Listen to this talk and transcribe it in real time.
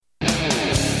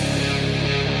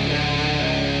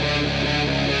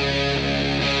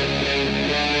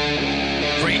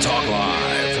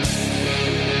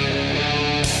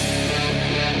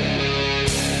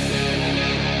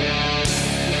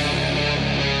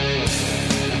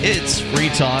It's Free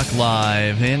Talk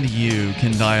Live, and you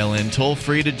can dial in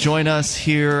toll-free to join us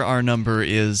here. Our number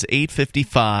is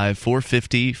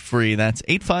 855-450-FREE. That's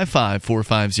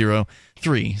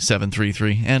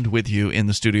 855-450-3733. And with you in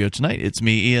the studio tonight, it's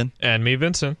me, Ian. And me,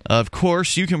 Vincent. Of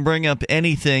course, you can bring up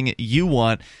anything you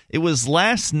want. It was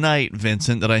last night,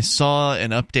 Vincent, that I saw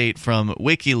an update from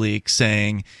WikiLeaks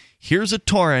saying, here's a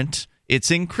torrent,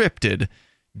 it's encrypted.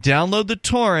 Download the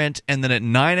torrent, and then at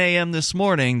 9 a.m. this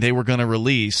morning, they were going to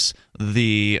release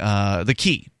the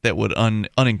key that would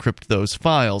unencrypt those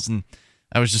files. And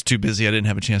I was just too busy. I didn't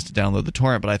have a chance to download the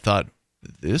torrent, but I thought,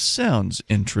 this sounds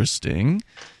interesting.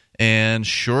 And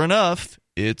sure enough,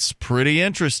 it's pretty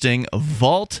interesting.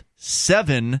 Vault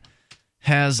 7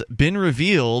 has been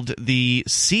revealed, the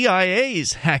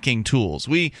CIA's hacking tools.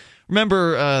 We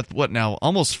remember,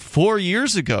 almost 4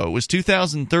 years ago, it was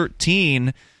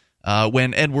 2013,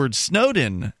 when Edward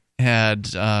Snowden had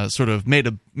sort of made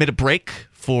a break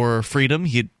for freedom.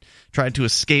 He had tried to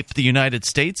escape the United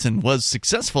States and was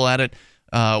successful at it,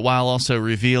 while also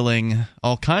revealing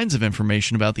all kinds of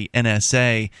information about the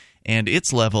NSA and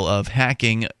its level of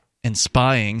hacking and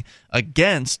spying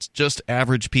against just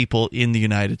average people in the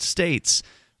United States.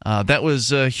 That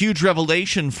was a huge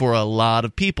revelation for a lot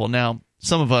of people. Now,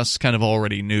 some of us kind of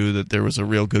already knew that there was a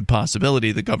real good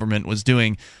possibility the government was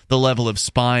doing the level of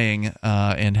spying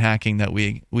and hacking that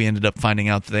we ended up finding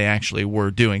out that they actually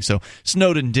were doing. So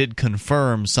Snowden did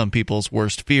confirm some people's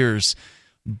worst fears,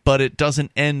 but it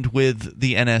doesn't end with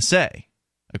the NSA.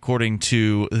 According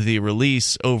to the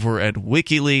release over at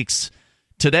WikiLeaks,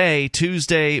 today,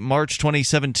 Tuesday, March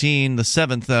 2017, the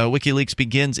 7th, WikiLeaks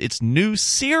begins its new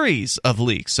series of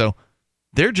leaks. So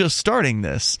they're just starting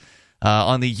this.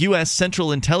 On the U.S.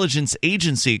 Central Intelligence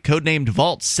Agency, codenamed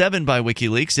Vault 7 by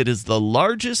WikiLeaks, it is the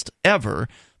largest ever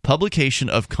publication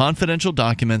of confidential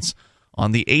documents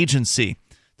on the agency.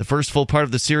 The first full part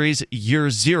of the series,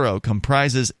 Year Zero,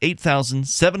 comprises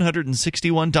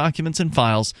 8,761 documents and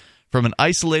files from an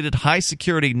isolated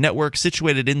high-security network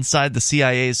situated inside the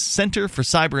CIA's Center for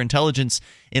Cyber Intelligence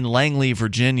in Langley,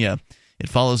 Virginia. It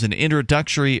follows an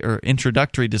introductory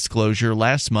disclosure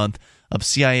last month of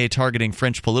CIA targeting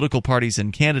French political parties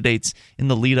and candidates in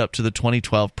the lead-up to the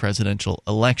 2012 presidential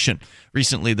election.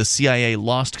 Recently, the CIA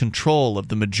lost control of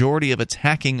the majority of its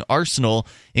hacking arsenal,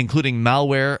 including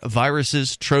malware,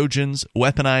 viruses, trojans,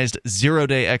 weaponized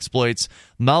zero-day exploits,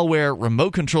 malware,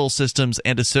 remote control systems,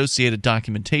 and associated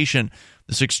documentation.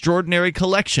 This extraordinary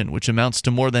collection, which amounts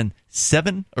to more than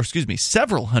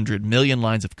several hundred million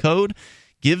lines of code,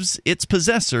 gives its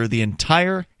possessor the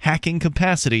entire hacking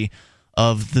capacity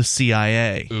of the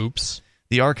CIA. Oops.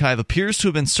 The archive appears to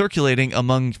have been circulating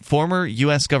among former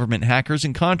U.S. government hackers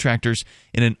and contractors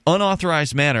in an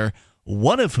unauthorized manner,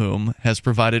 one of whom has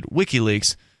provided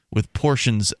WikiLeaks with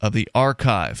portions of the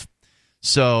archive.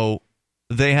 So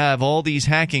they have all these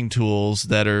hacking tools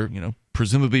that are,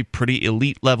 presumably pretty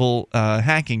elite-level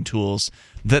hacking tools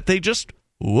that they just,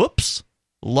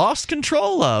 lost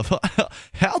control of.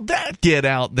 How'd that get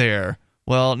out there?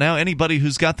 Well, now anybody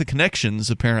who's got the connections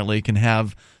apparently can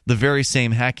have the very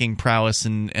same hacking prowess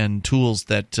and tools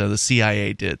that the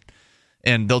CIA did.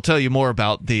 And they'll tell you more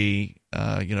about the,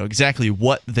 exactly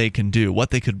what they can do, what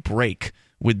they could break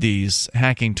with these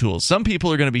hacking tools. Some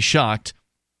people are going to be shocked.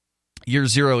 Year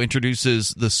Zero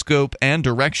introduces the scope and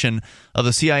direction of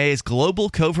the CIA's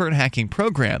global covert hacking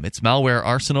program, its malware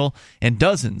arsenal, and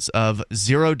dozens of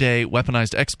zero-day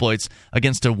weaponized exploits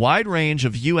against a wide range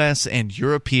of U.S. and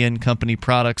European company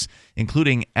products,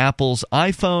 including Apple's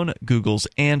iPhone, Google's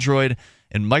Android,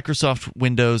 and Microsoft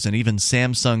Windows, and even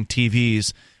Samsung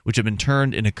TVs, which have been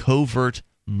turned into covert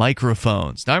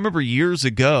microphones. Now, I remember years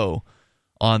ago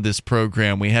on this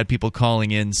program, we had people calling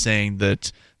in saying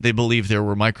that they believed there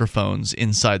were microphones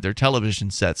inside their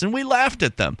television sets, and we laughed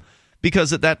at them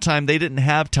because at that time they didn't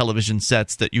have television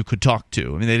sets that you could talk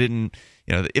to. I mean, they didn't,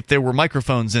 if there were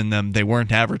microphones in them, they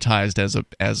weren't advertised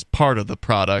as part of the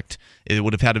product. It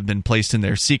would have had to have been placed in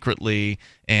there secretly,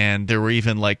 and there were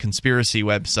even like conspiracy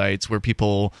websites where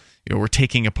people were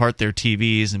taking apart their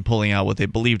TVs and pulling out what they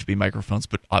believed to be microphones,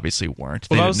 but obviously weren't.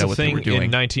 They didn't know what they were doing.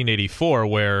 In 1984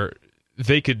 where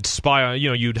they could spy on,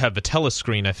 you'd have the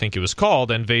telescreen, I think it was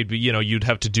called, and they'd be, you'd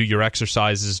have to do your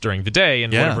exercises during the day,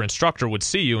 and whatever instructor would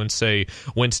see you and say,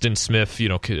 Winston Smith,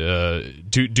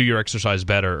 do your exercise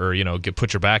better, or,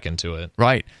 put your back into it.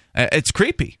 Right. It's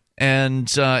creepy.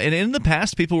 And in the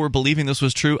past, people were believing this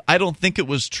was true. I don't think it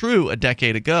was true a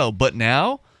decade ago, but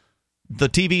now the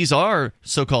TVs are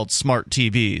so-called smart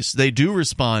TVs. They do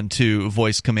respond to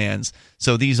voice commands.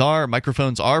 So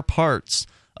microphones are parts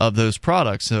of those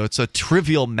products. So it's a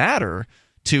trivial matter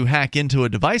to hack into a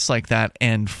device like that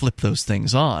and flip those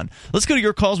things on. Let's go to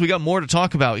your calls. We got more to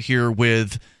talk about here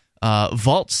with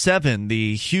Vault 7,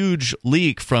 the huge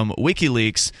leak from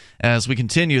WikiLeaks. As we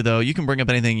continue, though, you can bring up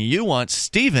anything you want.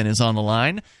 Stephen is on the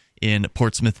line in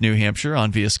Portsmouth, New Hampshire,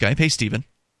 on via Skype. Hey, Stephen.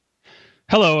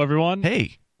 Hello, everyone.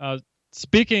 Hey.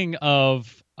 Speaking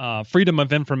of freedom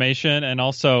of information and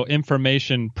also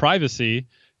information privacy,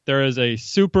 there is a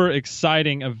super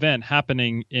exciting event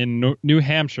happening in New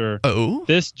Hampshire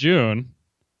this June.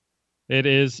 It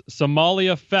is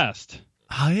Somalia Fest.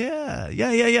 Oh,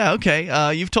 yeah.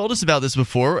 Okay. You've told us about this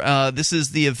before. This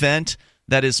is the event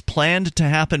that is planned to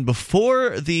happen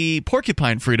before the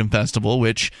Porcupine Freedom Festival,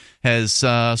 which has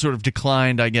sort of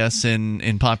declined, I guess,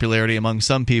 in popularity among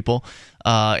some people.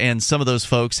 And some of those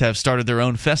folks have started their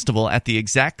own festival at the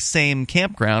exact same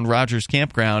campground, Rogers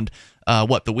Campground,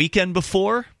 the weekend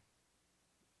before?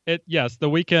 Yes, the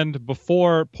weekend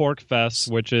before Pork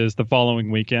Fest, which is the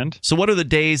following weekend. So what are the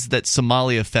days that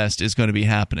Somalia Fest is going to be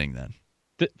happening then?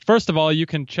 First of all, you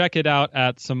can check it out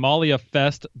at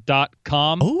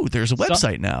somaliafest.com. Oh, there's a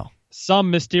website now.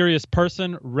 Some mysterious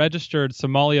person registered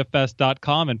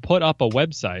somaliafest.com and put up a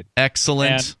website.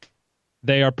 Excellent. And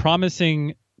they are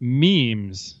promising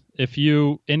memes if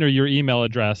you enter your email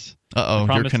address.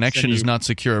 Your connection is not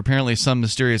secure. Apparently some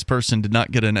mysterious person did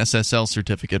not get an SSL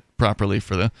certificate properly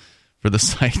for the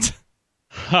site.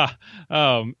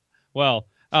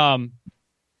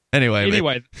 Anyway,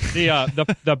 the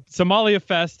Somalia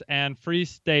Fest and Free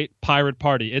State Pirate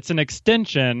Party. It's an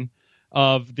extension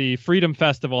of the Freedom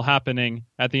Festival happening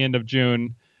at the end of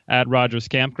June at Rogers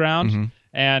Campground.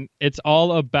 And it's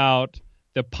all about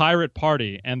the Pirate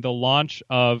Party and the launch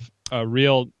of a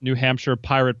real New Hampshire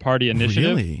Pirate Party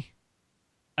initiative. Really?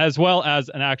 As well as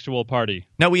an actual party.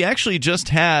 Now, we actually just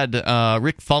had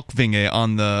Rick Falkvinge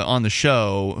on the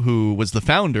show, who was the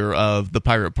founder of the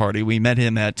Pirate Party. We met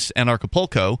him at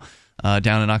Acapulco,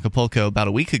 down in Acapulco about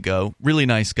a week ago. Really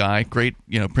nice guy, great,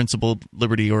 principled,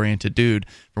 liberty-oriented dude,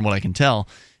 from what I can tell.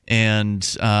 And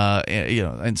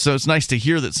and so it's nice to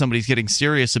hear that somebody's getting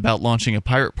serious about launching a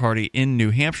pirate party in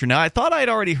New Hampshire. Now, I thought I'd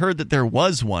already heard that there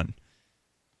was one.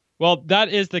 Well, that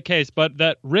is the case, but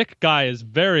that Rick guy is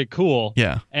very cool.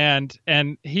 Yeah. And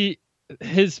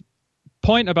his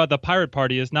point about the pirate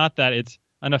party is not that it's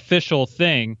an official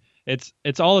thing.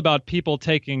 It's all about people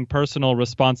taking personal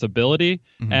responsibility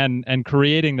and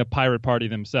creating the pirate party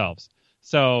themselves.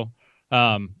 So,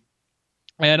 and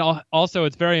also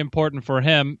it's very important for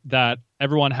him that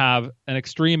everyone have an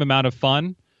extreme amount of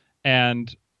fun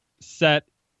and set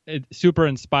super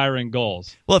inspiring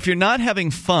goals. Well, if you're not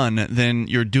having fun, then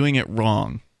you're doing it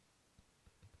wrong.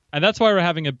 And that's why we're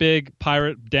having a big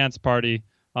pirate dance party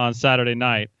on Saturday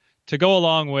night to go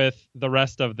along with the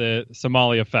rest of the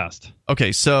Somalia Fest.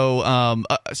 Okay, so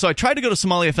I tried to go to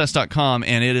somaliafest.com,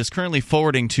 and it is currently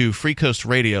forwarding to Free Coast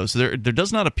Radio. So there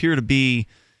does not appear to be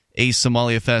a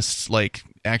Somalia Fest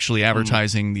actually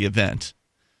advertising the event.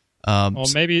 Well,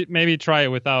 maybe try it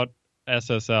without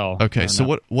SSL. Okay, so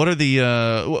what are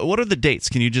the dates?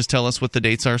 Can you just tell us what the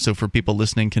dates are so for people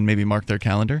listening can maybe mark their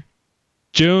calendar?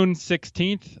 June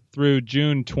 16th through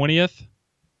June 20th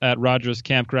at Rogers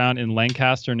Campground in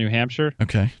Lancaster, New Hampshire.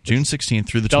 Okay, June 16th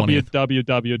through the 20th.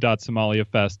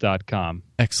 www.somaliafest.com.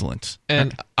 Excellent.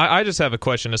 And I just have a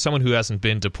question. As someone who hasn't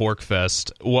been to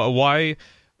Porkfest, why?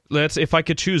 If I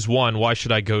could choose one, why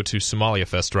should I go to Somalia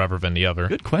Fest rather than the other?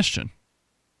 Good question.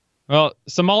 Well,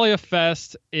 Somalia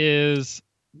Fest is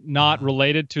not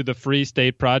related to the Free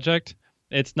State Project.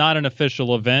 It's not an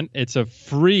official event. It's a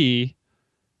free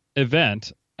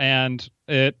event, and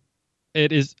it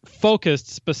is focused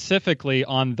specifically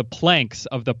on the planks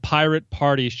of the Pirate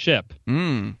Party ship,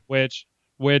 which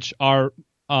are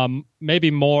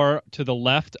maybe more to the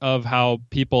left of how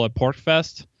people at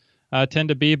Porkfest tend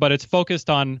to be, but it's focused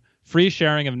on free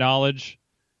sharing of knowledge,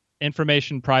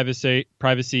 information privacy,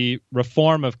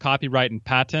 reform of copyright and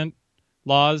patent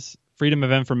laws, freedom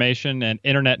of information, and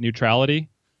internet neutrality.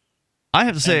 I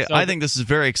have to say, I think this is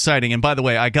very exciting. And by the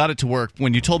way, I got it to work.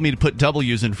 When you told me to put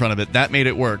W's in front of it, that made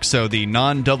it work. So the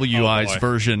non-WI's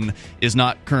version is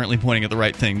not currently pointing at the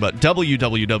right thing, but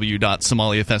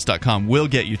www.somaliafest.com will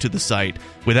get you to the site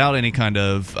without any kind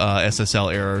of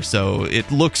SSL error. So it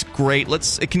looks great.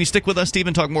 Can you stick with us,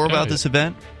 Stephen, talk more about this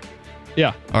event?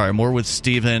 Yeah. All right, more with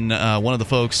Stephen, one of the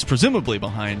folks presumably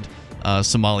behind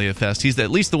Somalia Fest. He's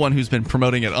at least the one who's been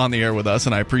promoting it on the air with us,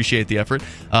 and I appreciate the effort.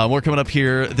 More coming up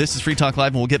here. This is Free Talk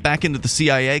Live, and we'll get back into the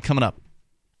CIA coming up.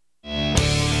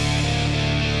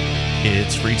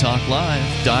 It's Free Talk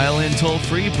Live. Dial in toll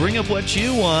free. Bring up what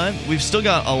you want. We've still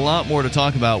got a lot more to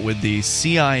talk about with the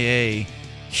CIA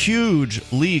huge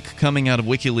leak coming out of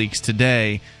WikiLeaks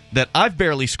today that I've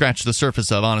barely scratched the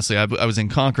surface of, honestly. I was in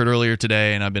Concord earlier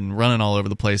today, and I've been running all over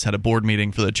the place, had a board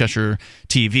meeting for the Cheshire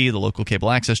TV, the local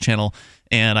cable access channel,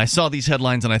 and I saw these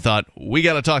headlines, and I thought, we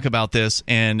got to talk about this,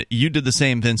 and you did the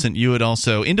same, Vincent. You had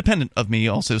also, independent of me,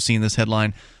 also seen this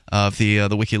headline of the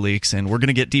WikiLeaks, and we're going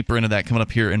to get deeper into that coming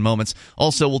up here in moments.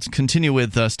 Also, we'll continue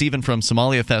with Stephen from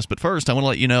Somalia Fest, but first, I want to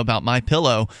let you know about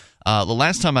MyPillow. The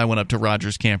last time I went up to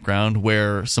Rogers Campground,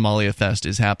 where Somalia Fest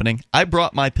is happening, I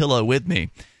brought MyPillow with me,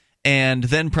 and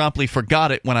then promptly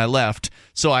forgot it when I left.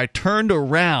 So I turned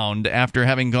around after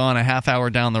having gone a half hour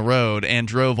down the road and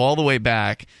drove all the way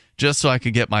back just so I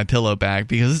could get my pillow back,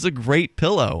 because it's a great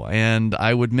pillow, and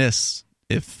I would miss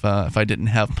if I didn't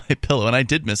have my pillow. And I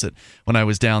did miss it when I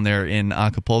was down there in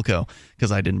Acapulco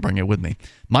because I didn't bring it with me.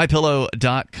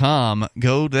 MyPillow.com.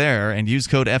 Go there and use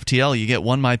code FTL. You get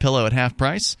one MyPillow at half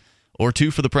price, or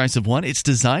two for the price of one. It's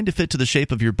designed to fit to the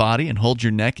shape of your body and hold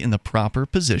your neck in the proper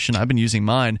position. I've been using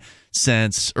mine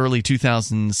since early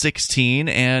 2016,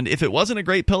 and if it wasn't a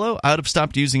great pillow, I would have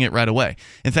stopped using it right away.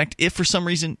 In fact, if for some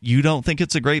reason you don't think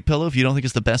it's a great pillow, if you don't think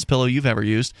it's the best pillow you've ever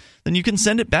used, then you can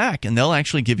send it back, and they'll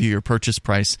actually give you your purchase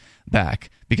price back,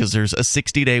 because there's a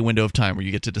 60-day window of time where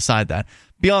you get to decide that.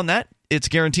 Beyond that, it's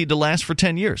guaranteed to last for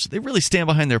 10 years. They really stand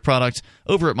behind their product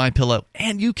over at MyPillow,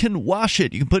 and you can wash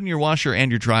it. You can put it in your washer and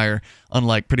your dryer,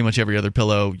 unlike pretty much every other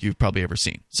pillow you've probably ever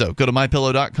seen. So go to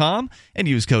MyPillow.com and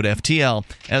use code FTL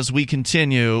as we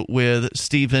continue with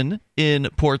Stephen in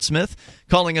Portsmouth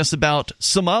calling us about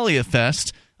Somalia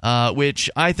Fest, which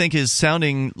I think is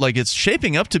sounding like it's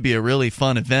shaping up to be a really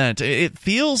fun event. It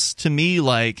feels to me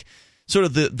like sort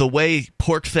of the way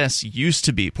PorcFest used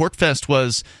to be. PorcFest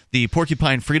was the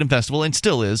Porcupine Freedom Festival, and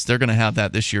still is. They're going to have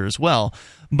that this year as well.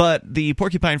 But the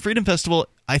Porcupine Freedom Festival,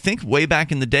 I think way back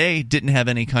in the day, didn't have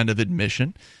any kind of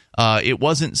admission. It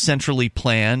wasn't centrally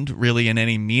planned really in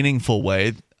any meaningful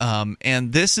way.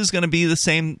 And this is going to be the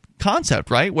same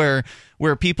concept, right? Where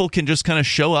people can just kind of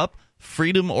show up,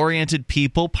 freedom-oriented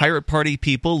people, pirate party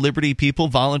people, liberty people,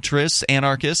 voluntarists,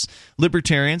 anarchists,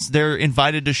 libertarians. They're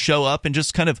invited to show up and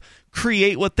just kind of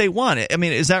create what they want. I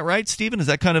mean, is that right, Stephen? Is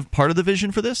that kind of part of the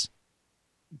vision for this?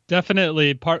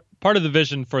 Definitely. Part of the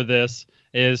vision for this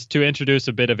is to introduce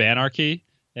a bit of anarchy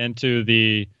into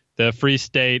the Free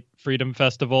State Freedom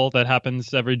Festival that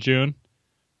happens every June,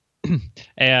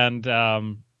 and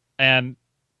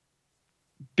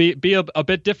be a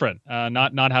bit different.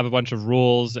 Not have a bunch of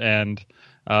rules and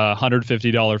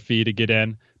 $150 fee to get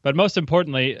in, but most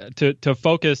importantly, to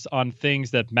focus on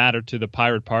things that matter to the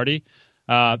Pirate Party,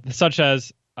 such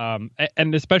as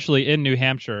and especially in New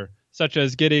Hampshire, such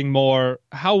as getting more.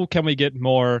 How can we get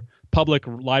more public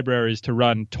libraries to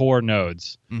run Tor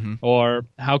nodes, or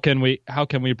how can we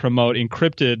promote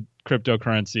encrypted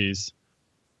cryptocurrencies?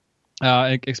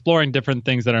 Exploring different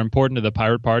things that are important to the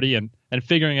Pirate Party, and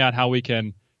figuring out how we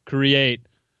can create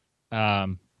a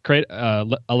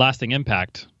lasting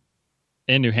impact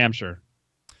in New Hampshire.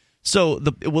 So,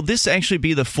 will this actually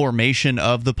be the formation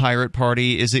of the Pirate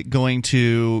Party? Is it going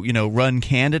to, run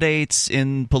candidates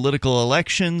in political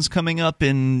elections coming up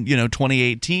in,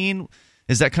 2018?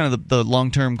 Is that kind of the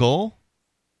long-term goal?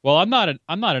 Well, I'm not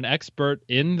an expert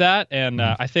in that, and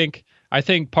I think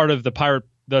part of the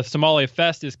Somalia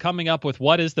Fest is coming up with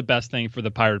what is the best thing for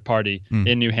the Pirate Party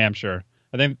in New Hampshire.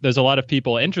 I think there's a lot of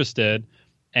people interested,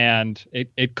 and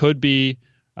it could be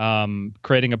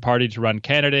creating a party to run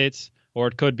candidates, or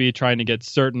it could be trying to get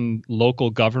certain local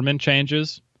government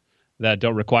changes that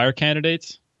don't require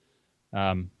candidates,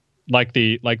 like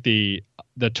the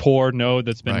Tor node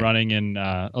that's been running in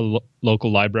a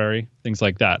local library, things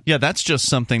like that. Yeah, that's just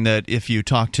something that if you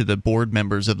talk to the board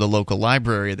members of the local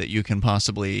library that you can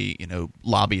possibly,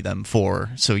 lobby them for.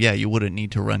 So, yeah, you wouldn't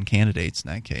need to run candidates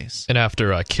in that case. And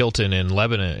after Kilton in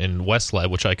Lebanon, in West Leb,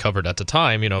 which I covered at the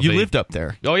time, You lived up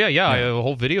there. Oh, yeah. I have a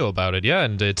whole video about it, yeah.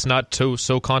 And it's not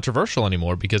so controversial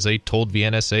anymore because they told the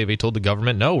NSA, they told the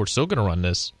government, no, we're still going to run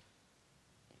this.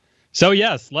 So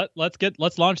yes,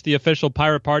 let's launch the official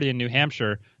Pirate Party in New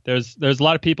Hampshire. There's a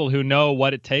lot of people who know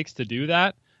what it takes to do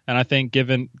that, and I think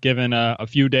given a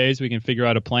few days, we can figure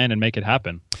out a plan and make it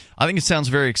happen. I think it sounds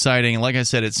very exciting, and like I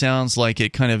said, it sounds like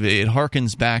it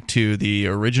harkens back to the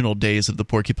original days of the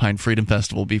Porcupine Freedom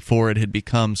Festival before it had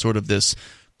become sort of this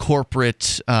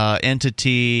corporate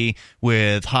entity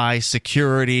with high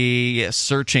security,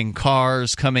 searching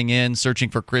cars coming in, searching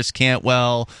for Chris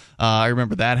Cantwell, I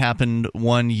remember that happened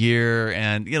one year,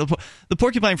 and the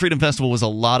Porcupine Freedom Festival was a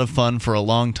lot of fun for a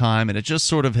long time, and it just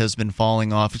sort of has been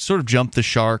falling off. It sort of jumped the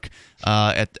shark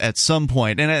at some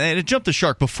point, and it jumped the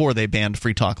shark before they banned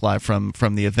Free Talk Live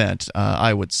from the event.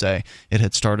 I would say it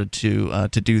had started to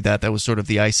do that. That was sort of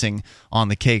the icing on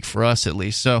the cake for us, at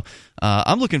least. So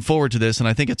I'm looking forward to this, and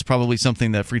I think it's probably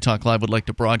something that Free Talk Live would like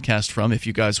to broadcast from if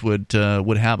you guys would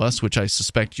have us, which I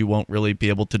suspect you won't really be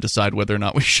able to decide whether or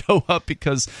not we show up,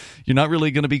 because you're not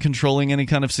really going to be controlling any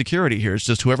kind of security here. It's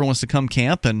just whoever wants to come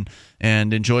camp and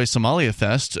enjoy Somalia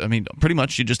Fest. I mean, pretty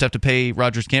much you just have to pay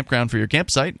Rogers Campground for your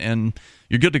campsite, and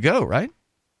you're good to go, right?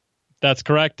 That's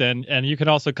correct, and you can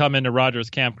also come into Rogers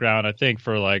Campground, I think,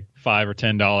 for like $5 or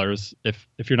 $10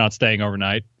 if you're not staying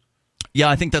overnight. Yeah,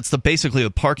 I think that's basically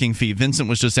the parking fee. Vincent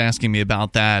was just asking me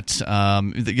about that.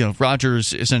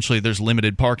 Rogers, essentially, there's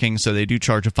limited parking, so they do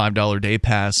charge a $5 day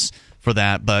pass for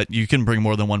that, but you can bring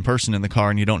more than one person in the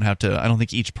car, and you don't have to. I don't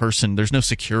think each person, there's no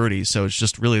security, so it's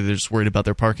just really they're just worried about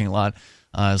their parking lot.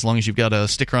 As long as you've got a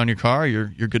sticker on your car, you're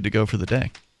good to go for the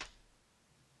day.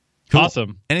 Cool.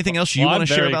 Awesome. Anything else you want to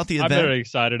share about the event? I'm very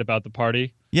excited about the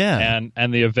party. Yeah.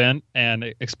 And the event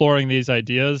and exploring these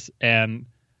ideas and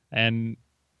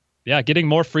getting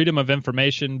more freedom of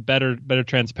information, better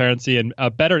transparency, and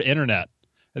a better internet.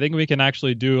 I think we can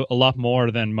actually do a lot more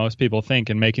than most people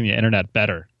think in making the internet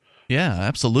better. Yeah,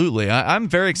 absolutely. I'm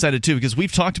very excited, too, because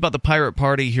we've talked about the Pirate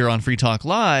Party here on Free Talk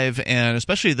Live, and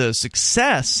especially the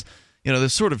success, the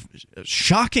sort of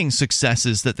shocking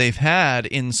successes that they've had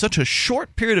in such a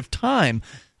short period of time.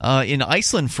 In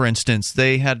Iceland, for instance,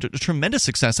 they had tremendous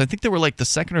success. I think they were like the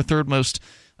second or third most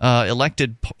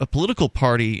elected political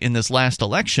party in this last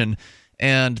election,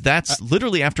 and that's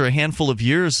literally after a handful of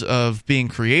years of being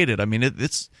created. I mean,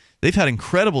 they've had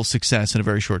incredible success in a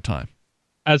very short time.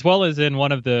 As well as in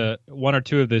one or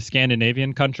two of the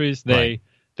Scandinavian countries, they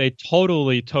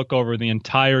totally took over the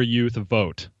entire youth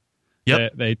vote.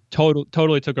 Yep. They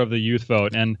totally took over the youth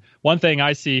vote. And one thing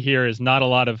I see here is not a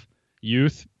lot of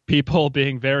youth people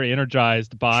being very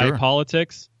energized by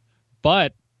politics,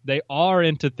 but they are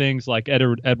into things like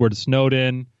Edward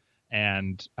Snowden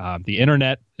and the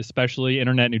internet, especially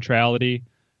internet neutrality.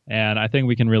 And I think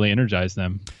we can really energize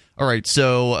them. All right,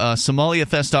 so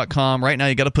SomaliaFest.com. Right now,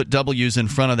 you got to put W's in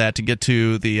front of that to get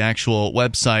to the actual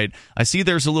website. I see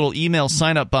there's a little email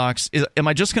sign-up box. Am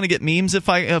I just going to get memes if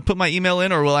I put my email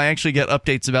in, or will I actually get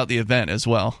updates about the event as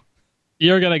well?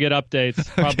 You're going to get updates,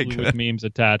 probably with memes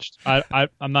attached.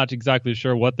 I'm not exactly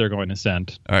sure what they're going to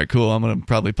send. All right, cool. I'm going to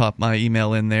probably pop my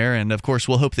email in there, and of course,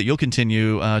 we'll hope that you'll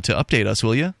continue to update us,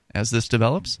 will you, as this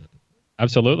develops?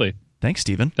 Absolutely. Thanks,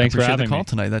 Stephen. Thanks for having the call me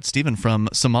tonight. That's Stephen from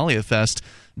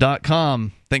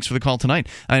SomaliaFest.com. Thanks for the call tonight.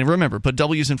 And remember, put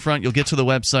W's in front. You'll get to the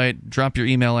website. Drop your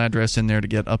email address in there to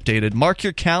get updated. Mark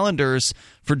your calendars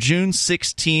for June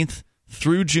 16th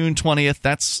through June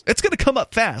 20th. It's going to come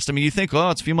up fast. I mean, you think,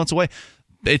 it's a few months away.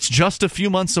 It's just a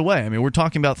few months away. I mean, we're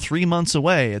talking about 3 months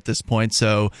away at this point.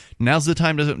 So now's the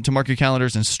time to mark your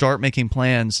calendars and start making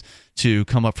plans to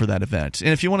come up for that event.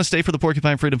 And if you want to stay for the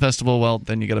Porcupine Freedom Festival, well,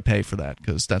 then you got to pay for that,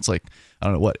 because that's like, I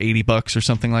don't know, what, $80 or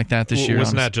something like that this year?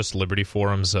 Wasn't that just Liberty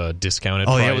Forum's discounted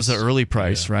price? Oh, yeah, it was the early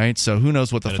price, right? So who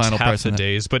knows what the final it's price half the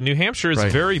days. But New Hampshire is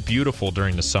very beautiful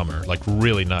during the summer, like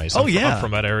really nice. I'm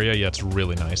from that area. Yeah, it's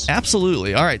really nice.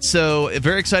 Absolutely. All right, so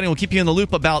very exciting. We'll keep you in the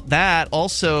loop about that.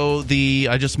 Also,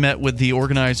 I just met with the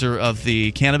organizer of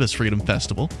the Cannabis Freedom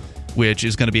Festival, which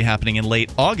is going to be happening in late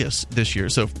August this year.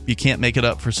 So if you can't make it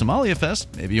up for Somalia Fest,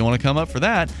 maybe you want to come up for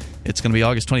that. It's going to be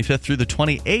August 25th through the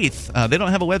 28th. They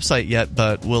don't have a website yet,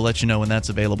 but we'll let you know when that's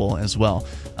available as well.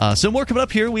 So more coming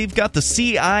up here. We've got the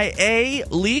CIA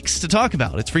leaks to talk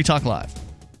about. It's Free Talk Live.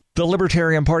 The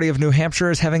Libertarian Party of New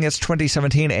Hampshire is having its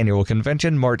 2017 annual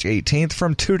convention March 18th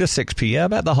from 2 to 6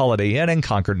 p.m. at the Holiday Inn in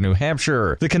Concord, New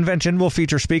Hampshire. The convention will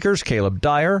feature speakers Caleb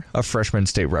Dyer, a freshman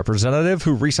state representative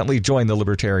who recently joined the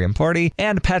Libertarian Party,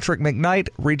 and Patrick McKnight,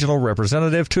 regional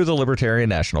representative to the Libertarian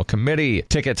National Committee.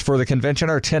 Tickets for the convention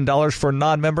are $10 for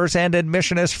non-members, and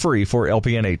admission is free for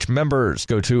LPNH members.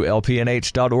 Go to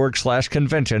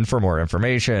lpnh.org/convention for more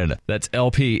information. That's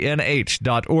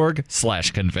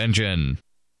lpnh.org/convention.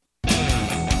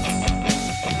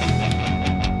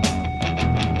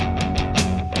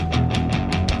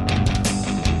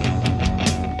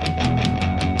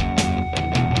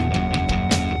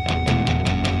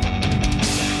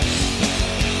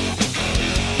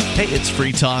 Hey, it's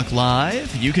Free Talk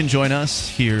Live. You can join us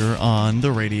here on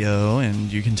the radio,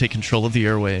 and you can take control of the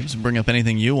airwaves and bring up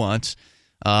anything you want,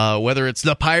 whether it's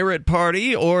the Pirate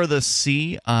Party or the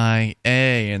CIA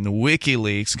and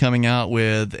WikiLeaks coming out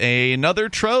with another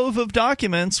trove of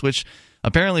documents, which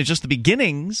apparently just the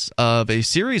beginnings of a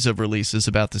series of releases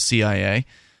about the CIA.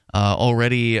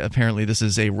 Already, apparently, this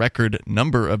is a record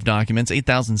number of documents,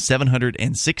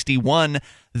 8,761.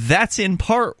 That's in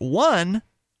part one,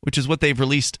 which is what they've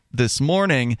released this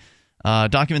morning.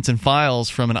 Documents and files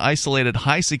from an isolated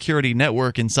high-security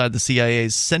network inside the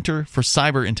CIA's Center for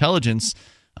Cyber Intelligence.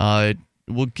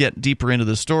 We'll get deeper into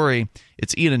the story.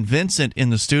 It's Ian and Vincent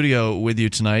in the studio with you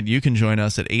tonight. You can join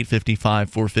us at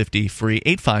 855-450-FREE,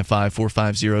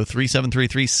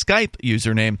 855-450-3733. Skype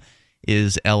username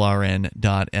is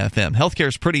LRN.FM. Healthcare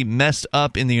is pretty messed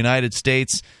up in the United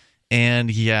States, and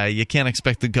yeah, you can't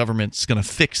expect the government's going to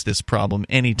fix this problem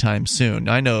anytime soon.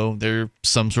 I know there's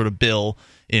some sort of bill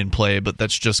in play, but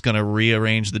that's just going to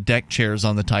rearrange the deck chairs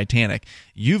on the Titanic.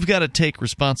 You've got to take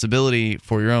responsibility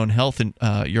for your own health and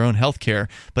your own health care,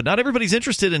 but not everybody's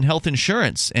interested in health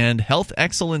insurance, and Health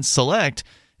Excellence Select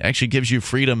actually gives you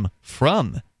freedom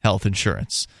from health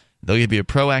insurance. They'll give you a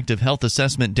proactive health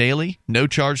assessment daily,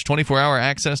 no-charge 24-hour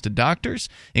access to doctors,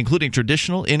 including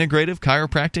traditional, integrative,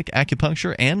 chiropractic,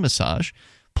 acupuncture, and massage.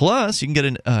 Plus, you can get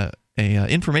an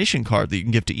information card that you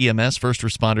can give to EMS, first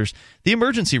responders, the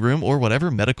emergency room, or whatever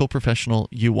medical professional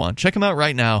you want. Check them out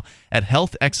right now at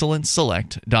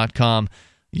healthexcellenceselect.com.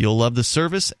 You'll love the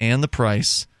service and the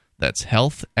price. That's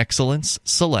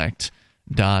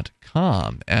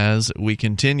healthexcellenceselect.com. As we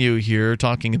continue here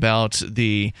talking about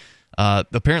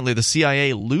apparently the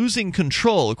CIA losing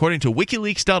control, according to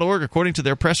WikiLeaks.org, according to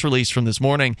their press release from this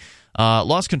morning,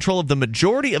 lost control of the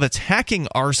majority of its hacking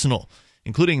arsenal,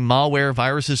 including malware,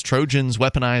 viruses, trojans,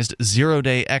 weaponized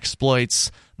zero-day exploits,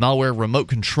 malware remote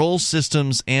control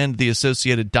systems, and the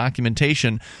associated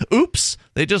documentation. Oops,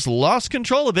 they just lost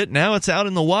control of it. Now it's out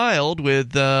in the wild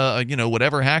with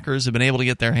whatever hackers have been able to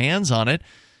get their hands on it.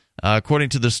 According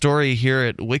to the story here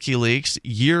at WikiLeaks,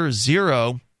 Year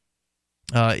Zero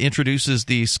introduces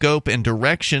the scope and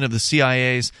direction of the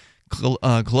CIA's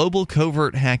global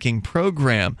covert hacking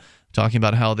program, talking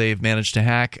about how they've managed to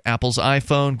hack Apple's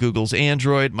iPhone, Google's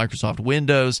Android, Microsoft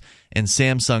Windows, and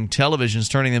Samsung televisions,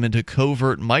 turning them into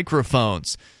covert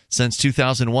microphones. Since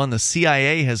 2001, the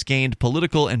CIA has gained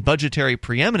political and budgetary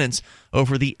preeminence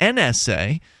over the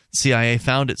NSA. CIA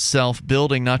found itself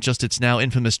building not just its now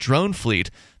infamous drone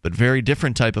fleet, but very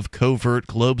different type of covert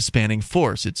globe-spanning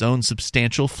force, its own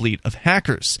substantial fleet of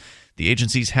hackers. The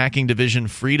agency's hacking division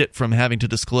freed it from having to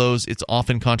disclose its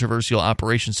often controversial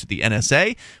operations to the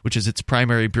NSA, which is its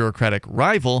primary bureaucratic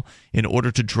rival, in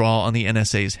order to draw on the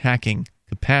NSA's hacking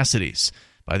capacities.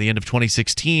 By the end of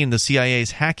 2016, the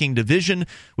CIA's hacking division,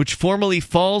 which formally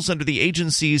falls under the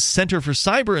agency's Center for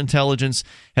Cyber Intelligence,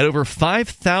 had over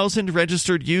 5,000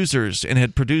 registered users and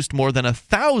had produced more than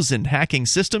 1,000 hacking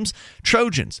systems,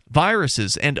 trojans,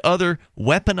 viruses, and other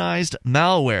weaponized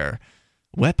malware.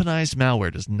 Weaponized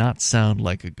malware does not sound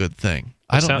like a good thing.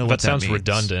 I don't know what that sounds means.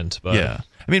 Redundant. But yeah.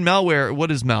 I mean, malware,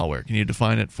 what is malware? Can you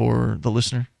define it for the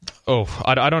listener? Oh,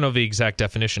 I don't know the exact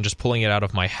definition. Just pulling it out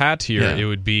of my hat here, It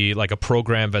would be like a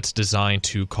program that's designed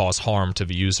to cause harm to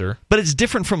the user. But it's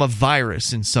different from a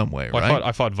virus in some way, right?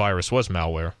 I thought virus was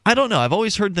malware. I don't know. I've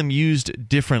always heard them used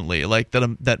differently. Like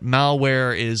that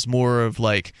malware is more of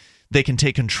like they can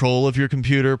take control of your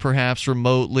computer perhaps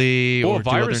remotely or do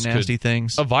other nasty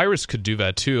things. A virus could do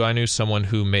that too. I knew someone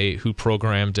who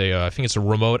programmed I think it's a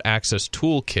remote access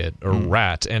toolkit or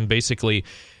RAT, and basically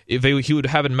he would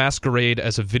have it masquerade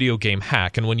as a video game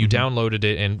hack, and when you downloaded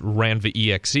it and ran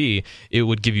the exe, it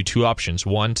would give you two options.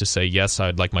 One, to say, yes,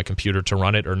 I'd like my computer to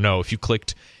run it, or no. If you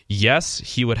clicked yes,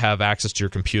 he would have access to your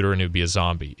computer and it would be a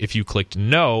zombie. If you clicked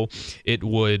no, it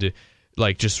would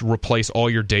just replace all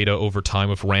your data over time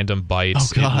with random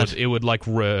bytes. Oh, God. It would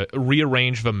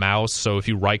rearrange the mouse, so if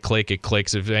you right-click, it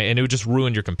clicks, and it would just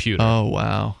ruin your computer. Oh,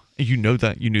 wow. You know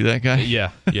that? You knew that guy?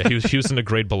 Yeah. He was in the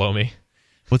grade below me.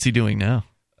 What's he doing now?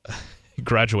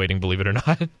 Graduating, believe it or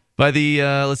not. By the,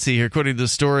 let's see here, according to the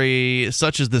story,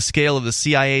 such is the scale of the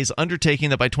CIA's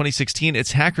undertaking that by 2016,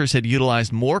 its hackers had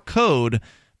utilized more code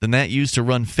than that used to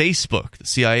run Facebook. The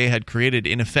CIA had created,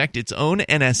 in effect, its own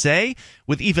NSA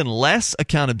with even less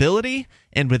accountability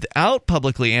and without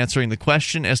publicly answering the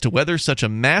question as to whether such a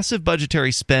massive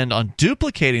budgetary spend on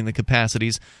duplicating the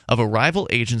capacities of a rival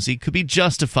agency could be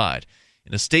justified.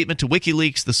 In a statement to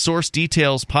WikiLeaks, the source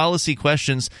details policy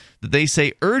questions that they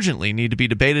say urgently need to be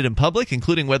debated in public,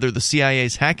 including whether the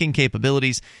CIA's hacking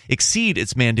capabilities exceed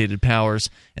its mandated powers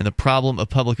and the problem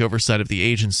of public oversight of the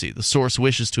agency. The source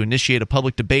wishes to initiate a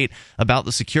public debate about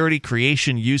the security,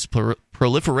 creation, use,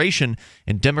 proliferation,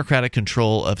 and democratic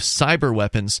control of cyber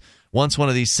weapons. Once one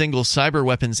of these single cyber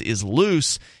weapons is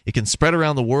loose, it can spread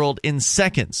around the world in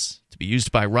seconds to be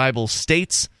used by rival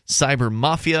states, cyber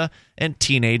mafia, and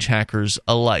teenage hackers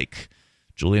alike.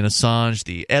 Julian Assange,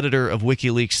 the editor of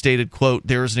WikiLeaks, stated, quote,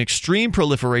 "There is an extreme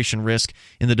proliferation risk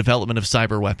in the development of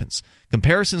cyber weapons.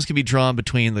 Comparisons can be drawn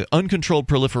between the uncontrolled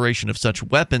proliferation of such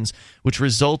weapons, which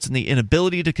results in the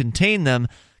inability to contain them,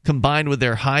 combined with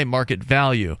their high market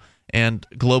value and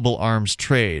global arms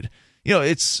trade."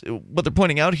 It's what they're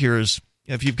pointing out here is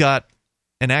if you've got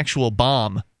an actual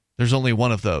bomb, there's only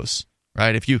one of those,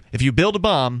 right? If you build a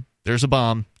bomb, there's a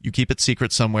bomb. You keep it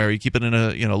secret somewhere. You keep it in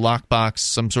a lockbox,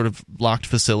 some sort of locked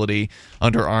facility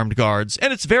under armed guards.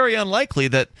 And it's very unlikely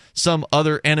that some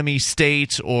other enemy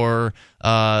state or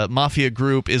mafia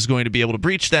group is going to be able to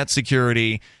breach that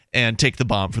security and take the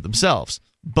bomb for themselves.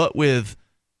 But with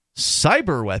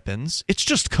cyber weapons, it's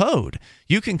just code.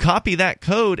 You can copy that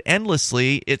code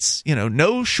endlessly. It's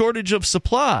no shortage of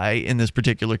supply in this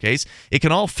particular case. It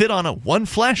can all fit on one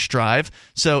flash drive,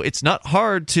 so it's not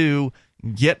hard to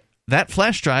get that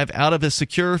flash drive out of a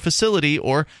secure facility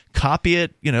or copy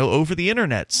it, over the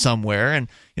internet somewhere. And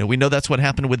we know that's what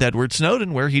happened with Edward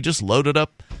Snowden, where he just loaded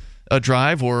up a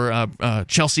drive, or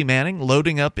Chelsea Manning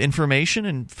loading up information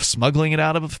and smuggling it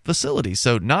out of a facility.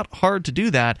 So not hard to do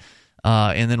that.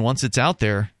 And then once it's out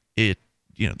there,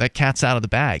 that cat's out of the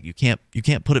bag. You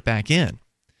can't put it back in.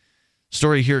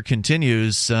 Story here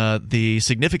continues. The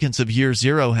significance of Year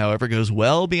Zero, however, goes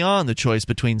well beyond the choice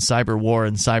between cyber war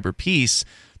and cyber peace.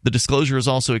 The disclosure is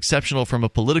also exceptional from a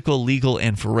political, legal,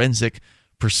 and forensic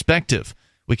perspective.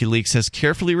 WikiLeaks has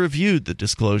carefully reviewed the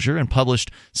disclosure and published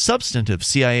substantive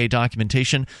CIA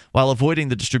documentation while avoiding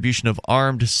the distribution of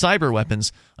armed cyber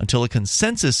weapons until a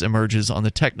consensus emerges on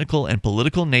the technical and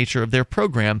political nature of their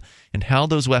program and how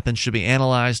those weapons should be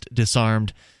analyzed,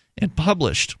 disarmed, and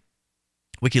published.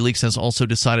 WikiLeaks has also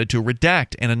decided to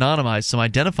redact and anonymize some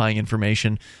identifying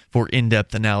information for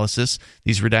in-depth analysis.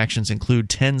 These redactions include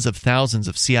tens of thousands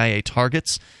of CIA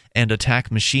targets and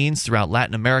attack machines throughout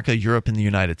Latin America, Europe, and the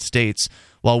United States.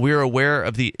 While we are aware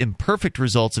of the imperfect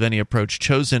results of any approach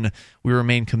chosen, we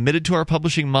remain committed to our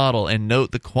publishing model and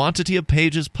note the quantity of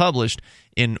pages published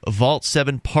in Vault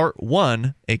 7 Part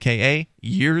 1, aka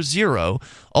Year Zero,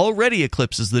 already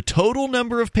eclipses the total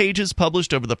number of pages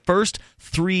published over the first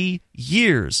 3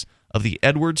 years of the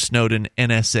Edward Snowden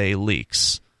NSA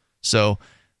leaks. So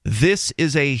this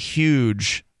is a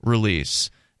huge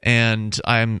release. And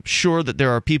I'm sure that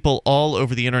there are people all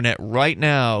over the internet right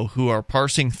now who are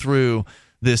parsing through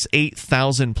this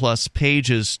 8,000 plus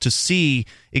pages to see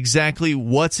exactly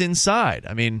what's inside.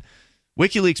 I mean,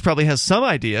 WikiLeaks probably has some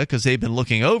idea because they've been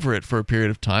looking over it for a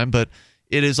period of time, but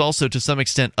it is also to some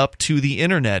extent up to the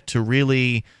internet to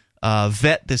really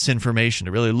vet this information,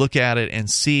 to really look at it and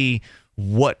see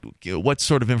what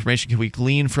sort of information can we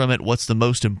glean from it, what's the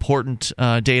most important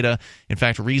data. In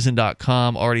fact,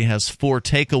 Reason.com already has 4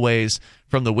 takeaways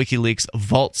from the WikiLeaks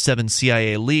Vault 7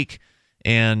 CIA leak.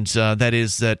 And that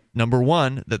is that, number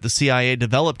one, that the CIA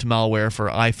developed malware for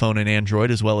iPhone and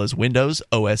Android, as well as Windows,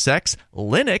 OS X,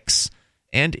 Linux,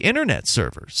 and Internet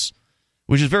servers,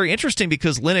 which is very interesting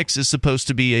because Linux is supposed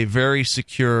to be a very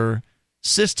secure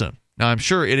system. Now, I'm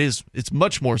sure it's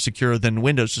much more secure than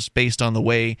Windows just based on the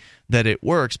way that it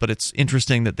works, but it's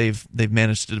interesting that they've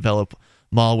managed to develop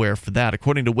malware for that.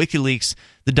 According to WikiLeaks,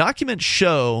 the documents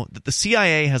show that the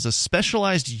CIA has a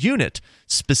specialized unit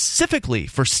specifically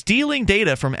for stealing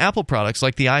data from Apple products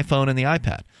like the iPhone and the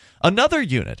iPad, another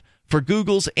unit for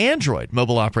Google's Android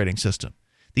mobile operating system.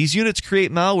 These units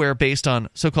create malware based on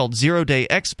so-called zero-day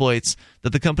exploits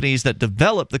that the companies that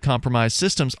develop the compromised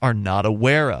systems are not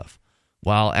aware of.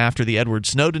 While after the Edward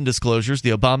Snowden disclosures, the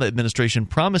Obama administration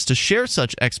promised to share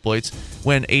such exploits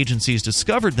when agencies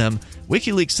discovered them,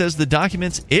 WikiLeaks says the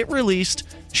documents it released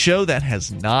show that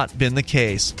has not been the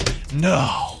case.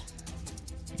 No.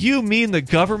 You mean the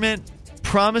government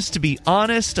promised to be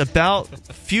honest about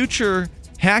future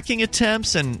hacking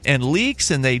attempts and leaks,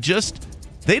 and they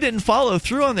didn't follow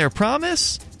through on their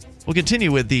promise? We'll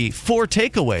continue with the 4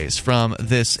 takeaways from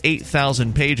this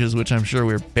 8,000 pages, which I'm sure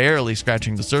we're barely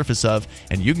scratching the surface of.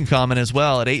 And you can comment as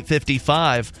well at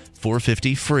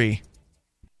 855-450-FREE.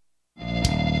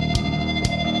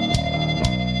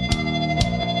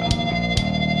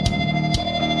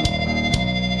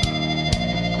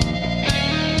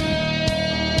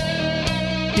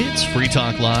 It's Free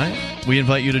Talk Live. We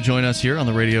invite you to join us here on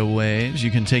the radio waves.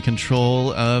 You can take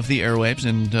control of the airwaves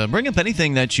and bring up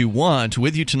anything that you want.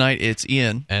 With you tonight, it's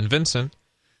Ian. And Vincent.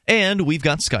 And we've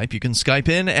got Skype. You can Skype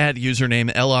in at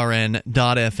username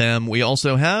LRN.FM. We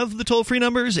also have the toll-free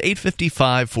numbers,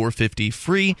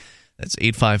 855-450-FREE. That's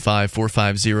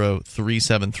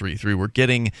 855-450-3733. We're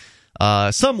getting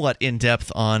somewhat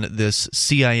in-depth on this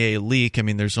CIA leak. I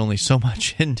mean, there's only so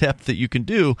much in-depth that you can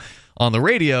do on the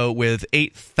radio with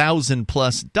 8,000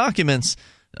 plus documents,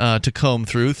 to comb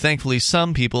through. Thankfully,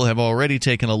 some people have already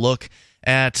taken a look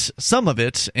at some of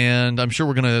it, and I'm sure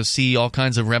we're going to see all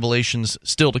kinds of revelations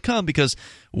still to come, because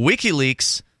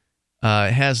WikiLeaks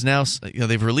has now,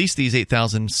 they've released these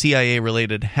 8,000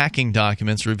 CIA-related hacking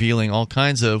documents revealing all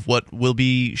kinds of what will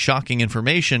be shocking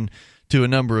information to a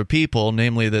number of people,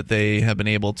 namely that they have been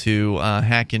able to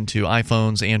hack into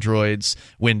iPhones, Androids,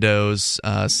 Windows,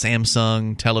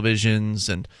 Samsung televisions,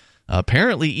 and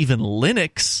apparently even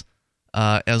Linux,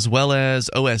 as well as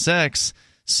OS X.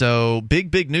 So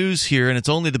big news here, and it's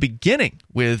only the beginning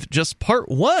with just part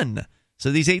one.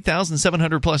 So these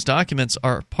 8,700 plus documents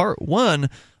are part one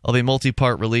of a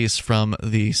multi-part release from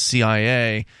the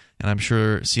CIA, and I'm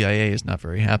sure CIA is not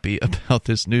very happy about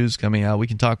this news coming out. We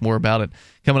can talk more about it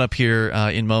coming up here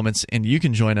in moments, and you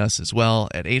can join us as well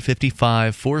at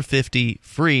 855 450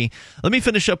 free. Let me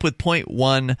finish up with point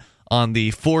one on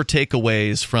the 4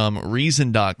 takeaways from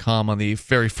Reason.com on the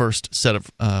very first set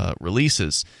of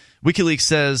releases. WikiLeaks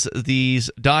says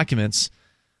these documents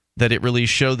that it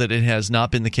released show that it has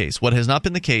not been the case. What has not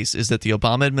been the case is that the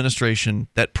Obama administration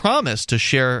that promised to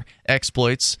share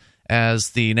exploits as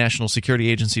the National Security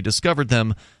Agency discovered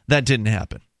them, that didn't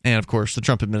happen. And, of course, the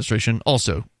Trump administration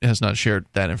also has not shared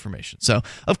that information. So,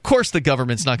 of course, the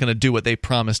government's not going to do what they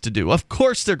promised to do. Of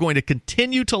course, they're going to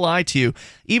continue to lie to you,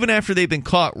 even after they've been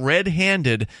caught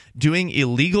red-handed doing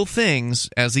illegal things,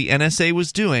 as the NSA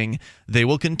was doing. They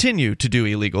will continue to do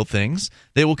illegal things.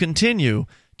 They will continue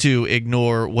to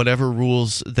ignore whatever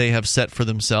rules they have set for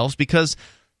themselves, because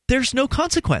there's no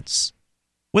consequence.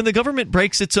 When the government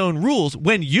breaks its own rules,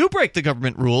 when you break the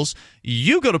government rules,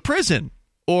 you go to prison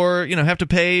or have to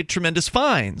pay tremendous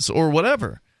fines or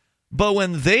whatever. But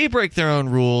when they break their own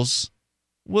rules,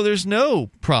 well, there's no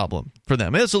problem for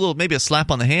them. It's a little, maybe a slap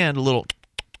on the hand, a little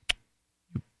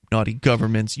naughty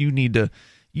governments. You need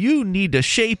to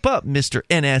shape up, Mr.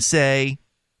 NSA.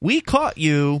 We caught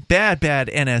you, bad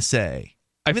NSA.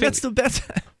 I mean, that's the best.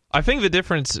 I think the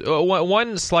difference,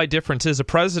 one slight difference is a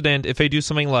president, if they do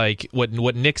something like what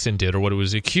Nixon did or what it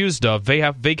was accused of,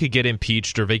 they could get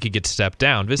impeached or they could get stepped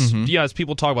down. This, as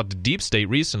people talk about the deep state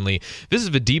recently, this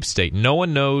is the deep state. No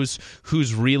one knows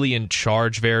who's really in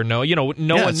charge there. No one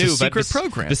knew. It's a secret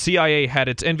program. The CIA had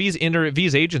its, and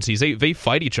these agencies, they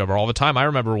fight each other all the time. I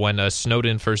remember when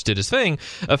Snowden first did his thing,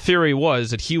 a theory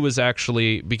was that he was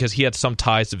actually, because he had some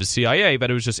ties to the CIA, that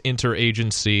it was just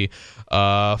interagency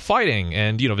fighting,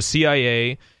 and the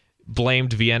CIA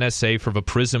blamed the NSA for the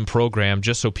PRISM program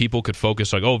just so people could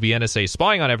focus like, oh, the NSA is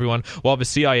spying on everyone, while the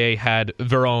CIA had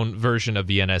their own version of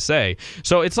the NSA.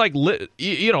 So it's like,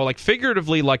 like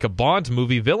figuratively like a Bond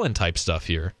movie villain type stuff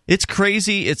here. It's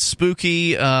crazy. It's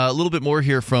spooky. A little bit more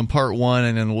here from part one,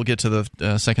 and then we'll get to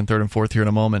the second, third, and fourth here in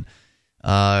a moment.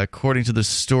 According to the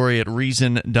story at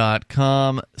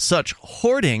Reason.com, such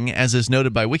hoarding, as is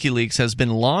noted by WikiLeaks, has been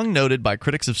long noted by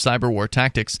critics of cyber war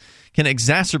tactics, can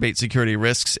exacerbate security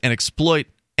risks and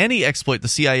any exploit the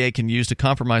CIA can use to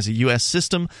compromise a U.S.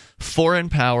 system. Foreign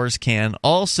powers can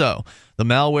also. The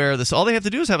malware, all they have to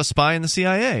do is have a spy in the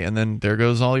CIA, and then there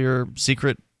goes all your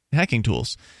secret hacking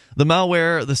tools. The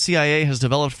malware the CIA has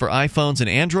developed for iPhones and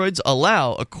Androids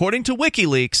allow, according to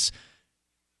WikiLeaks,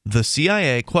 the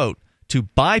CIA, quote, to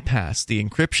bypass the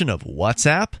encryption of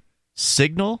WhatsApp,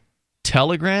 Signal,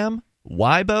 Telegram,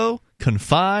 Weibo,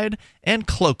 Confide, and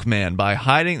Cloakman by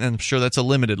hiding, and I'm sure that's a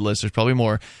limited list, there's probably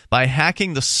more, by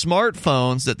hacking the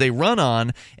smartphones that they run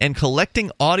on and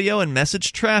collecting audio and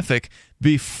message traffic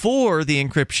before the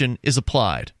encryption is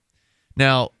applied.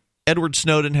 Now, Edward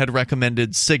Snowden had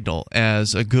recommended Signal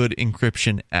as a good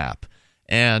encryption app,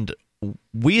 and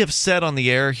we have said on the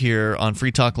air here on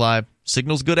Free Talk Live,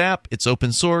 Signal's a good app, it's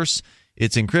open source,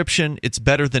 it's encryption, it's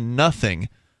better than nothing,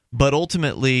 but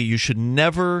ultimately you should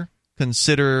never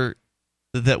consider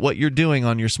that what you're doing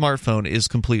on your smartphone is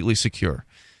completely secure.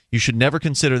 You should never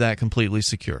consider that completely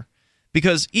secure.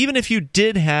 Because even if you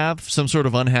did have some sort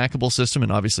of unhackable system,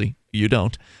 and obviously you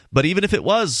don't, but even if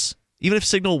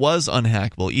Signal was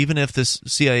unhackable, even if this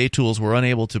CIA tools were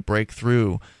unable to break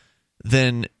through,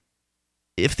 then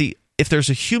if there's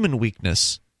a human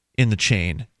weakness in the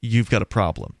chain, you've got a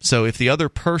problem. So if the other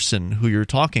person who you're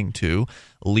talking to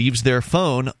leaves their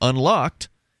phone unlocked,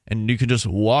 and you can just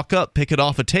walk up, pick it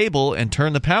off a table, and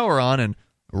turn the power on and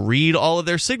read all of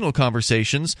their Signal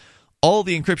conversations, all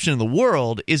the encryption in the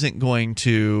world isn't going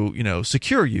to,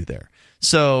 secure you there.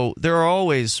 So there are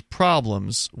always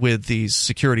problems with these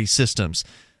security systems.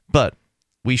 But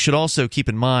we should also keep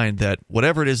in mind that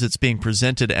whatever it is that's being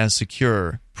presented as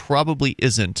secure probably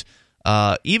isn't.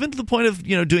 Even to the point of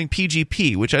doing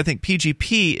PGP, which I think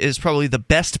PGP is probably the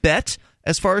best bet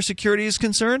as far as security is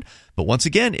concerned. But once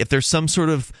again, if there's some sort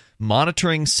of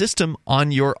monitoring system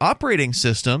on your operating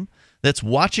system that's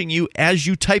watching you as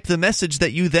you type the message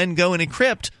that you then go and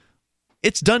encrypt,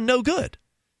 it's done no good.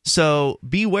 So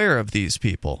beware of these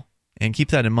people and keep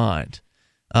that in mind.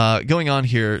 Going on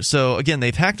here, so again,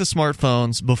 they've hacked the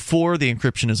smartphones before the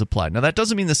encryption is applied. Now, that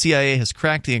doesn't mean the CIA has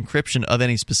cracked the encryption of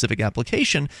any specific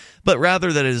application, but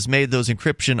rather that it has made those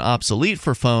encryption obsolete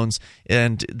for phones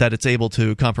and that it's able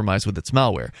to compromise with its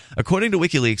malware. According to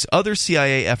WikiLeaks, other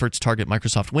CIA efforts target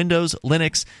Microsoft Windows,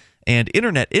 Linux, and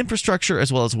internet infrastructure,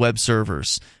 as well as web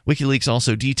servers. WikiLeaks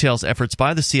also details efforts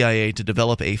by the CIA to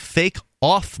develop a fake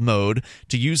off mode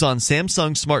to use on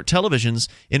Samsung smart televisions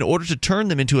in order to turn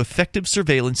them into effective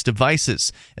surveillance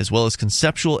devices, as well as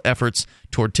conceptual efforts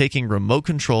toward taking remote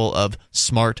control of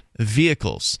smart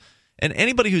vehicles. And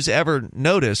anybody who's ever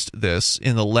noticed this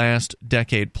in the last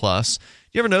decade plus,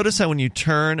 you ever notice how when you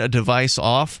turn a device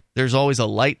off, there's always a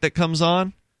light that comes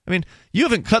on? I mean, you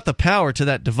haven't cut the power to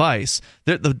that device.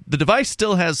 The device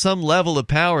still has some level of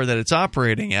power that it's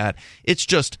operating at. It's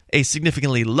just a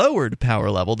significantly lowered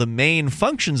power level. The main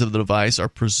functions of the device are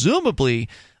presumably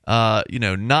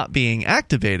not being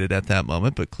activated at that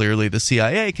moment, but clearly the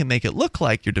CIA can make it look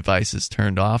like your device is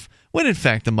turned off when in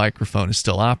fact the microphone is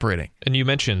still operating. And you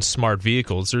mentioned smart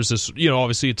vehicles. There's this,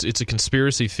 obviously it's a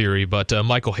conspiracy theory, but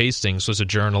Michael Hastings was a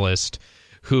journalist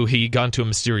who he got into a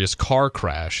mysterious car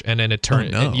crash, and then it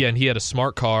turned, and he had a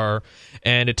smart car,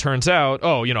 and it turns out,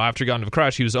 after he got into the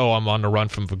crash, he was, I'm on the run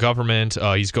from the government,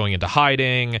 he's going into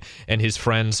hiding, and his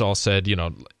friends all said,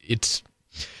 it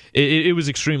was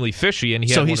extremely fishy, and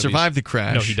he survived the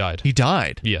crash. No, he died. He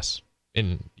died. Yes.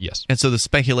 Yes. And so the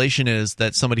speculation is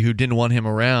that somebody who didn't want him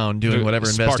around doing whatever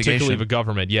investigation, particularly the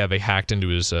government, they hacked into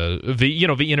his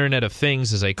the Internet of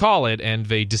Things, as they call it, and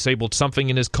they disabled something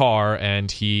in his car,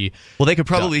 and he. Well, they could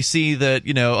probably see that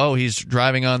he's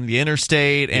driving on the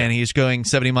interstate and he's going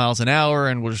 70 miles an hour,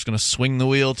 and we're just going to swing the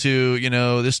wheel to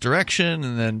this direction,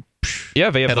 and then. They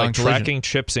have like tracking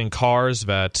chips in cars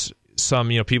that. Some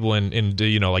people in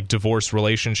like divorce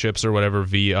relationships or whatever,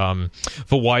 the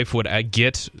wife would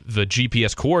get the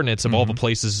GPS coordinates of all the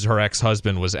places her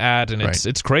ex-husband was at, and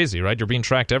it's crazy, right? You're being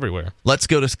tracked everywhere. Let's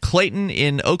go to Clayton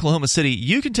in Oklahoma City.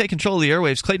 You can take control of the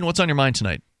airwaves. Clayton, what's on your mind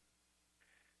tonight?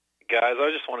 Guys, I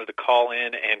just wanted to call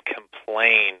in and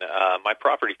complain. My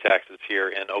property taxes here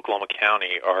in Oklahoma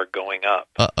County are going up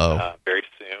very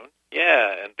soon.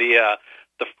 Yeah, and the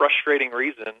frustrating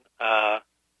reason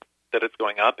that it's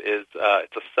going up is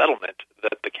it's a settlement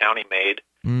that the county made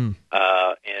in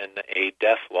a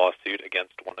death lawsuit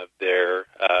against one of their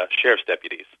sheriff's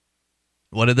deputies.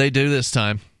 What did they do this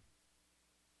time?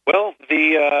 Well,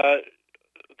 the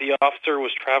officer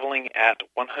was traveling at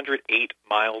 108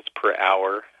 miles per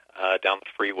hour down the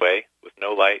freeway with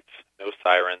no lights, no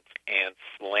sirens, and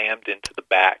slammed into the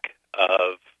back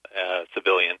of a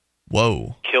civilian.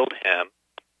 Whoa. Killed him.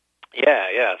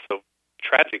 Yeah. So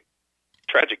tragic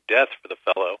death for the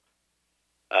fellow.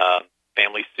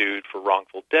 Family sued for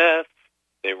wrongful death.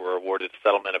 They were awarded a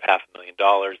settlement of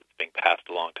 $500,000. It's being passed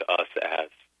along to us as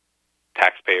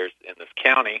taxpayers in this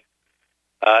county.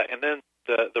 And then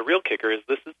the real kicker is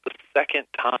this is the second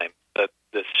time that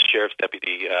this sheriff's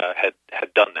deputy had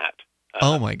done that.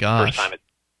 Oh my gosh!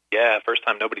 First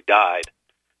time nobody died,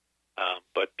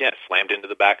 but slammed into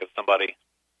the back of somebody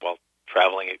while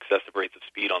traveling at excessive rates of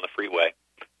speed on the freeway.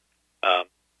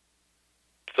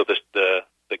 So the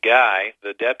guy,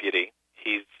 the deputy,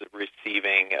 he's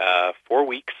receiving 4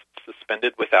 weeks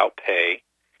suspended without pay,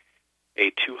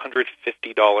 a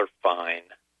 $250 fine,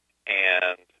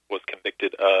 and was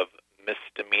convicted of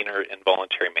misdemeanor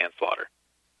involuntary manslaughter.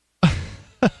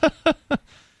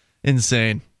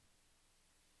 Insane.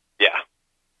 Yeah.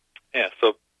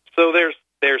 So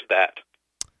there's that.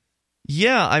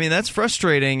 Yeah, I mean, that's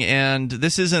frustrating, and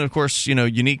this isn't, of course,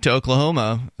 unique to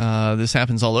Oklahoma. This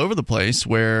happens all over the place,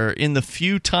 where in the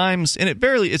few times, and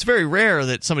it's very rare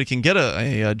that somebody can get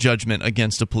a judgment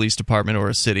against a police department or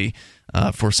a city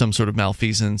for some sort of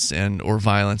malfeasance or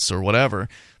violence or whatever.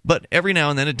 But every now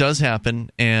and then it does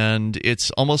happen, and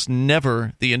it's almost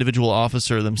never the individual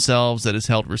officer themselves that is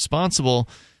held responsible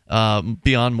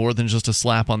beyond more than just a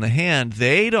slap on the hand.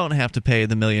 They don't have to pay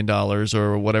the $1 million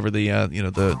or whatever the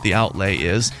outlay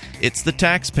is. It's the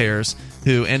taxpayers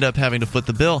who end up having to foot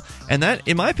the bill. And that,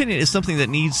 in my opinion, is something that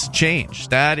needs to change.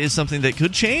 That is something that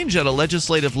could change at a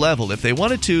legislative level. If they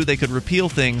wanted to, they could repeal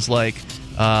things like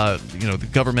the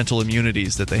governmental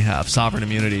immunities that they have, sovereign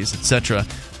immunities, etc.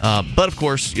 But of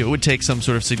course, it would take some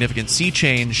sort of significant sea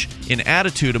change in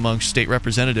attitude amongst state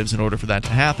representatives in order for that to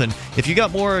happen. If you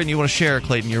got more and you want to share,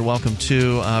 Clayton, you're welcome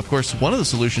to. Of course, one of the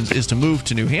solutions is to move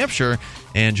to New Hampshire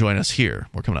and join us here.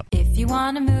 We're coming up. If you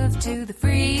want to move to the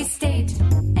free state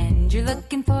and you're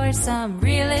looking for some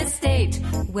real estate,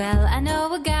 well, I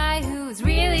know a guy who's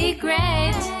really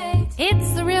great.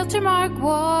 It's the Realtor Mark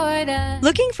Warden.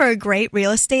 Looking for a great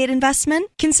real estate investment?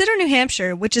 Consider New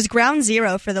Hampshire, which is ground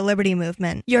zero for the Liberty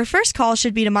Movement. Your first call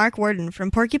should be to Mark Warden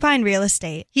from Porcupine Real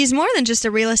Estate. He's more than just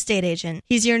a real estate agent.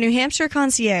 He's your New Hampshire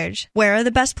concierge. Where are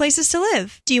the best places to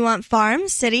live? Do you want farm,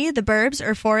 city, the burbs,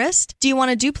 or forest? Do you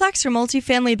want a duplex or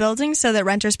multifamily building so that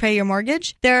renters pay your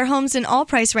mortgage? There are homes in all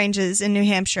price ranges in New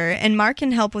Hampshire, and Mark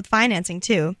can help with financing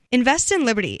too. Invest in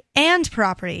liberty and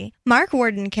property. Mark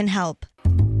Warden can help.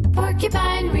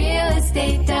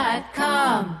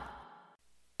 PorcupineRealEstate.com.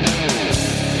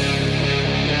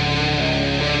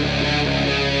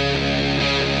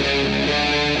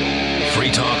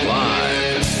 Free Talk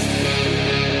Live.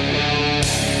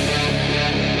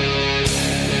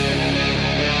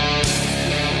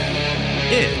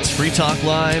 It's Free Talk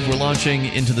Live. We're launching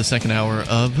into the second hour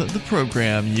of the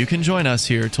program. You can join us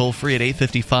here toll free at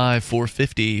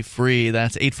 855-450-FREE.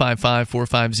 That's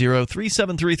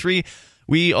 855-450-3733.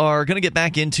 We are going to get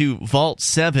back into Vault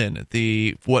 7,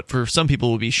 what for some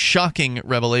people will be shocking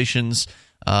revelations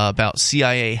about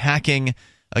CIA hacking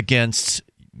against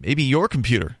maybe your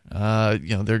computer. They're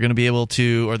going to be able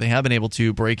to, or they have been able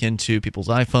to, break into people's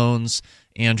iPhones,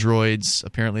 Androids.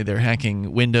 Apparently they're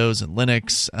hacking Windows and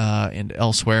Linux and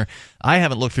elsewhere. I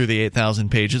haven't looked through the 8,000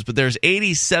 pages, but there's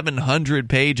 8,700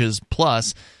 pages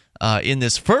plus in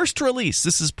this first release.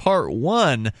 This is part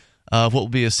 1 of what will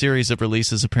be a series of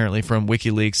releases apparently from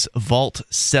WikiLeaks Vault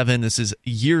 7. This is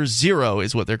year 0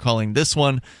 is what they're calling this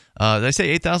one. Did I say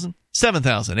 8,000?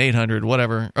 7,800,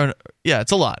 whatever. Yeah,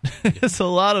 it's a lot. It's a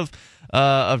lot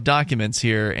of documents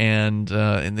here, and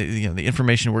the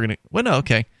information we're going to... Well, no,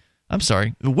 okay. I'm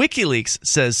sorry. WikiLeaks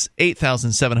says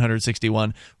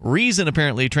 8,761. Reason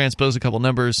apparently transposed a couple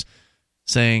numbers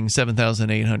saying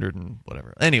 7,800 and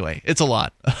whatever. Anyway, it's a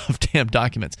lot of damn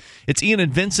documents. It's Ian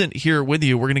and Vincent here with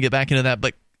you. We're going to get back into that,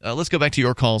 but let's go back to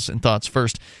your calls and thoughts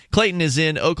first. Clayton is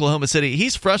in Oklahoma City.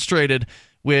 He's frustrated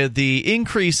with the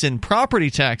increase in property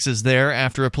taxes there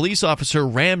after a police officer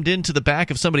rammed into the back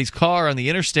of somebody's car on the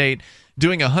interstate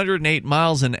doing 108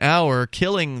 miles an hour,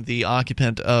 killing the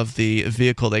occupant of the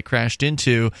vehicle they crashed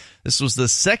into. This was the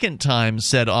second time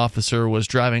said officer was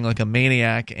driving like a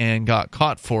maniac and got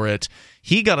caught for it.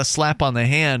 He got a slap on the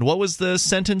hand. What was the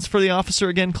sentence for the officer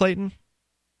again, Clayton?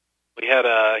 He has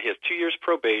 2 years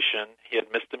probation. He had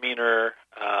misdemeanor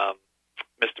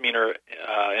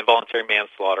involuntary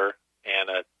manslaughter and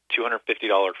a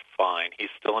 $250 fine.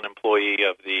 He's still an employee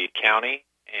of the county,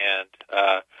 and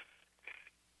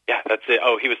that's it.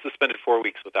 Oh, he was suspended 4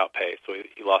 weeks without pay, so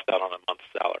he lost out on a month's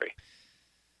salary.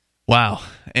 Wow.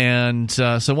 And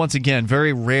so once again,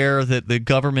 very rare that the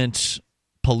government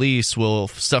police will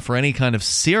suffer any kind of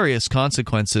serious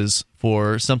consequences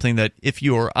for something that if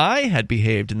you or I had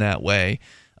behaved in that way,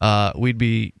 we'd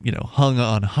be, hung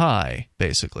on high,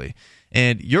 basically.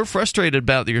 And you're frustrated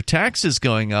about your taxes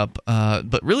going up,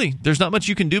 but really, there's not much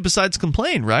you can do besides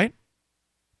complain, right?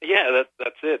 Yeah,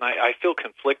 that's it. And I feel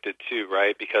conflicted too,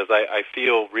 right? Because I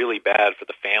feel really bad for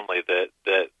the family that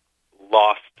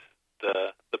lost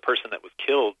the person that was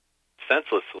killed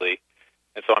senselessly,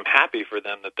 and so I'm happy for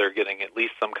them that they're getting at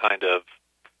least some kind of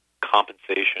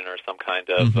compensation or some kind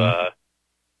of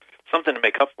something to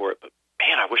make up for it. But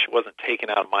man, I wish it wasn't taken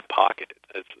out of my pocket.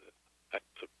 I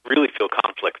really feel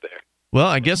conflict there. Well,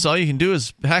 I guess all you can do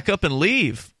is pack up and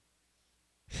leave.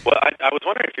 Well, I was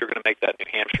wondering if you were going to make that New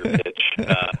Hampshire pitch.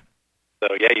 So,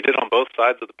 yeah, you did on both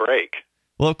sides of the break.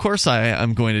 Well, of course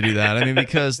I'm going to do that. I mean,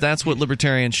 because that's what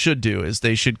libertarians should do, is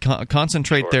they should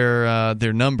concentrate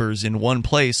their numbers in one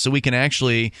place so we can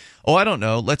actually,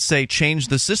 let's say change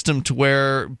the system to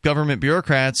where government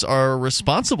bureaucrats are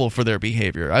responsible for their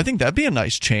behavior. I think that'd be a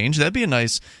nice change. That'd be a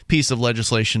nice piece of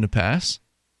legislation to pass.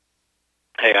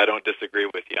 Hey, I don't disagree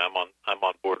with you. I'm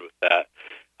on board with that.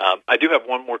 I do have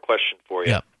one more question for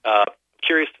you. Yeah.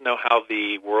 Curious to know how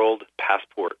the World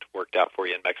Passport worked out for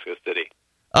you in Mexico City.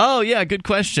 Oh, yeah, good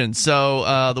question.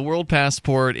 So the World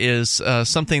Passport is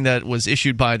something that was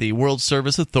issued by the World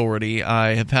Service Authority.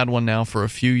 I have had one now for a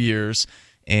few years,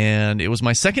 And it was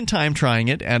my second time trying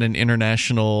it at an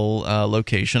international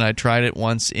location. I tried it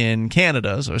once in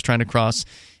Canada, so I was trying to cross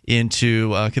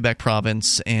into Quebec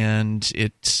province, and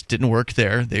it didn't work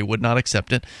there. They would not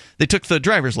accept it. They took the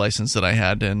driver's license that I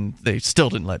had, and they still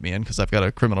didn't let me in because I've got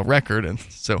a criminal record, and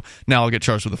so now I'll get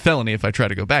charged with a felony if I try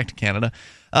to go back to Canada.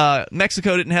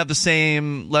 Mexico didn't have the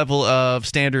same level of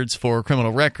standards for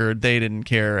criminal record. They didn't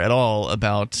care at all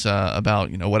about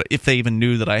what if they even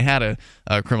knew that I had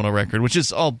a criminal record, which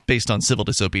is all based on civil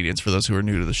disobedience. For those who are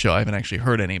new to the show, I haven't actually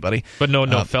hurt anybody, but no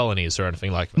felonies or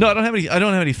anything like that. No, I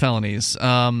don't have any felonies.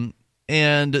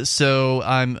 And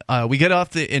so we get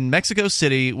off in Mexico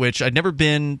City, which I'd never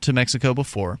been to Mexico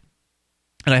before,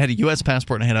 and I had a U.S.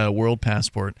 passport and I had a world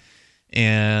passport.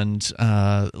 And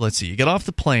let's see, you get off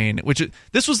the plane,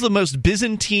 this was the most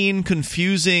Byzantine,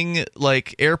 confusing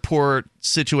airport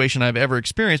situation I've ever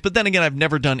experienced. But then again, I've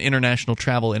never done international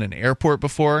travel in an airport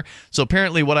before, so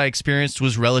apparently what I experienced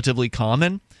was relatively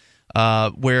common.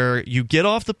 Where you get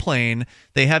off the plane,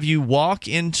 they have you walk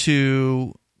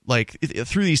into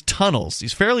through these tunnels,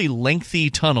 these fairly lengthy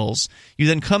tunnels. You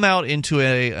then come out into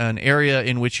an area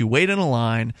in which you wait in a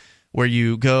line, where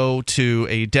you go to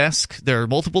a desk. There are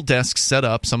multiple desks set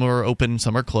up. Some are open,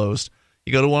 some are closed.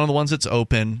 You go to one of the ones that's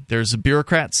open. There's a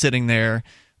bureaucrat sitting there.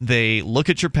 They look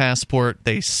at your passport.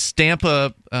 They stamp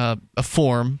a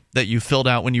form that you filled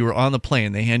out when you were on the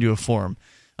plane. They hand you a form.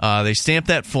 They stamp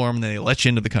that form, and they let you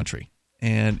into the country.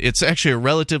 And it's actually a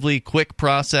relatively quick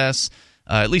process.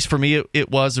 At least for me, it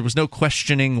was. There was no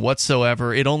questioning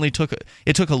whatsoever. It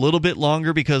took a little bit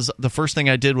longer because the first thing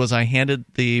I did was I handed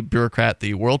the bureaucrat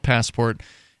the world passport,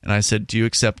 and I said, "Do you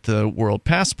accept the world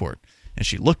passport?" And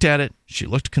she looked at it. She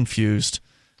looked confused.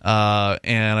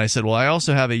 And I said, "Well, I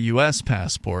also have a U.S.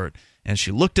 passport." And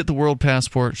she looked at the world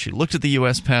passport. She looked at the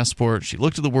U.S. passport. She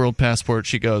looked at the world passport.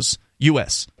 She goes,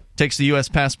 "U.S." Takes the U.S.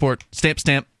 passport,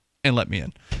 stamp, and let me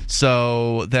in.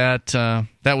 So that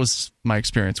was my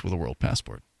experience with a world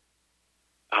passport.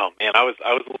 Oh man, I was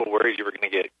a little worried you were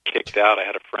going to get kicked out. I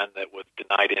had a friend that was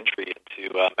denied entry into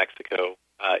Mexico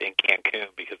in Cancun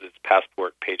because his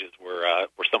passport pages were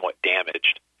somewhat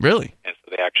damaged. Really? And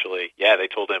so they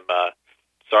told him,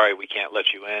 "Sorry, we can't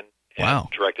let you in." And wow.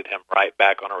 Directed him right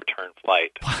back on a return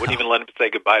flight. Wow. Wouldn't even let him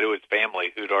say goodbye to his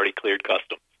family, who'd already cleared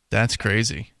customs. That's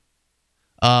crazy.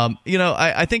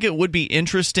 I think it would be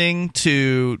interesting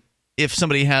if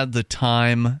somebody had the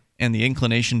time and the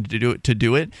inclination to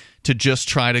do it, to just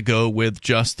try to go with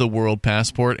just the world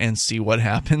passport and see what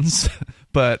happens.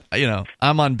 But,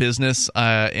 I'm on business,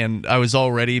 and I was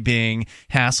already being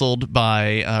hassled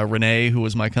by Renee, who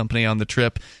was my company on the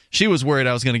trip. She was worried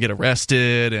I was going to get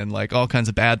arrested and all kinds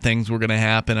of bad things were going to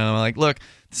happen. And I'm like, look,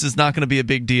 this is not going to be a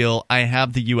big deal. I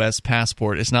have the U.S.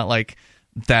 passport. It's not like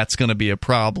that's going to be a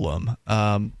problem.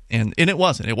 And it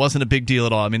wasn't. It wasn't a big deal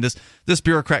at all. I mean, this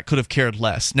bureaucrat could have cared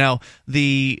less. Now,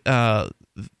 couldn't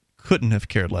have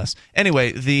cared less.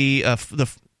 Anyway, the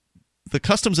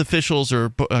customs officials or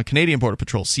Canadian Border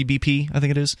Patrol, CBP, I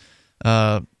think it is.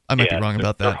 I might be wrong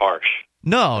about that. They're harsh.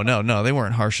 No, they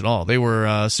weren't harsh at all. They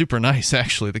were super nice,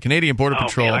 actually. The Canadian Border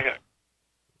Patrol. Man,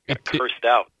 I got cursed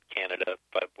out in Canada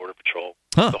by Border Patrol.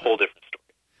 Huh. It's a whole different story.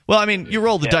 Well, I mean, you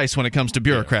roll the dice when it comes to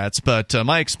bureaucrats, but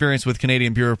my experience with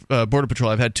Canadian Border Patrol,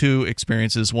 I've had two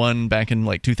experiences. One back in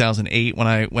 2008 when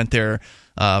I went there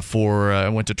I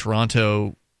went to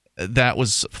Toronto. That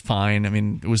was fine. I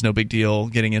mean, it was no big deal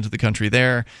getting into the country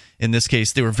there. In this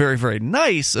case, they were very, very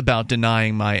nice about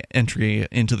denying my entry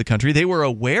into the country. They were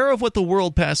aware of what the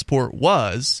world passport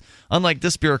was, unlike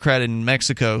this bureaucrat in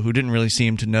Mexico who didn't really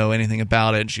seem to know anything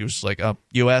about it. She was like,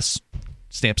 U.S.,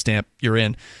 stamp, you're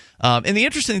in. And the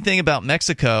interesting thing about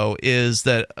Mexico is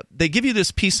that they give you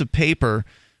this piece of paper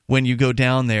when you go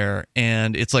down there,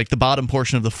 and it's like the bottom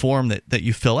portion of the form that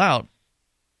you fill out.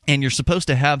 And you're supposed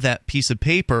to have that piece of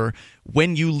paper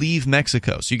when you leave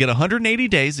Mexico. So you get 180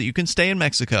 days that you can stay in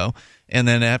Mexico, and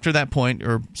then after that point,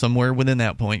 or somewhere within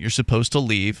that point, you're supposed to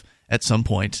leave at some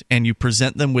point, and you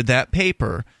present them with that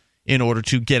paper in order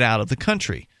to get out of the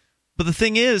country. But the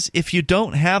thing is, if you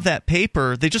don't have that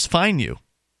paper, they just fine you.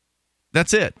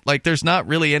 That's it. There's not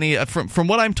really any, from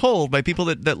what I'm told by people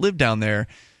that live down there,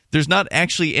 there's not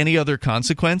actually any other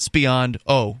consequence beyond,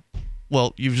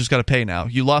 well, you've just got to pay now.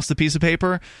 You lost the piece of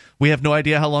paper. We have no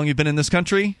idea how long you've been in this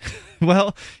country.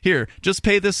 Well, here, just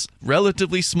pay this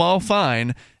relatively small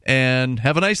fine and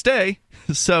have a nice day.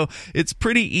 So it's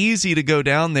pretty easy to go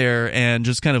down there and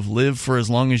just kind of live for as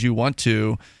long as you want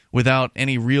to without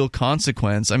any real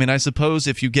consequence. I mean, I suppose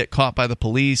if you get caught by the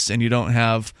police and you don't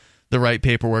have the right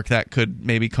paperwork, that could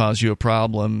maybe cause you a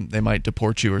problem. They might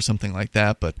deport you or something like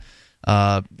that. But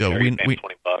we $20.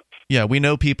 Yeah, we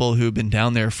know people who've been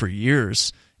down there for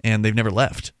years and they've never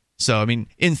left. So, I mean,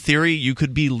 in theory, you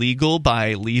could be legal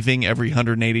by leaving every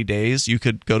 180 days. You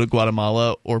could go to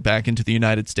Guatemala or back into the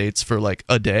United States for like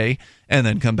a day and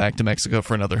then come back to Mexico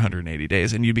for another 180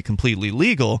 days, and you'd be completely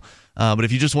legal. But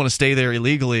if you just want to stay there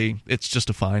illegally, it's just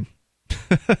a fine.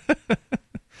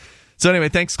 So anyway,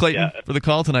 thanks, Clayton, for the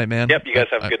call tonight, man. Yep, you guys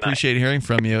have a good night. I appreciate hearing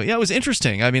from you. Yeah, it was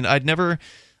interesting. I mean, I'd never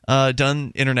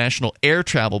done international air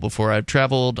travel before. I've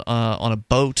traveled on a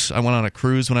boat. I went on a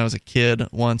cruise when I was a kid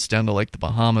once down to like the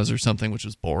Bahamas or something, which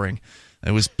was boring.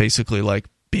 It was basically like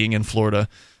being in Florida.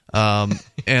 And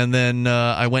then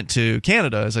I went to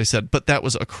Canada, as I said, but that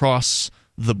was across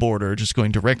the border, just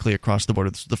going directly across the border.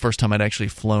 This was the first time I'd actually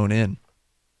flown in.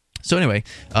 So anyway,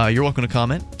 you're welcome to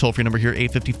comment. Toll-free number here,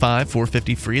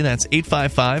 855-450-FREE. That's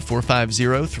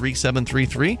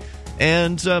 855-450-3733.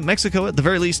 And Mexico, at the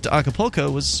very least,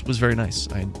 Acapulco was very nice.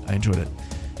 I enjoyed it.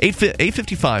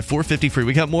 855-450-FREE.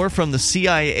 We got more from the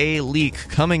CIA leak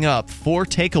coming up. 4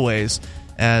 takeaways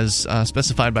as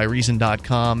specified by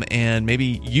Reason.com. And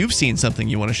maybe you've seen something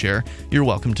you want to share. You're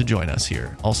welcome to join us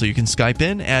here. Also, you can Skype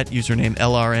in at username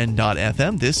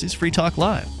LRN.FM. This is Free Talk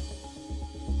Live.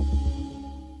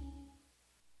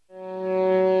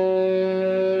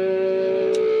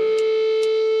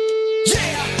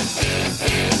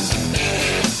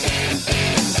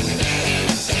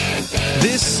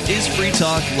 This is Free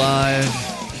Talk Live.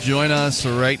 Join us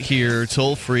right here,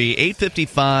 toll free,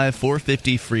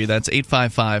 855-450-FREE. That's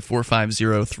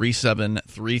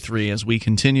 855-450-3733. As we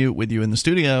continue with you in the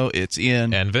studio, it's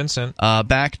Ian. And Vincent.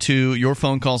 Back to your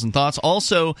phone calls and thoughts.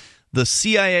 Also, the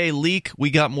CIA leak,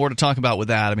 we got more to talk about with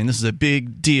that. I mean, this is a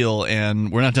big deal,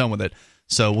 and we're not done with it.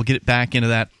 So we'll get it back into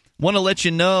that. Want to let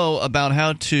you know about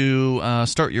how to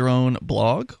start your own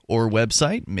blog or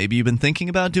website. Maybe you've been thinking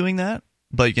about doing that,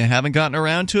 but you haven't gotten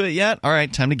around to it yet. All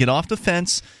right, time to get off the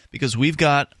fence because we've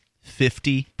got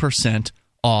 50%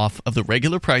 off of the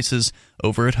regular prices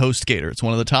over at HostGator. It's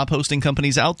one of the top hosting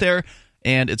companies out there,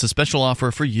 and it's a special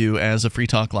offer for you as a Free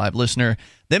Talk Live listener.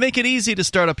 They make it easy to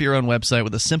start up your own website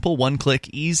with a simple one-click,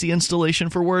 easy installation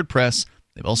for WordPress.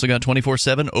 They've also got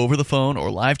 24/7 over-the-phone or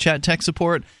live chat tech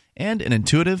support and an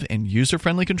intuitive and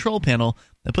user-friendly control panel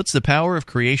that puts the power of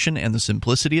creation and the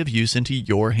simplicity of use into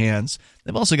your hands.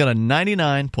 They've also got a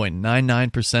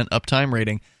 99.99% uptime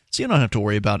rating, so you don't have to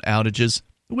worry about outages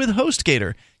with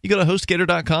HostGator. You go to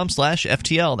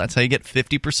HostGator.com/FTL. That's how you get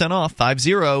 50% off,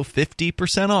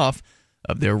 50% off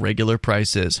of their regular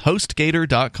prices.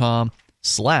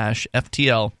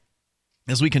 HostGator.com/FTL.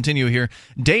 As we continue here,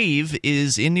 Dave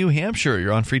is in New Hampshire.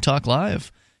 You're on Free Talk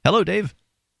Live. Hello, Dave.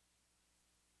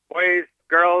 Boys,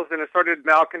 girls, and assorted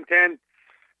malcontents,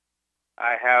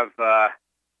 I have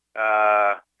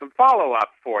some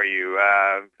follow-up for you.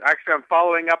 Actually, I'm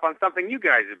following up on something you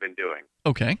guys have been doing.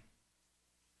 Okay.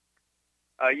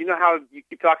 You know how you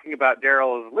keep talking about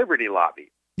Daryl's Liberty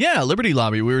Lobby? Yeah, Liberty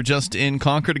Lobby. We were just in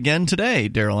Concord again today,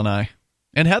 Daryl and I,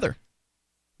 and Heather.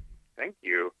 Thank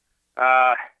you.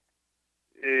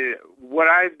 What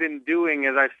I've been doing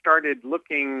is I've started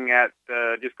looking at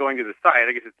just going to the site.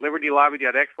 I guess it's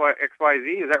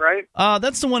libertylobby.xyz. Is that right?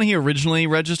 That's the one he originally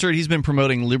registered. He's been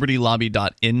promoting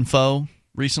libertylobby.info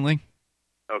recently.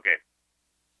 Okay.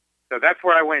 So that's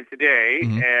where I went today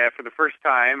for the first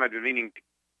time. I've been meaning to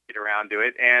get around to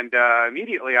it. And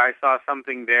immediately I saw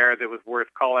something there that was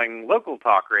worth calling local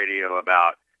talk radio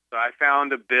about. So I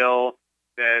found a bill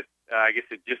that I guess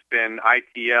had just been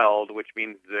ITL'd, which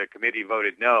means the committee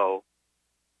voted no.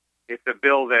 It's a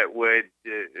bill that would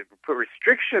put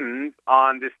restrictions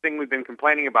on this thing we've been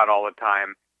complaining about all the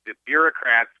time, the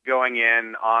bureaucrats going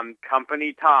in on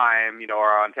company time,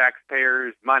 or on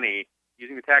taxpayers' money,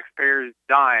 using the taxpayers'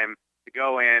 dime to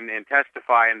go in and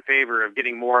testify in favor of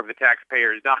getting more of the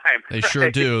taxpayers' dime. They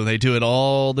sure do. They do it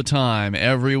all the time.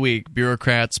 Every week,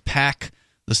 bureaucrats pack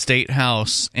the state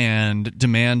house and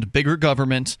demand bigger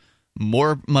government,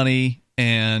 more money,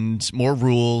 and more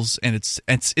rules, and it's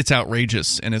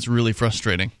outrageous, and it's really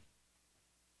frustrating.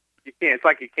 It's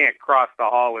like you can't cross the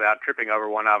hall without tripping over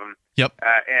one of them. Yep.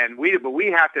 But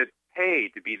we have to pay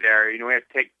to be there. We have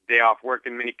to take the day off work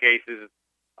in many cases,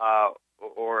 or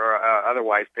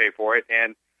otherwise pay for it.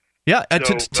 And yeah,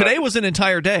 today was an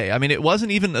entire day. I mean, it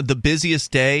wasn't even the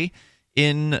busiest day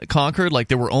in Concord. Like,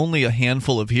 there were only a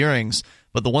handful of hearings,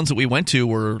 but the ones that we went to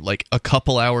were like a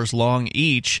couple hours long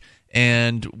each.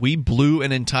 And we blew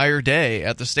an entire day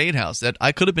at the State House. That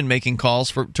I could have been making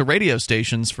calls to radio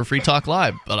stations for Free Talk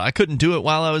Live, but I couldn't do it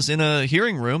while I was in a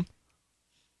hearing room.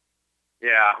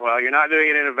 Yeah, well, you're not doing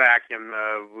it in a vacuum.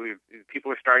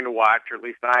 People are starting to watch, or at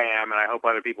least I am, and I hope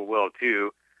other people will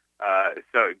too.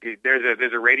 So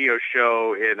there's a radio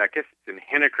show I guess it's in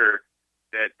Henniker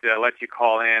that lets you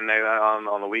call in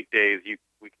on the weekdays. You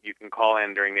can call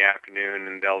in during the afternoon,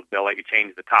 and they'll let you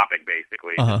change the topic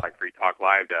basically, just like Free Talk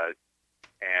Live does.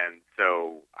 And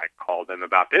so I called them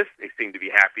about this. They seem to be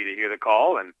happy to hear the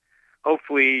call, and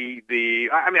hopefully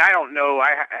I don't know.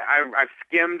 I've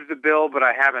skimmed the bill, but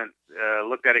I haven't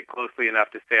looked at it closely enough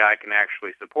to say I can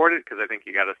actually support it, because I think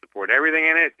you got to support everything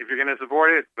in it if you're going to support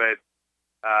it. But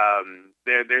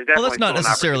there's definitely that's not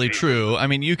necessarily true. I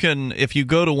mean, you can, if you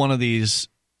go to one of these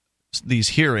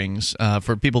hearings,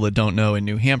 for people that don't know, in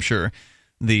New Hampshire,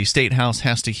 the State House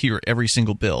has to hear every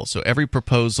single bill. So every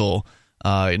proposal,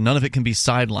 none of it can be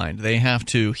sidelined. They have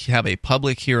to have a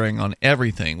public hearing on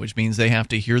everything, which means they have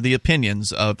to hear the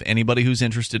opinions of anybody who's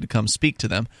interested to come speak to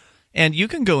them. And you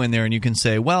can go in there and you can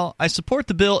say, well, I support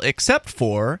the bill except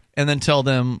for, and then tell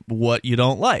them what you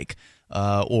don't like.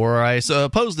 Or I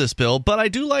oppose this bill, but I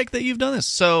do like that you've done this.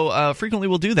 So frequently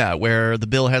we'll do that, where the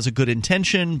bill has a good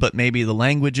intention, but maybe the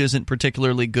language isn't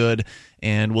particularly good,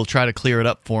 and we'll try to clear it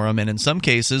up for them. And in some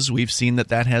cases, we've seen that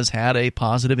has had a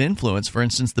positive influence. For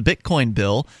instance, the Bitcoin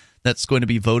bill that's going to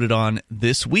be voted on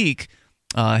this week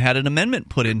had an amendment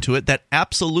put into it that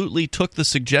absolutely took the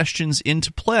suggestions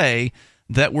into play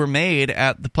that were made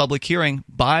at the public hearing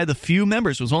by the few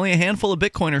members. It was only a handful of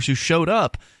Bitcoiners who showed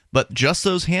up, but just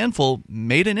those handful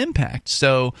made an impact.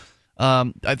 So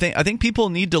I think people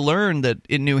need to learn that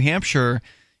in New Hampshire,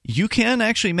 you can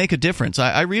actually make a difference.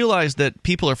 I realize that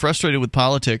people are frustrated with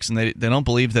politics and they don't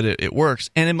believe that it works.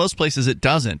 And in most places it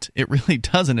doesn't. It really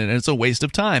doesn't, and it's a waste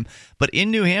of time. But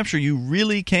in New Hampshire, you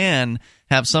really can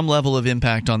have some level of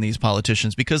impact on these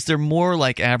politicians, because they're more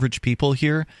like average people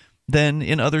here than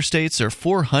in other states. There are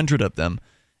 400 of them.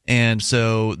 And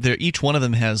so each one of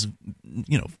them has,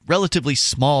 relatively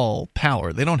small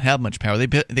power. They don't have much power. They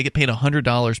get paid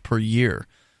 $100 per year,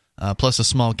 plus a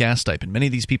small gas stipend. Many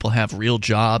of these people have real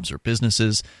jobs or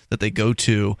businesses that they go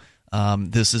to.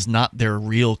 This is not their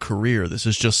real career. This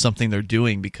is just something they're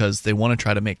doing because they want to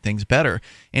try to make things better.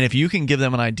 And if you can give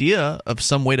them an idea of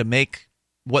some way to make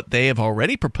what they have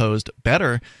already proposed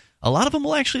better, a lot of them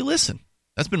will actually listen.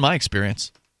 That's been my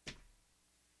experience.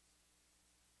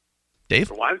 Dave?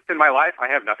 For once in my life, I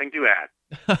have nothing to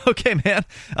add. Okay, man.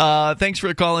 Thanks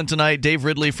for calling tonight. Dave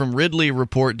Ridley from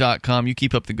RidleyReport.com. You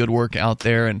keep up the good work out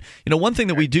there. And, one thing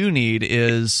that we do need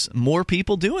is more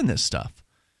people doing this stuff.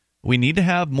 We need to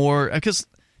have more, because,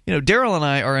 Daryl and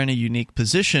I are in a unique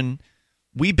position.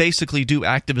 We basically do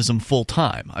activism full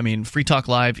time. I mean, Free Talk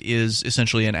Live is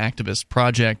essentially an activist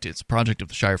project. It's a project of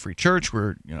the Shire Free Church,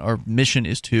 where our mission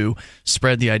is to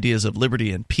spread the ideas of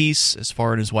liberty and peace as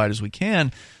far and as wide as we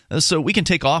can. So we can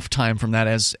take off time from that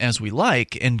as we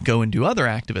like and go and do other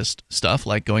activist stuff,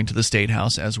 like going to the State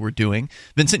House as we're doing.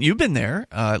 Vincent, you've been there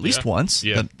at least once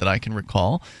that I can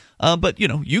recall. But,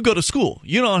 you go to school.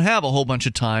 You don't have a whole bunch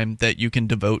of time that you can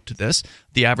devote to this.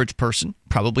 The average person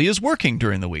probably is working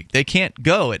during the week. They can't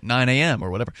go at 9 a.m. or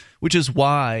whatever, which is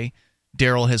why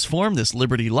Daryl has formed this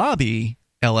Liberty Lobby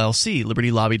LLC.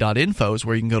 LibertyLobby.info is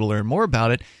where you can go to learn more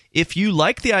about it. If you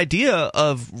like the idea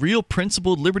of real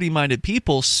principled, liberty-minded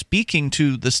people speaking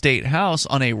to the State House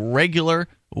on a regular,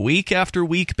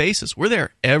 week-after-week basis, we're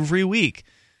there every week,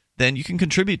 then you can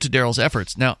contribute to Daryl's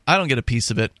efforts. Now, I don't get a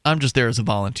piece of it. I'm just there as a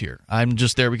volunteer. I'm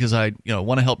just there because I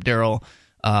want to help Daryl.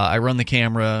 I run the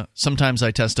camera. Sometimes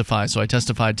I testify. So I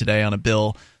testified today on a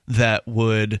bill that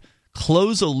would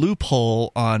close a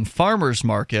loophole on farmers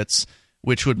markets,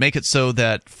 which would make it so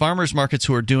that farmers markets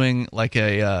who are doing like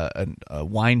a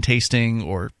wine tasting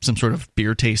or some sort of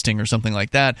beer tasting or something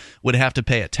like that would have to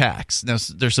pay a tax. Now,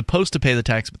 they're supposed to pay the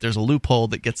tax, but there's a loophole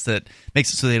that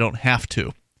makes it so they don't have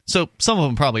to. So some of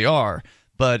them probably are,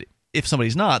 but if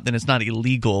somebody's not, then it's not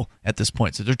illegal at this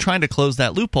point. So they're trying to close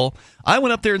that loophole. I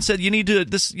went up there and said,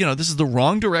 this is the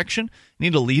wrong direction. You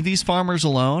need to leave these farmers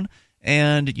alone,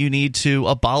 and you need to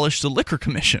abolish the Liquor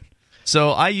Commission.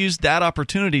 So I used that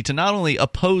opportunity to not only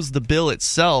oppose the bill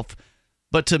itself,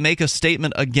 but to make a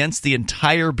statement against the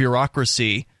entire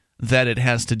bureaucracy that it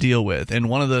has to deal with. And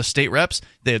one of the state reps,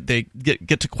 they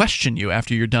get to question you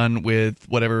after you're done with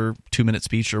whatever 2-minute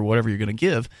speech or whatever you're going to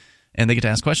give, and they get to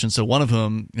ask questions. So one of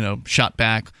them, shot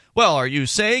back, well, are you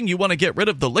saying you want to get rid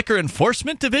of the Liquor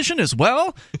Enforcement Division as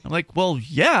well? I'm like, well,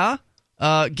 yeah.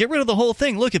 Get rid of the whole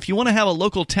thing. Look, if you want to have a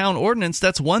local town ordinance,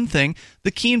 that's one thing. The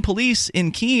Keene police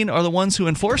in Keene are the ones who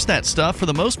enforce that stuff for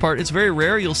the most part. It's very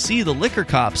rare you'll see the liquor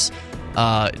cops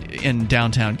in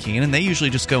downtown Keene, and they usually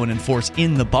just go and enforce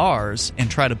in the bars and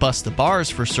try to bust the bars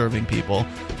for serving people.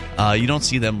 You don't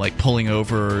see them like pulling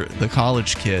over the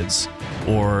college kids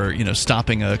or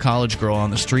stopping a college girl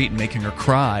on the street and making her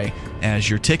cry as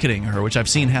you're ticketing her, which I've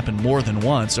seen happen more than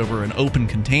once over an open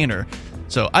container.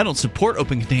 So I don't support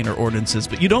open container ordinances,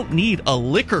 but you don't need a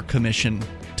liquor commission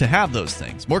to have those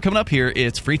things. More coming up here.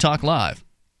 It's Free Talk Live.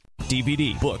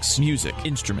 DVD, books, music,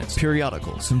 instruments,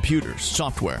 periodicals, computers,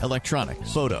 software,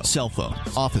 electronics, photo, cell phone,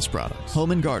 office products, home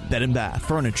and garden, bed and bath,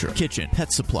 furniture, kitchen,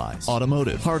 pet supplies,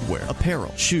 automotive, hardware,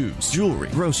 apparel, shoes, jewelry,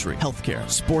 grocery, healthcare,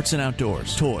 sports and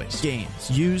outdoors, toys, games,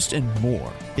 used, and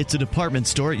more. It's a department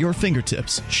store at your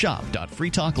fingertips.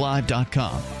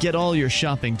 Shop.freetalklive.com. Get all your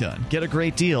shopping done, get a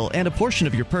great deal, and a portion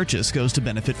of your purchase goes to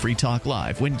benefit Free Talk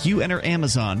Live when you enter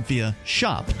Amazon via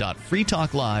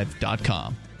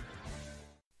shop.freetalklive.com.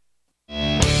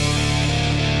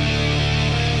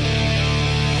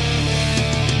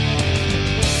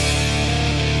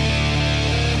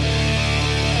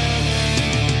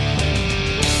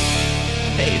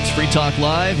 Hey, it's Free Talk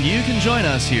Live. You can join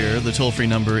us here. The toll-free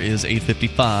number is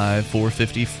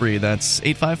 855-450-FREE. That's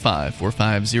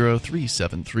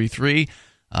 855-450-3733.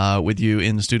 With you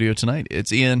in the studio tonight,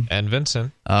 it's Ian. And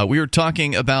Vincent. We were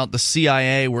talking about the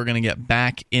CIA. We're going to get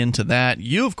back into that.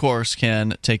 You, of course,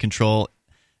 can take control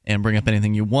and bring up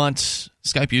anything you want.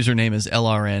 Skype username is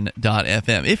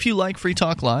LRN.FM. If you like Free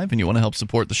Talk Live and you want to help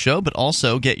support the show, but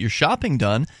also get your shopping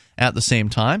done at the same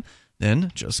time,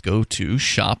 then just go to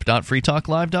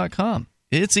shop.freetalklive.com.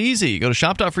 It's easy. Go to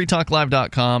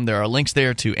shop.freetalklive.com. There are links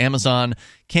there to Amazon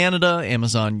Canada,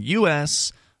 Amazon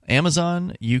US,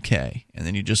 Amazon UK. And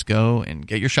then you just go and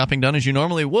get your shopping done as you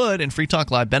normally would. And Free Talk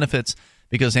Live benefits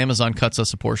because Amazon cuts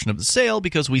us a portion of the sale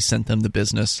because we sent them the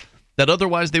business that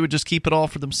otherwise they would just keep it all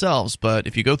for themselves. But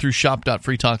if you go through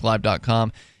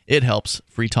shop.freetalklive.com, it helps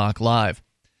Free Talk Live.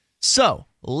 So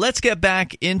let's get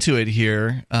back into it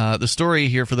here. The story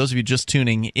here, for those of you just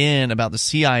tuning in, about the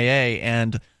CIA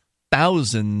and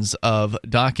thousands of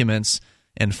documents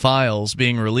and files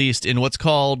being released in what's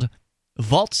called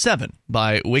Vault 7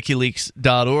 by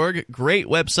WikiLeaks.org. Great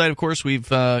website, of course. We've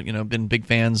been big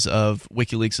fans of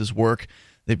WikiLeaks' work.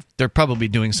 They're probably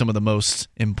doing some of the most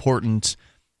important,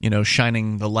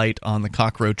 shining the light on the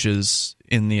cockroaches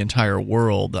in the entire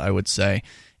world, I would say.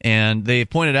 And they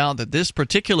pointed out that this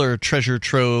particular treasure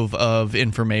trove of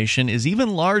information is even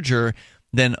larger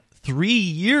than 3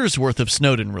 years' worth of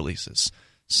Snowden releases.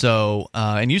 So,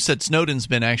 and you said Snowden's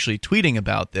been actually tweeting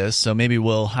about this, so maybe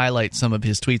we'll highlight some of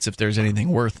his tweets if there's anything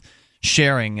worth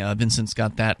sharing. Vincent's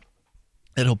got that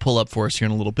he'll pull up for us here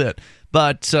in a little bit.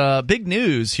 But big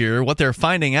news here, what they're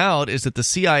finding out is that the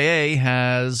CIA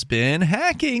has been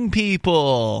hacking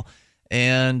people.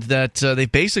 And that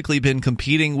they've basically been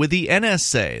competing with the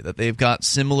NSA, that they've got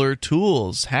similar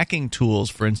tools, hacking tools,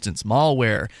 for instance,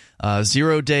 malware,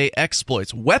 zero-day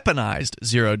exploits, weaponized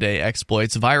zero-day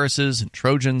exploits, viruses and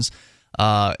Trojans,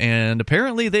 and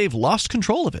apparently they've lost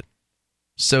control of it.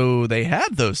 So they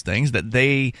had those things that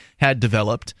they had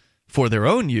developed for their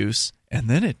own use, and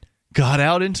then it got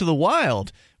out into the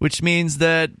wild, which means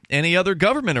that any other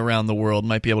government around the world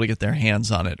might be able to get their hands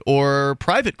on it, or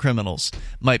private criminals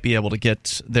might be able to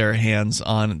get their hands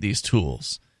on these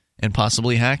tools and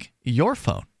possibly hack your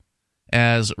phone.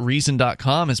 As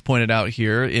Reason.com has pointed out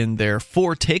here in their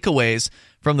 4 takeaways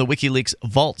from the WikiLeaks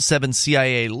Vault 7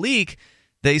 CIA leak,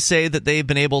 they say that they've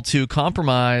been able to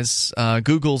compromise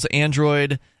Google's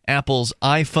Android, Apple's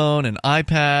iPhone and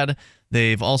iPad.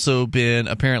 They've also been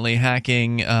apparently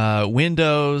hacking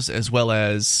Windows as well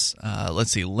as,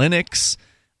 Linux.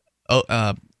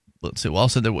 Let's see. Well,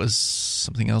 also there was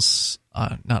something else,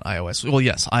 not iOS. Well,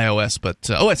 yes, iOS, but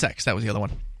OS X, that was the other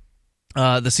one.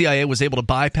 The CIA was able to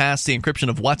bypass the encryption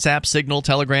of WhatsApp, Signal,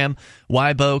 Telegram,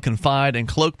 Weibo, Confide, and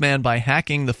Cloakman by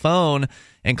hacking the phone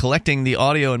and collecting the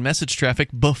audio and message traffic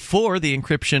before the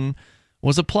encryption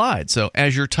was applied. So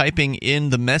as you're typing in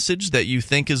the message that you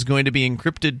think is going to be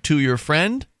encrypted to your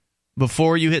friend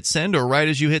before you hit send, or right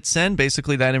as you hit send,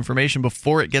 basically that information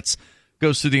before it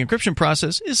goes through the encryption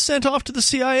process is sent off to the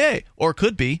CIA, or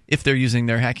could be if they're using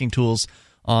their hacking tools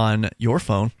on your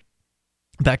phone.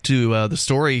 Back to the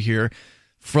story here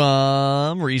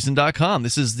from Reason.com.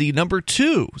 This is the number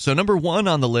 2. So number 1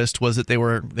 on the list was that they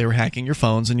were hacking your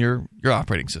phones and your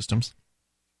operating systems.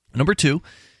 Number 2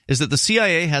 is that the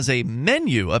CIA has a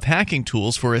menu of hacking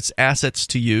tools for its assets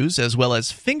to use, as well as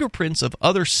fingerprints of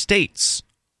other states.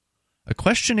 A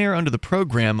questionnaire under the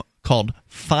program called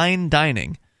Fine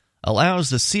Dining allows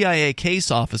the CIA case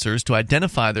officers to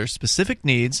identify their specific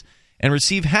needs and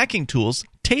receive hacking tools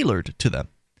tailored to them.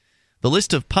 The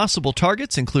list of possible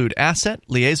targets include asset,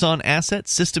 liaison asset,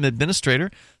 system administrator,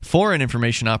 foreign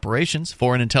information operations,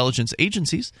 foreign intelligence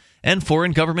agencies, and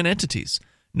foreign government entities.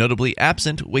 Notably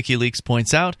absent, WikiLeaks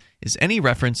points out, is any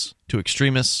reference to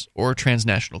extremists or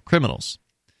transnational criminals.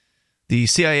 The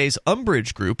CIA's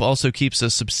Umbridge Group also keeps a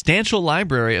substantial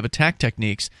library of attack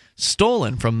techniques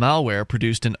stolen from malware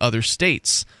produced in other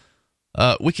states.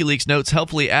 WikiLeaks notes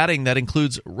helpfully adding that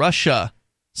includes Russia.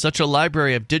 Such a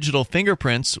library of digital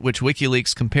fingerprints, which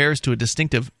WikiLeaks compares to a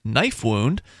distinctive knife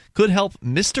wound, could help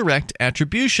misdirect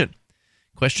attribution.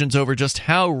 Questions over just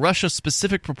how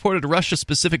purported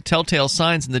Russia-specific telltale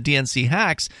signs in the DNC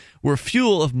hacks were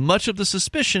fuel of much of the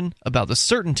suspicion about the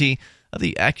certainty of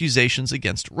the accusations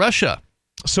against Russia.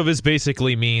 So this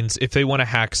basically means if they want to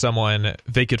hack someone,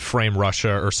 they could frame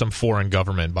Russia or some foreign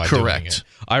government by doing it.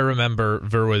 I remember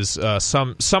there was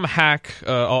some hack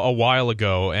a while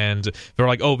ago, and they're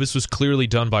like, oh, this was clearly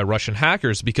done by Russian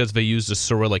hackers because they used a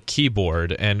Cyrillic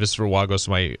keyboard, and this is for a while ago,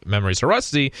 so my memories are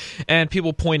rusty, and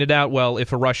people pointed out, well,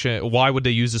 why would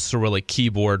they use a Cyrillic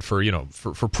keyboard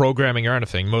for programming or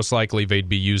anything? Most likely they'd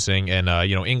be using an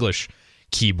English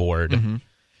keyboard. Mm-hmm.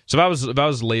 So that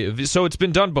was lazy. So it's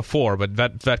been done before, but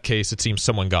that case, it seems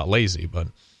someone got lazy.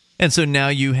 And so now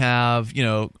you have,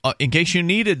 in case you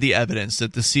needed the evidence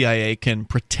that the CIA can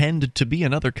pretend to be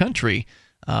another country,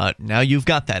 now you've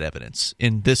got that evidence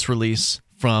in this release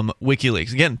from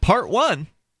WikiLeaks. Again, part 1.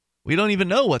 We don't even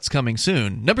know what's coming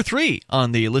soon. Number 3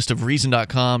 on the list of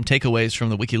Reason.com takeaways from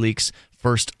the WikiLeaks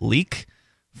first leak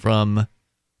from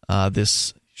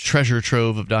this treasure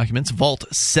trove of documents, Vault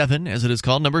 7, as it is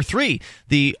called. Number 3,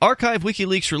 the archive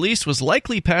WikiLeaks release was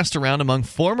likely passed around among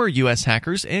former U.S.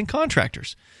 hackers and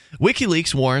contractors.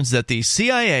 WikiLeaks warns that the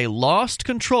CIA lost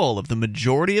control of the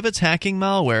majority of its hacking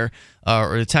malware,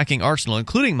 or attacking arsenal,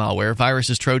 including malware,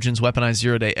 viruses, trojans, weaponized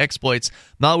zero-day exploits,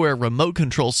 malware remote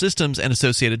control systems, and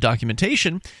associated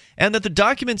documentation, and that the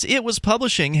documents it was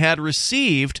publishing had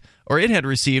received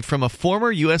from a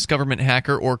former U.S. government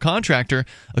hacker or contractor,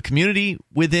 a community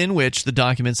within which the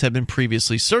documents had been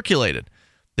previously circulated.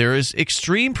 There is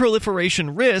extreme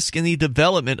proliferation risk in the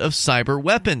development of cyber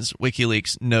weapons,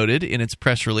 WikiLeaks noted in its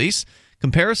press release.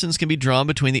 Comparisons can be drawn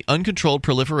between the uncontrolled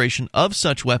proliferation of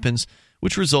such weapons,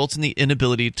 which results in the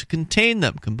inability to contain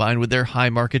them, combined with their high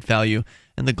market value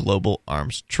and the global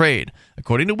arms trade.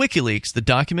 According to WikiLeaks, the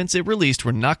documents it released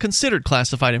were not considered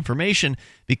classified information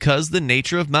because the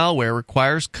nature of malware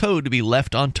requires code to be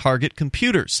left on target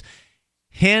computers.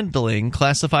 Handling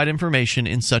classified information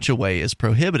in such a way is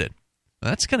prohibited. Well,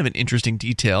 that's kind of an interesting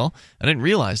detail. I didn't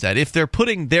realize that. If they're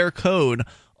putting their code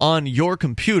on your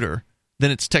computer, then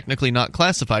it's technically not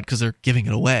classified because they're giving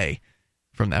it away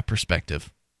from that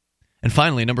perspective. And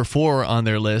finally, number 4 on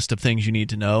their list of things you need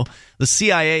to know, the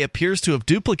CIA appears to have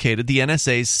duplicated the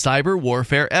NSA's cyber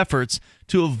warfare efforts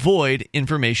to avoid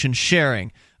information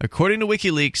sharing. According to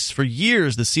WikiLeaks, for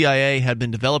years the CIA had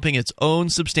been developing its own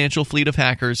substantial fleet of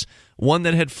hackers, one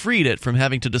that had freed it from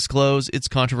having to disclose its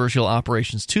controversial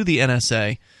operations to the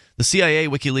NSA. The CIA,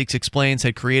 WikiLeaks explains,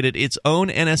 had created its own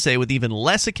NSA with even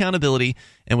less accountability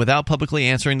and without publicly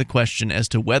answering the question as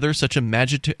to whether such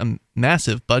a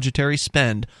massive budgetary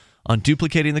spend on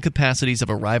duplicating the capacities of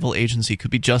a rival agency could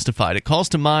be justified. It calls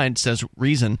to mind, says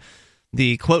Reason,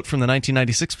 the quote from the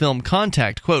 1996 film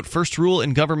Contact, quote, "First rule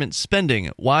in government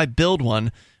spending, why build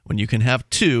one when you can have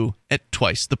two at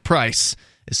twice the price,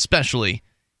 especially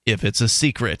if it's a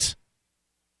secret?"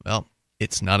 Well,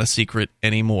 it's not a secret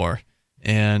anymore.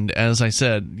 And as I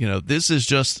said, this is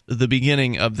just the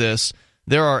beginning of this.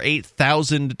 There are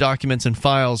 8,000 documents and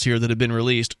files here that have been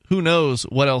released. Who knows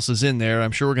what else is in there?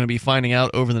 I'm sure we're going to be finding out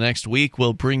over the next week.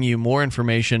 We'll bring you more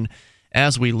information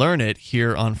as we learn it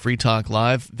here on Free Talk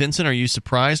Live. Vincent, are you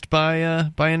surprised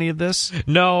by any of this?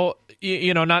 No,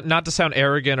 not to sound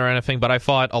arrogant or anything, but I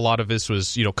thought a lot of this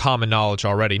was, common knowledge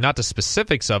already. Not the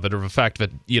specifics of it or the fact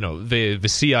that, the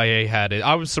CIA had it.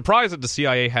 I was surprised that the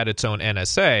CIA had its own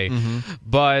NSA,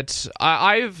 but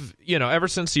I've, ever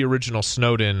since the original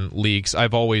Snowden leaks,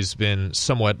 I've always been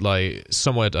somewhat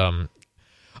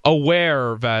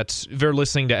aware that they're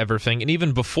listening to everything. And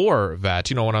even before that,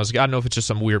 when I don't know if it's just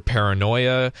some weird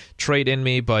paranoia trait in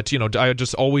me, but, I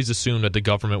just always assumed that the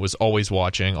government was always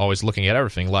watching, always looking at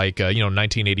everything, like,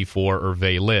 1984 or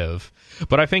They Live.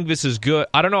 But I think this is good.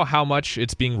 I don't know how much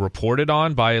it's being reported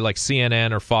on by, like,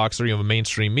 CNN or Fox or,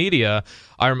 mainstream media.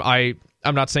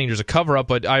 I'm not saying there's a cover-up,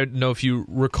 but I don't know if you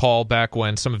recall back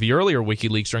when some of the earlier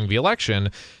WikiLeaks during the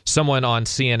election, someone on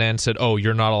CNN said, "Oh,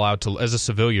 you're not allowed to, as a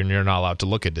civilian, you're not allowed to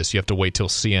look at this. You have to wait till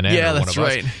CNN." Yeah, or that's one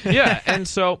of right. us. Yeah, and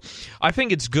so I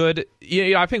think it's good.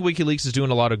 I think WikiLeaks is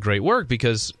doing a lot of great work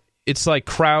because it's like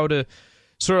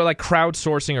sort of like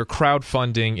crowdsourcing or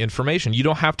crowdfunding information. You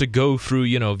don't have to go through,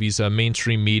 these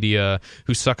mainstream media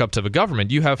who suck up to the government.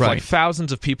 You have like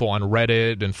thousands of people on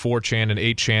Reddit and 4chan and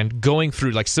 8chan going through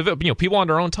like people on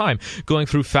their own time going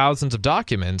through thousands of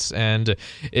documents, and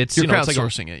it's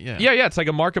crowdsourcing it. Yeah, it's like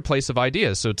a marketplace of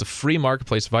ideas. So it's a free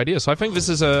marketplace of ideas. So I think this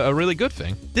is a really good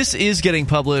thing. This is getting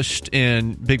published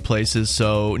in big places.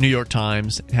 So New York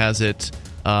Times has it.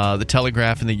 The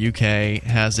Telegraph in the UK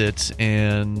has it,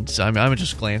 and I'm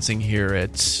just glancing here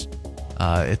at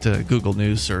the Google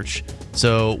News search.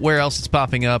 So where else it's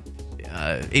popping up?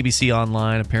 ABC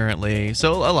Online, apparently.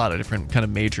 So a lot of different kind of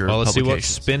major let's see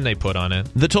publications. what spin they put on it.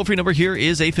 The toll-free number here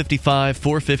is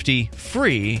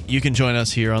 855-450-FREE. You can join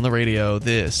us here on the radio.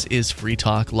 This is Free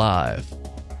Talk Live.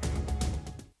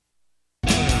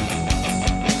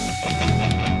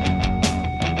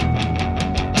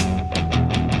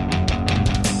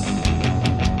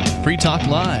 Free Talk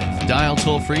Live. Dial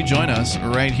toll-free. Join us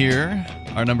right here.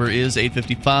 Our number is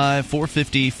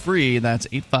 855-450-FREE. That's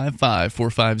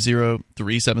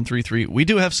 855-450-3733. We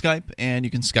do have Skype, and you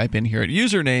can Skype in here at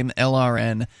username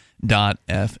LRN.FM.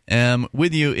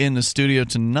 With you in the studio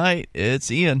tonight, it's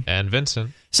Ian. And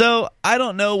Vincent. So, I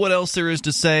don't know what else there is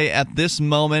to say at this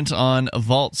moment on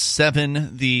Vault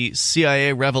 7, the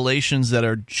CIA revelations that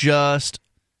are just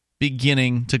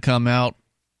beginning to come out.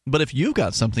 But if you've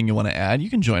got something you want to add, you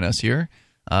can join us here.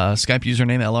 Skype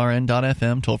username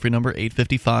LRN.FM, toll-free number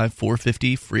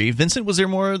 855-450-FREE. Vincent, was there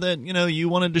more that you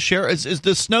wanted to share?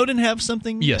 Does Snowden have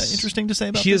something interesting to say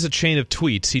about He this? has a chain of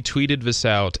tweets. He tweeted this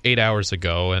out 8 hours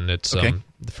ago, and it's the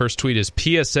first tweet is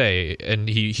PSA, and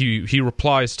he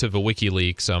replies to the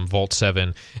WikiLeaks Vault 7.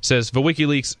 It says, the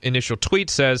WikiLeaks initial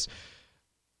tweet says,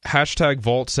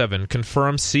 #Vault7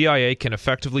 confirms CIA can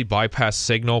effectively bypass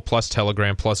Signal plus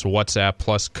Telegram plus WhatsApp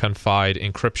plus Confide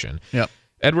encryption. Yep.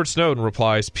 Edward Snowden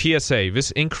replies, PSA,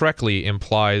 this incorrectly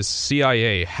implies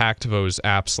CIA hacked those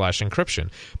apps /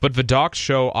 encryption. But the docs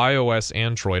show iOS,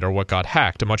 Android are what got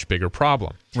hacked, a much bigger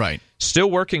problem. Right. Still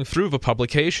working through the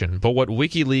publication, but what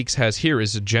WikiLeaks has here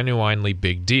is a genuinely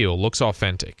big deal, looks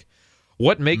authentic.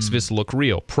 What makes this look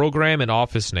real? Program and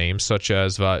office names such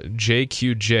as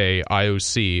JQJ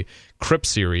IOC Crypt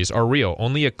series are real.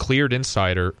 Only a cleared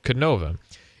insider could know them.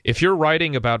 If you're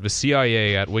writing about the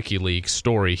CIA at WikiLeaks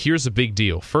story, here's a big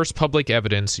deal. First public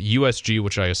evidence, USG,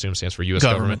 which I assume stands for U.S.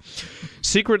 government,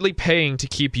 secretly paying to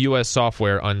keep U.S.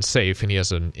 software unsafe. And he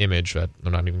has an image that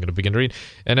I'm not even going to begin to read.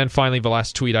 And then finally, the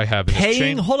last tweet I have in this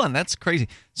chain. Hold on, that's crazy.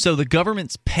 So the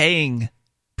government's paying,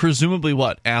 presumably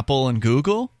what, Apple and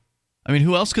Google? I mean,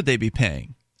 who else could they be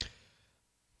paying?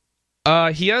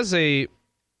 He has a...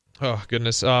 Oh,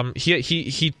 goodness. I'm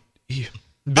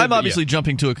obviously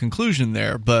jumping to a conclusion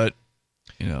there, but,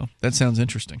 that sounds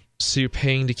interesting. So you're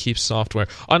paying to keep software.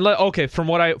 From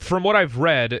what I've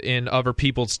read in other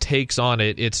people's takes on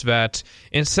it, it's that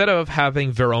instead of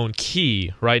having their own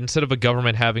key, right? Instead of a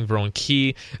government having their own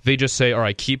key, they just say, all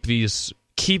right, keep this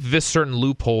certain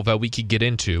loophole that we could get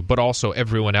into, but also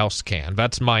everyone else can.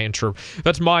 That's my and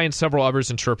several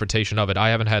others' interpretation of it. I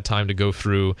haven't had time to go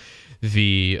through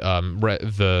the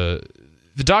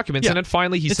documents. And then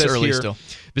finally he says here, still.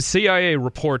 The CIA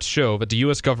reports show that the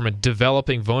U.S. government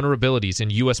developing vulnerabilities in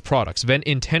U.S. products, then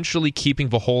intentionally keeping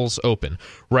the holes open,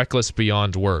 reckless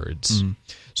beyond words.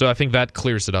 So I think that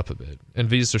clears it up a bit. And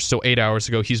these are still 8 hours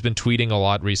ago. He's been tweeting a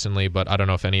lot recently, but I don't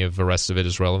know if any of the rest of it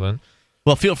is relevant.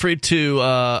 Well, feel free to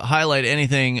highlight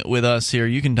anything with us here.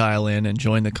 You can dial in and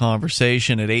join the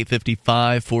conversation at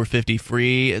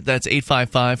 855-450-FREE. That's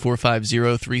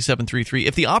 855-450-3733.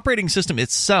 If the operating system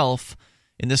itself,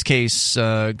 in this case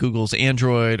Google's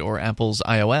Android or Apple's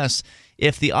iOS,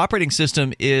 if the operating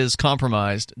system is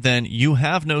compromised, then you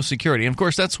have no security. And, of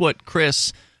course, that's what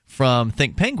Chris from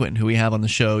Think Penguin, who we have on the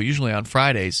show usually on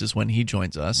Fridays, is when he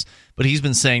joins us. But he's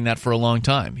been saying that for a long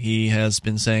time. He has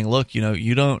been saying, look,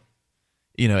 you don't,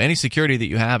 any security that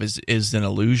you have is an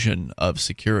illusion of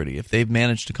security. If they've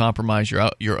managed to compromise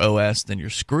your OS, then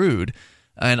you're screwed.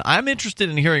 And I'm interested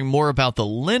in hearing more about the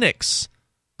Linux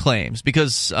claims,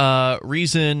 because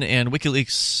Reason and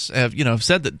WikiLeaks have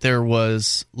said that there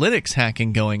was Linux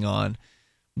hacking going on.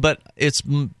 But it's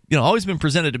always been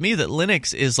presented to me that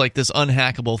Linux is like this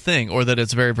unhackable thing, or that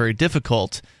it's very, very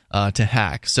difficult to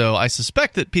hack. So I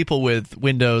suspect that people with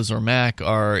Windows or Mac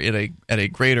are at a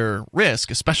greater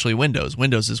risk, especially Windows.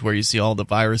 Windows is where you see all the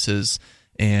viruses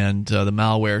and the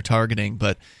malware targeting.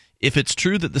 But if it's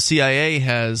true that the CIA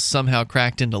has somehow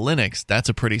cracked into Linux, that's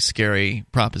a pretty scary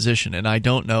proposition. And I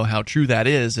don't know how true that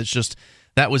is. It's just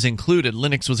that was included.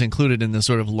 Linux was included in the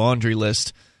sort of laundry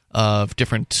list of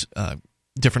different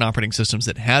operating systems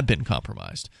that had been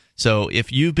compromised. So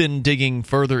if you've been digging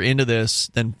further into this,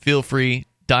 then feel free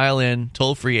dial in,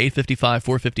 toll-free,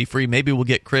 855-450-FREE. Maybe we'll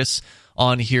get Chris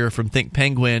on here from Think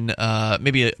Penguin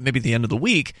maybe at the end of the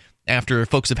week after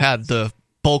folks have had the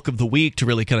bulk of the week to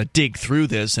really kind of dig through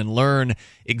this and learn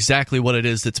exactly what it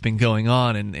is that's been going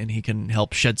on, and he can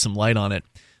help shed some light on it.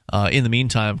 In the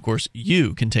meantime, of course,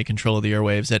 you can take control of the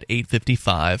airwaves at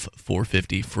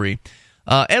 855-450-FREE.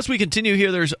 As we continue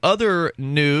here, there's other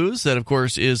news that, of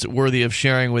course, is worthy of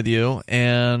sharing with you.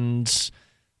 And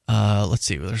let's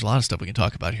see, there's a lot of stuff we can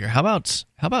talk about here. How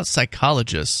about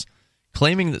psychologists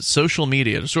claiming that social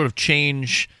media, to sort of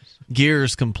change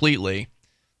gears completely,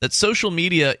 that social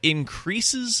media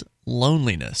increases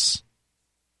loneliness?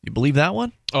 You believe that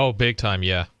one? Oh, big time,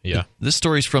 yeah. This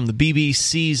story's from the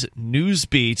BBC's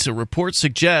Newsbeat. A report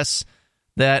suggests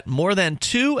that more than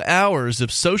 2 hours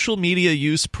of social media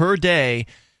use per day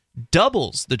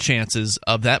doubles the chances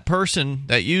of that person,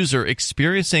 that user,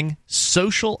 experiencing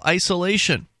social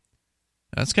isolation.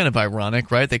 That's kind of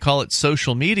ironic, right? They call it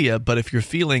social media, but if you're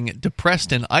feeling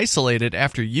depressed and isolated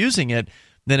after using it,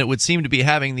 then it would seem to be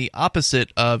having the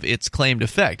opposite of its claimed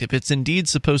effect. If it's indeed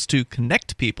supposed to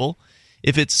connect people,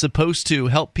 if it's supposed to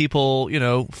help people,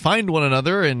 find one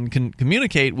another and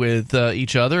communicate with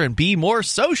each other and be more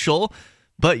social,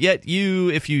 but yet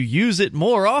if you use it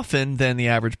more often than the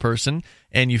average person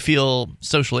and you feel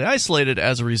socially isolated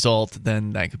as a result,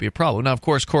 then that could be a problem. Now, of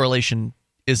course, correlation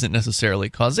isn't necessarily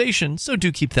causation, so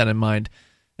do keep that in mind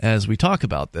as we talk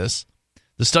about this.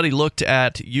 The study looked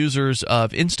at users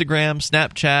of Instagram,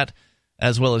 Snapchat,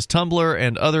 as well as Tumblr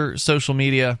and other social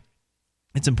media.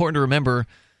 It's important to remember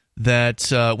that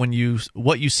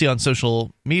what you see on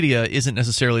social media isn't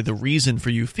necessarily the reason for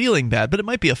you feeling bad, but it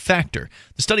might be a factor.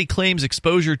 The study claims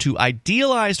exposure to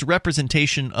idealized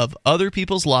representation of other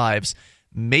people's lives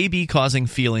may be causing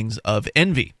feelings of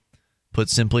envy. Put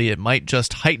simply, it might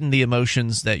just heighten the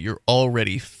emotions that you're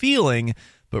already feeling,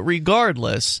 but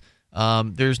regardless,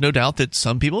 there's no doubt that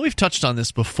some people, we've touched on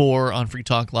this before on Free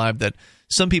Talk Live, that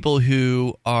some people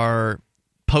who are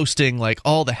posting like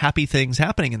all the happy things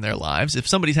happening in their lives, if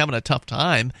somebody's having a tough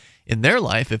time in their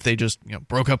life, if they just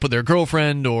broke up with their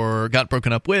girlfriend or got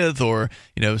broken up with, or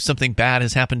something bad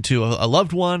has happened to a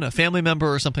loved one, a family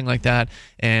member or something like that,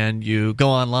 and you go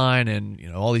online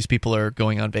and all these people are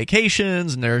going on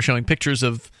vacations and they're showing pictures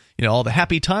of all the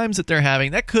happy times that they're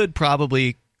having, that could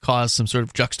probably cause some sort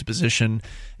of juxtaposition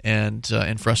and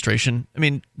frustration. I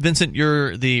mean, Vincent,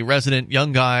 you're the resident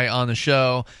young guy on the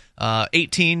show,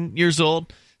 18 years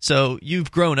old. So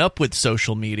you've grown up with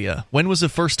social media. When was the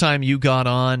first time you got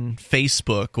on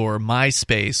Facebook or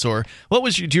MySpace, or what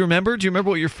was do you remember? Do you remember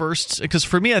what your first? Because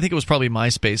for me, I think it was probably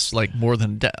MySpace, like more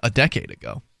than a decade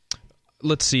ago.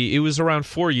 Let's see. It was around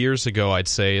 4 years ago, I'd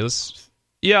say.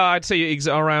 I'd say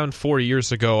around 4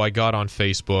 years ago, I got on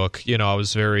Facebook. I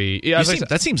was very. Yeah,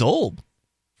 that seems old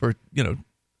for young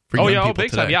people big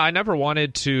today. time. Yeah, I never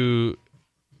wanted to.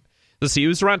 Let's see, it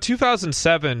was around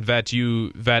 2007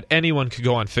 that anyone could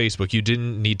go on Facebook. You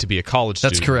didn't need to be a college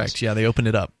student. That's correct. Yeah, they opened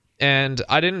it up. And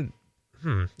I didn't...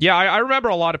 Yeah, I remember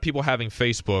a lot of people having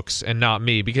Facebooks and not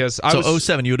me, because I was... So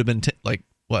 07, you would have been,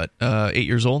 8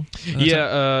 years old?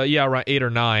 Around 8 or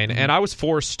 9. Mm-hmm. And I was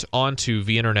forced onto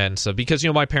the internet and stuff because,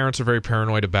 my parents are very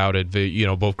paranoid about it. They,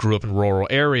 both grew up in rural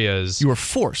areas. You were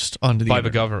forced onto the by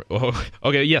internet. the government. Oh,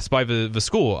 okay, yes, by the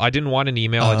school. I didn't want an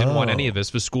email. I didn't want any of this.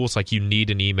 The school's like, you need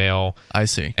an email. I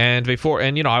see. And I in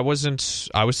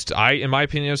my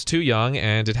opinion, I was too young,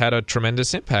 and it had a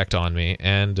tremendous impact on me.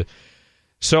 And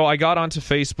so I got onto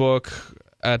Facebook.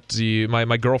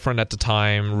 My girlfriend at the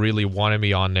time really wanted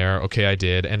me on there. Okay, I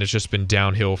did, and it's just been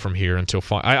downhill from here until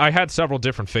I had several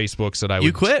different Facebooks that I would...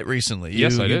 You quit recently.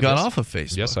 Yes, I did. You got off of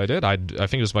Facebook. Yes, I did. I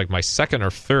think it was like my second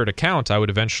or third account. I would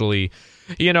eventually,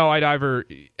 I'd either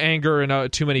anger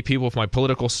too many people with my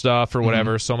political stuff or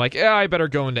whatever. So I'm like, I better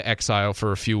go into exile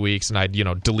for a few weeks, and I'd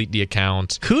delete the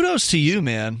account. Kudos to you,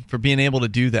 man, for being able to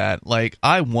do that. Like,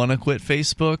 I want to quit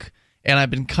Facebook, and I've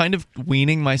been kind of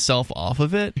weaning myself off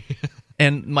of it.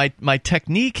 And my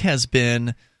technique has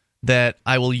been that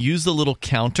I will use the little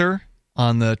counter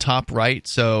on the top right.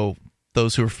 So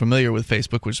those who are familiar with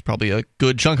Facebook, which is probably a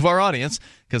good chunk of our audience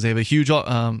because they have a huge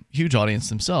audience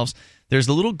themselves, there's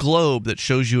a little globe that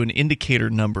shows you an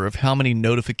indicator number of how many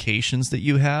notifications that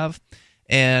you have.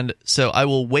 And so I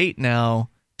will wait now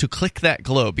to click that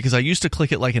globe, because I used to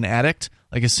click it like an addict.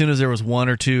 Like as soon as there was one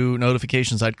or two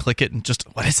notifications, I'd click it and just,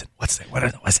 what is it? What's it? What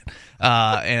is it?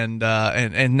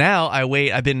 And now I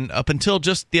wait. I've been up until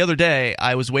just the other day.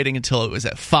 I was waiting until it was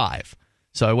at 5.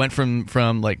 So I went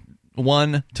from like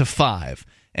 1 to 5.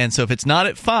 And so if it's not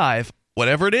at 5,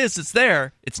 whatever it is, it's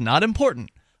there. It's not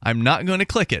important. I'm not going to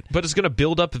click it. But it's going to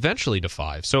build up eventually to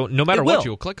 5. So no matter what,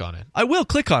 you'll click on it. I will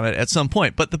click on it at some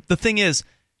point. But the thing is,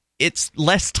 it's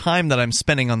less time that I'm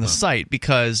spending on the site,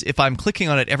 because if I'm clicking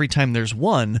on it every time there's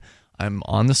one, I'm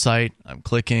on the site, I'm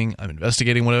clicking, I'm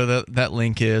investigating whatever that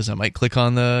link is. I might click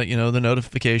on the the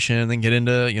notification, then get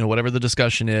into whatever the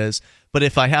discussion is. But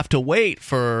if I have to wait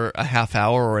for a half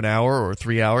hour or an hour or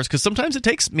 3 hours, because sometimes it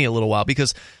takes me a little while,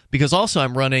 because also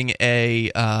I'm running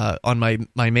on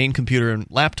my main computer and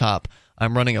laptop,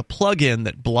 I'm running a plugin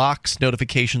that blocks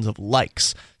notifications of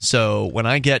likes. So when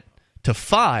I get to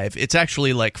 5, it's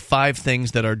actually like 5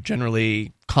 things that are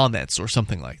generally comments or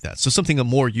something like that. So something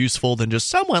more useful than just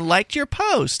someone liked your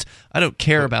post. I don't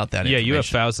care about that. Yeah, you have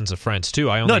thousands of friends too.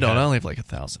 I only have like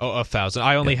 1,000. Oh, 1,000.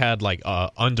 I only had like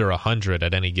under 100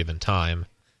 at any given time.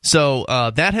 So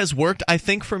that has worked, I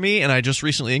think, for me, and I just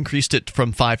recently increased it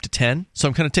from 5 to 10. So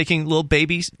I'm kind of taking little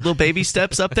baby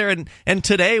steps up there. And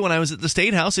today, when I was at the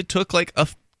State House, it took like a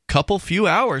few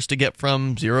hours to get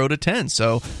from 0 to 10.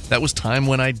 So that was time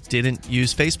when I didn't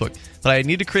use Facebook. But I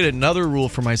need to create another rule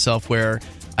for myself where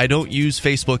I don't use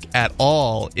Facebook at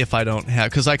all if I don't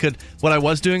have, because what I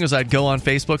was doing is I'd go on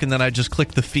Facebook and then I'd just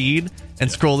click the feed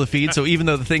and scroll the feed. So even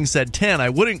though the thing said 10, I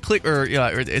wouldn't click, or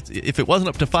if it wasn't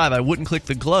up to 5, I wouldn't click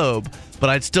the globe, but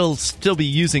I'd still be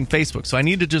using Facebook. So I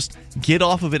need to just get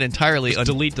off of it entirely. Just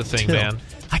delete the thing, man.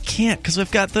 I can't, because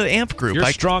I've got the AMP group. You're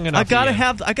strong enough.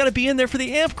 I gotta be in there for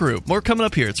the AMP group. More coming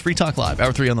up here. It's Free Talk Live,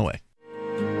 Hour 3 on the way.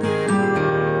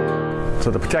 So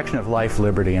the protection of life,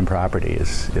 liberty, and property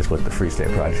is what the Free State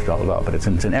Project is all about. But it's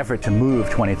an effort to move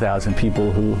 20,000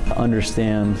 people who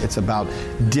understand. It's about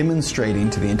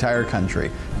demonstrating to the entire country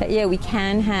that, we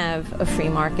can have a free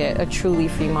market, a truly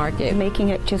free market. Making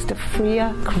it just a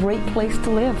freer, great place to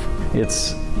live.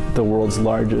 It's the world's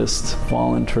largest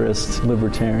voluntarist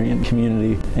libertarian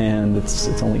community, and it's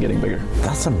only getting bigger.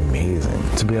 That's amazing,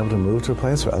 to be able to move to a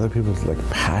place where other people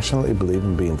passionately believe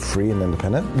in being free and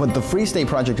independent. What the Free State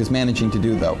Project is managing to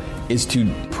do, though, is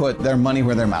to put their money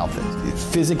where their mouth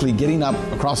is. Physically getting up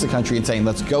across the country and saying,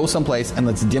 let's go someplace and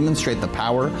let's demonstrate the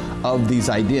power of these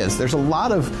ideas. There's a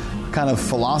lot of kind of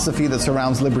philosophy that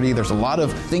surrounds liberty. There's a lot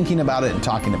of thinking about it and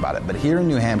talking about it. But here in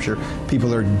New Hampshire,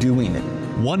 people are doing it.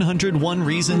 101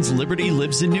 Reasons Liberty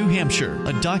Lives in New Hampshire,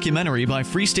 a documentary by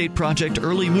Free State Project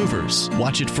Early Movers.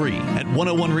 Watch it free at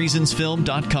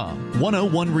 101reasonsfilm.com.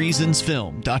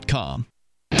 101reasonsfilm.com.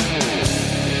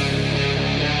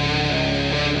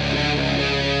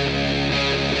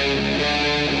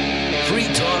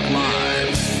 Free Talk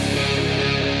Live.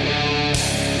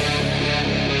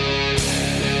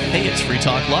 Hey, it's Free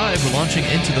Talk Live. We're launching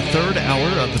into the third hour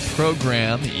of the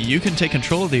program. You can take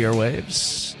control of the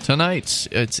airwaves tonight.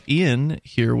 It's Ian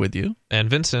here with you. And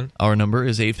Vincent. Our number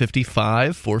is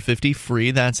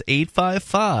 855-450-FREE. That's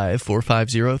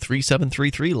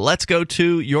 855-450-3733. Let's go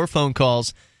to your phone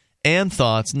calls and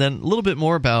thoughts, and then a little bit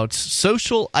more about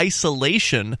social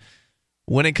isolation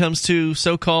when it comes to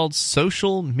so-called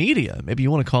social media. Maybe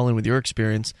you want to call in with your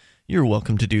experience. You're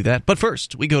welcome to do that. But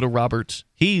first, we go to Robert.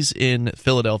 He's in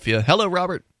Philadelphia. Hello,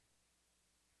 Robert.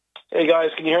 Hey, guys.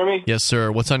 Can you hear me? Yes, sir.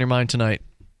 What's on your mind tonight?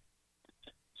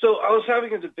 So I was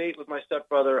having a debate with my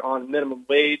stepbrother on minimum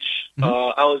wage.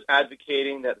 I was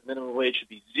advocating that the minimum wage should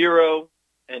be 0,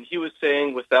 and he was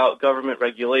saying without government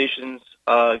regulations,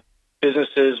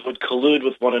 businesses would collude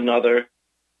with one another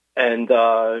and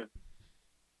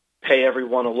pay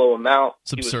everyone a low amount.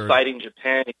 It's absurd. He was citing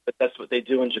Japan, but that's what they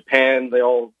do in Japan. They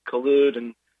all collude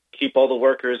and keep all the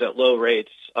workers at low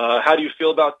rates. How do you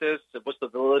feel about this? What's the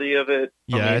validity of it?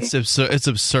 Yeah, it's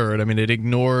absurd. I mean, it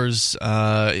ignores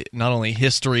not only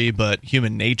history but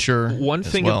human nature. One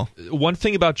thing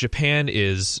about Japan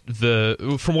is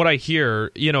from what I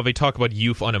hear, they talk about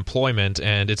youth unemployment,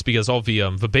 and it's because all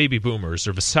the baby boomers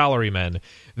or the salarymen,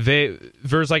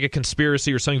 there's like a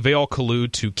conspiracy or something. They all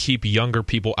collude to keep younger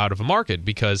people out of the market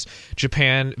because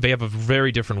Japan, they have a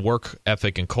very different work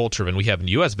ethic and culture than we have in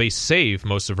the U.S. They save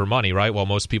most of their money, right? While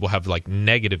most people have like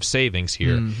negative savings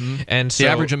here. And so the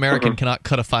average American cannot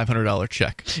cut a $500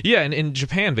 check. Yeah, and in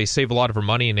Japan they save a lot of their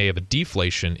money and they have a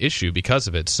deflation issue because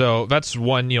of it. So that's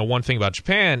one thing about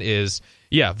Japan is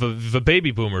the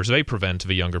baby boomers, they prevent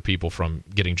the younger people from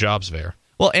getting jobs there.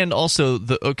 Well, and also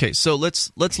so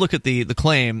let's look at the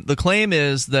claim. The claim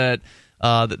is that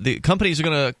the companies are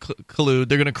going to collude.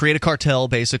 They're going to create a cartel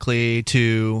basically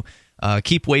to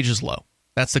keep wages low.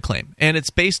 That's the claim. And it's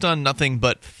based on nothing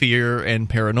but fear and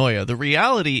paranoia. The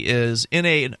reality is in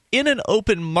an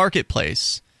open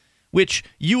marketplace, which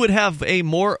you would have a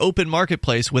more open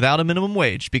marketplace without a minimum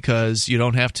wage because you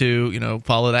don't have to,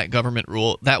 follow that government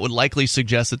rule. That would likely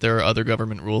suggest that there are other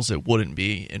government rules that wouldn't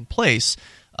be in place.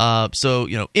 So,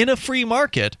 in a free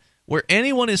market where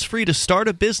anyone is free to start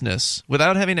a business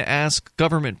without having to ask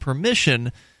government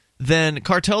permission, then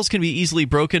cartels can be easily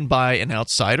broken by an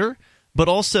outsider, but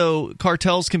also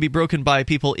cartels can be broken by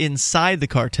people inside the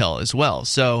cartel as well.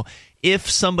 So if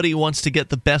somebody wants to get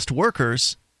the best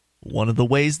workers, one of the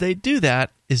ways they do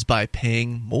that is by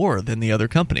paying more than the other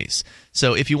companies.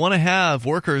 So if you want to have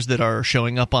workers that are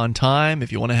showing up on time,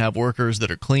 if you want to have workers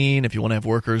that are clean, if you want to have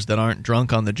workers that aren't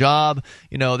drunk on the job,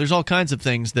 there's all kinds of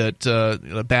things that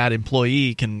a bad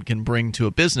employee can bring to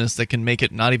a business that can make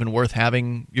it not even worth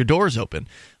having your doors open.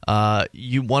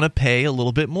 You want to pay a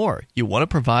little bit more. You want to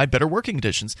provide better working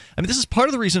conditions. I mean, this is part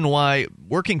of the reason why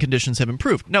working conditions have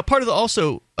improved. Now,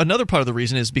 another part of the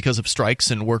reason is because of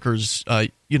strikes and workers,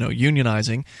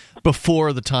 unionizing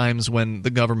before the times when the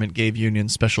government gave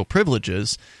unions special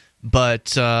privileges.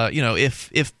 But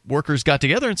if workers got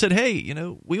together and said, hey,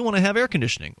 we want to have air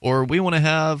conditioning, or we want to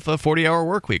have a 40-hour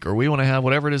work week, or we want to have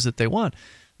whatever it is that they want,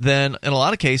 then in a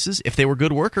lot of cases, if they were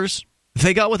good workers,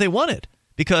 they got what they wanted.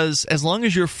 Because as long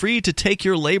as you're free to take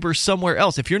your labor somewhere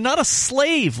else, if you're not a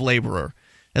slave laborer,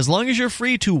 as long as you're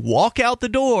free to walk out the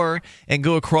door and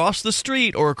go across the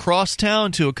street or across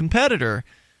town to a competitor,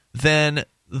 then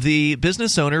the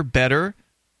business owner better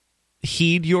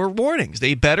heed your warnings.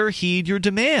 They better heed your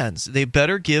demands. They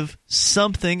better give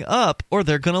something up, or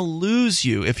they're going to lose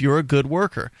you if you're a good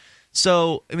worker.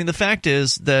 So, I mean, the fact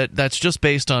is that that's just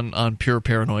based on pure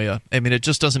paranoia. I mean, it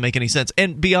just doesn't make any sense.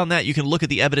 And beyond that, you can look at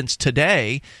the evidence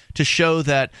today to show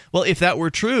that, well, if that were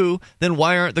true, then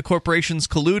why aren't the corporations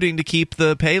colluding to keep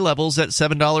the pay levels at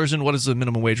 $7 and what is the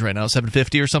minimum wage right now,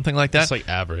 $7.50 or something like that? It's like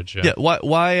average, yeah. Yeah, why?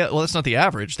 Well, that's not the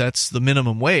average. That's the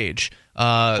minimum wage.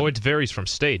 It varies from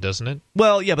state, doesn't it?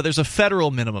 Well, yeah, but there's a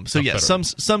federal minimum. So,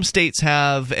 some states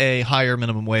have a higher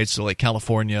minimum wage, so like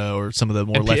California or some of the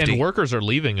more lefty. And workers are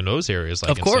leaving in those areas,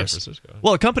 like of in course. San Francisco.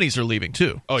 Well, companies are leaving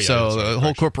too. Oh, yeah. So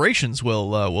whole corporations will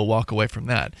walk away from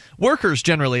that. Workers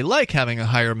generally like having a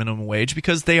higher minimum wage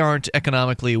because they aren't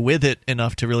economically with it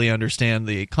enough to really understand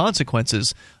the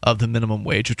consequences of the minimum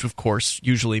wage, which of course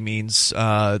usually means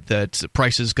that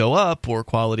prices go up or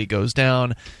quality goes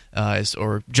down.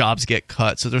 Or jobs get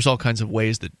cut. So there's all kinds of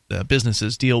ways that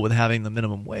businesses deal with having the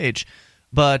minimum wage.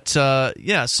 But so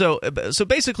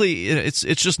basically it's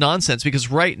just nonsense,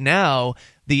 because right now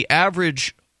the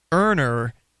average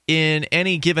earner in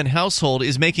any given household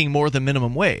is making more than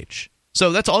minimum wage.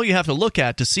 So that's all you have to look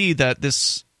at to see that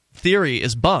this theory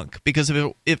is bunk, because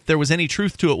if there was any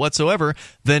truth to it whatsoever,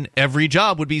 then every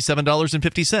job would be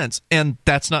 $7.50, and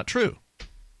that's not true.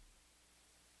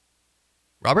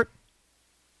 Robert?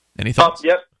 Any thoughts?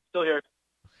 Yep, still here.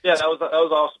 Yeah, that was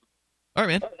awesome. All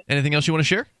right, man. Anything else you want to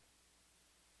share?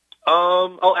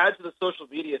 I'll add to the social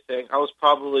media thing. I was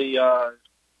probably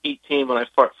 18 when I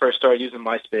first started using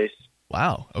MySpace.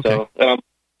 Wow. Okay. So I'm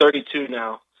 32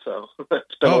 now. So it's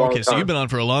been a long time. So you've been on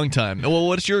for a long time. Well,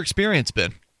 what's your experience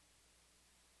been?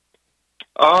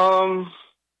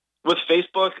 With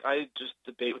Facebook, I just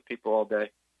debate with people all day.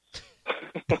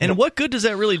 And what good does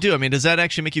that really do? I mean, does that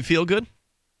actually make you feel good?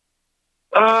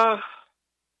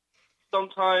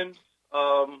 Sometimes.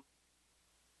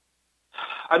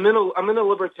 I'm in a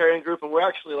libertarian group, and we're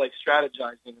actually like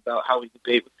strategizing about how we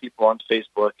debate with people on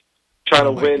Facebook, trying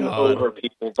to win over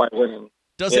people by winning.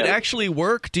 Does it actually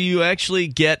work? Do you actually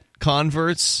get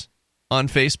converts on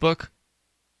Facebook?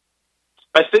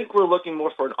 I think we're looking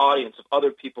more for an audience of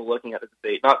other people looking at the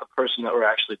debate, not the person that we're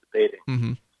actually debating.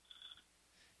 Mm-hmm.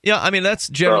 Yeah, I mean, that's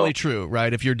generally true,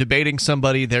 right? If you're debating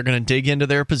somebody, they're going to dig into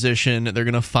their position. They're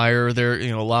going to fire their,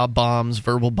 lob bombs,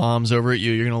 verbal bombs over at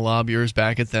you. You're going to lob yours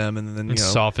back at them. And then,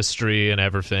 sophistry and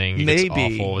everything. Maybe.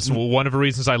 It's awful. It's one of the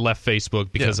reasons I left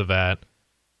Facebook because of that.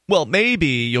 Well, maybe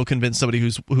you'll convince somebody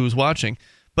who's watching.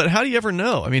 But how do you ever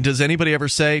know? I mean, does anybody ever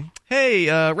say, hey,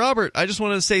 Robert, I just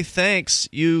wanted to say thanks.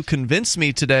 You convinced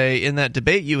me today in that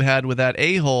debate you had with that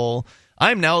a-hole.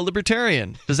 I'm now a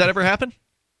libertarian. Does that ever happen?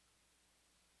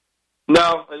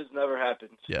 No, it has never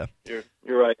happened. Yeah. You're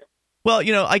right. Well,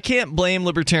 I can't blame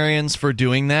libertarians for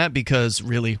doing that, because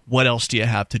really, what else do you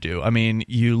have to do? I mean,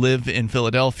 you live in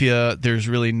Philadelphia. There's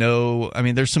really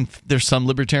there's some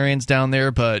libertarians down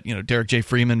there, but Derek J.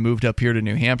 Freeman moved up here to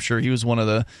New Hampshire. He was one of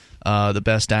the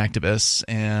best activists,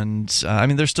 and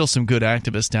there's still some good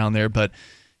activists down there, but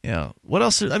what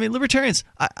else? I mean, libertarians.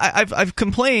 I've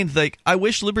complained, like, I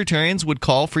wish libertarians would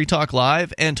call Free Talk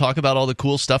Live and talk about all the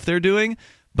cool stuff they're doing.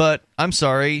 But I'm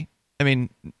sorry. I mean,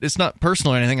 it's not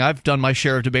personal or anything. I've done my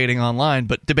share of debating online,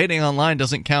 but debating online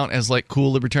doesn't count as like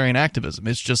cool libertarian activism.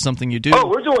 It's just something you do. Oh,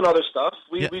 we're doing other stuff.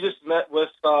 We just met with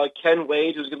Ken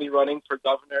Wade, who's going to be running for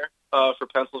governor for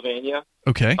Pennsylvania.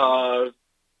 Okay.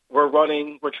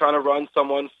 we're trying to run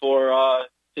someone for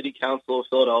City Council of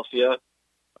Philadelphia.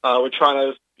 We're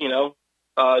trying to,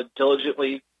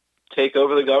 diligently take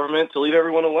over the government to leave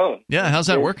everyone alone. Yeah, how's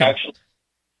that working? Actually,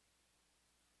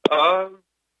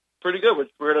 pretty good.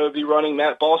 We're going to be running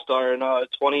Matt Ballstar in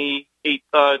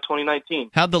 2019.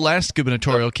 How'd the last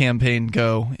gubernatorial campaign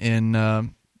go in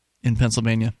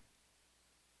Pennsylvania?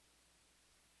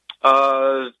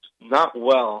 Not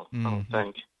well, I don't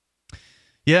think.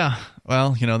 Yeah,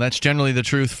 well, that's generally the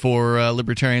truth for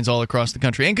libertarians all across the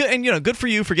country, and good for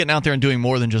you for getting out there and doing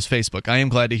more than just Facebook. I am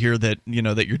glad to hear that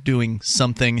that you're doing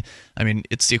something. I mean,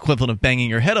 it's the equivalent of banging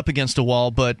your head up against a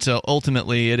wall, but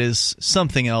ultimately it is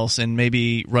something else, and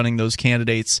maybe running those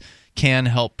candidates can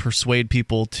help persuade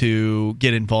people to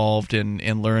get involved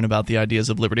and learn about the ideas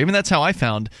of liberty. I mean, that's how I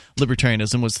found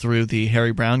libertarianism, was through the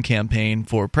Harry Browne campaign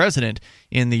for president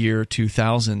in the year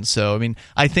 2000. So, I mean,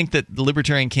 I think that the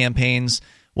libertarian campaigns,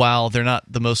 while they're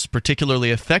not the most particularly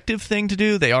effective thing to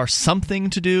do, they are something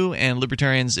to do, and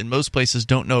libertarians in most places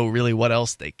don't know really what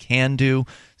else they can do.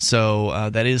 So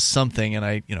that is something, and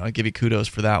I give you kudos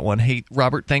for that one. Hey,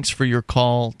 Robert, thanks for your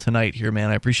call tonight here, man.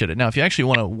 I appreciate it. Now, if you actually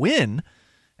want to win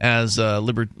as a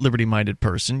liberty-minded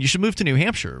person, you should move to New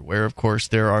Hampshire, where, of course,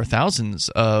 there are thousands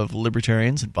of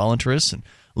libertarians and voluntarists and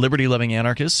liberty-loving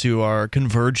anarchists who are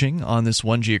converging on this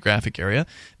one geographic area.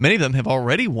 Many of them have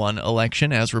already won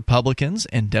election as Republicans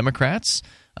and Democrats.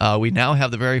 We now have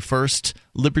the very first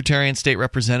libertarian state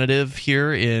representative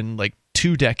here in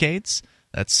 2 decades.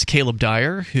 That's Caleb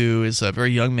Dyer, who is a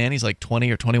very young man. He's 20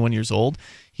 or 21 years old.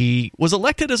 He was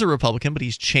elected as a Republican, but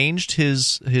he's changed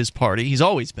his party. He's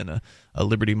always been a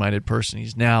liberty-minded person.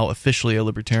 He's now officially a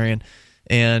libertarian.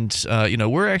 And,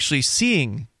 we're actually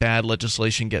seeing bad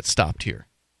legislation get stopped here.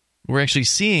 We're actually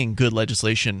seeing good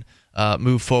legislation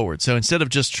move forward. So instead of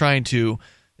just trying to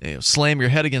slam your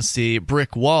head against the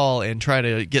brick wall and try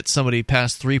to get somebody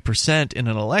past 3% in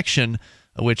an election,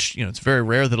 which it's very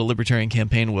rare that a libertarian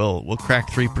campaign will crack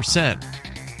 3%,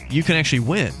 you can actually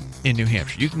win in New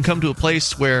Hampshire. You can come to a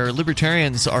place where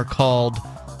libertarians are called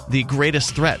the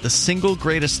greatest threat, the single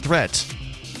greatest threat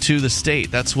to the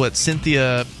state. That's what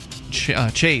Cynthia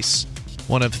Chase,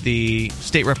 one of the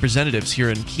state representatives here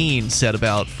in Keene, said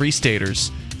about Free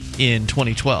Staters in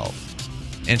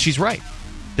 2012. And she's right.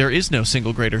 There is no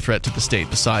single greater threat to the state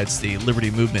besides the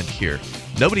liberty movement here.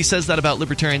 Nobody says that about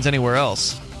libertarians anywhere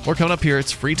else. More coming up here.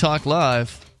 It's Free Talk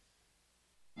Live.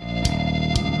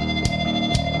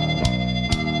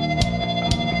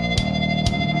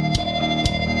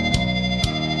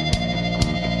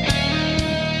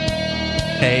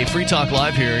 Hey, Free Talk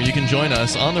Live here. You can join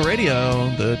us on the radio.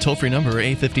 The toll-free number,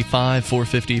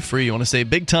 855-450-FREE. You want to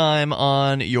save big time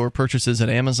on your purchases at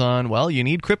Amazon? Well, you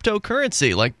need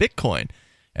cryptocurrency like Bitcoin.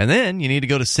 And then you need to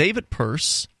go to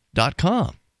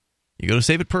saveitpurse.com. You go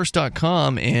to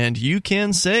saveitpurse.com and you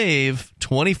can save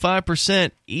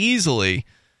 25% easily.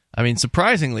 I mean,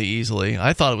 surprisingly easily.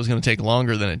 I thought it was going to take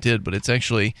longer than it did, but it's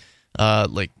actually...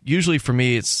 usually for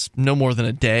me, it's no more than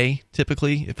a day,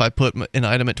 typically. If I put an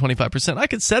item at 25%, I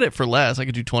could set it for less. I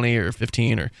could do 20 or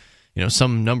 15 or,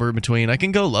 some number in between. I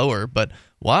can go lower, but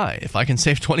why? If I can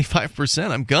save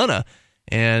 25%, I'm gonna.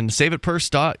 And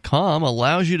SaveItPurse.com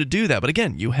allows you to do that. But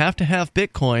again, you have to have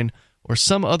Bitcoin or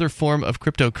some other form of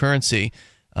cryptocurrency.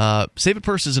 Save It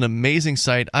Purse is an amazing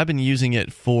site. I've been using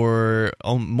it for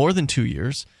more than 2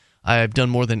 years. I've done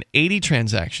more than 80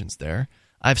 transactions there.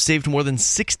 I've saved more than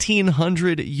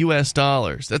 $1,600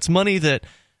 US. That's money that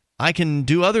I can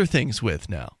do other things with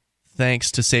now,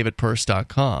 thanks to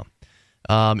SaveItPurse.com.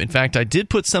 In fact, I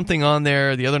did put something on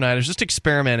there the other night. I was just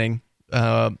experimenting.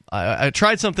 I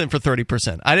tried something for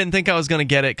 30%. I didn't think I was going to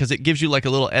get it because it gives you like a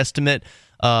little estimate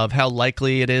of how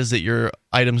likely it is that your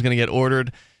item's going to get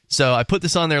ordered. So I put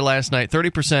this on there last night,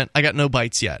 30%. I got no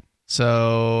bites yet.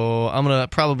 So I'm going to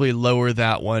probably lower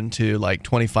that one to like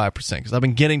 25% because I've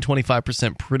been getting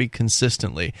 25% pretty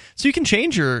consistently. So you can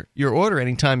change your order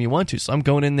anytime you want to. So I'm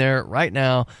going in there right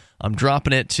now. I'm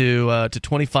dropping it to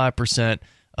 25%,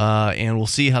 and we'll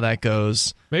see how that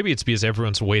goes. Maybe it's because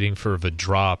everyone's waiting for the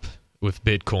drop with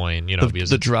Bitcoin.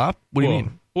 The drop? What do you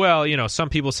mean? Well, some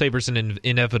people say there's an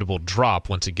inevitable drop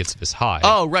once it gets this high.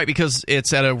 Oh, right, because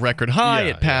it's at a record high.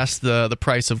 It passed the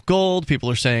price of gold. People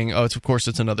are saying, of course,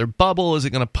 it's another bubble. Is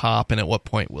it going to pop, and at what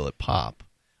point will it pop?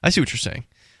 I see what you're saying.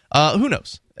 Who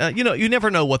knows? You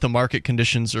never know what the market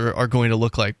conditions are going to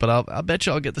look like, but I'll bet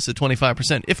you I'll get this at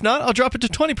 25%. If not, I'll drop it to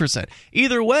 20%.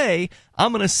 Either way,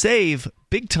 I'm going to save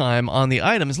big time on the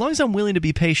item as long as I'm willing to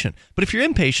be patient. But if you're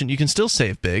impatient, you can still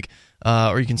save big.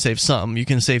 Or you can save some. You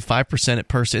can save 5% at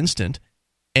Purse Instant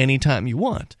anytime you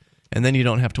want. and then you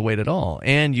don't have to wait at all.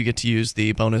 And you get to use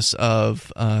the bonus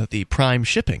of the Prime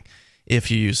shipping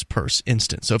if you use Purse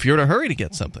Instant. So if you're in a hurry to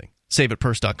get something,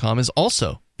 saveatpurse.com is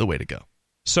also the way to go.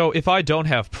 So if I don't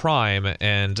have Prime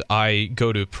and I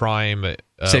go to Prime,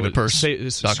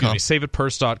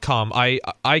 saveatpurse.com,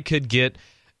 I could get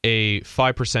a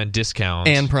 5% discount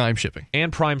and Prime shipping.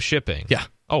 Yeah.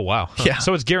 Oh wow. Yeah.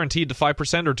 So it's guaranteed to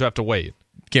 5%, or do I have to wait?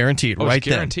 Guaranteed, right it's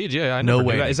guaranteed. then. Yeah, I no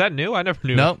never way. Is that new? I never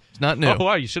knew. No, it's not new. Oh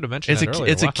wow, you should have mentioned that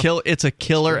earlier. It's a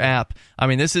killer app. I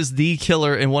mean, this is the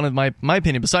killer in one of my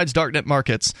opinion. Besides Darknet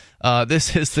Markets,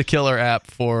 this is the killer app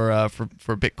for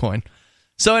Bitcoin.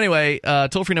 So anyway,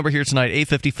 toll-free number here tonight,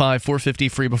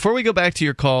 855-450-FREE. Before we go back to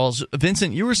your calls,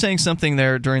 Vincent, you were saying something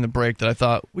there during the break that I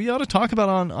thought we ought to talk about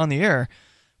on the air,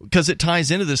 because it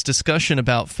ties into this discussion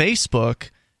about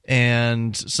Facebook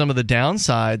and some of the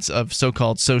downsides of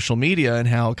so-called social media and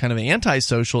how kind of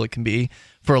antisocial it can be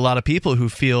for a lot of people who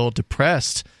feel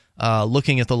depressed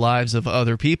looking at the lives of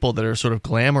other people that are sort of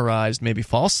glamorized, maybe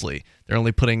falsely. They're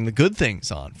only putting the good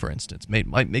things on, for instance.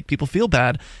 Might make people feel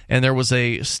bad. And there was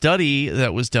a study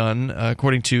that was done,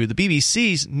 according to the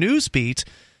BBC's Newsbeat.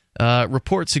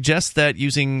 Report suggests that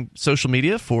using social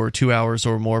media for 2 hours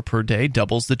or more per day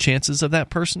doubles the chances of that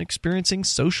person experiencing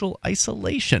social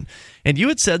isolation. And you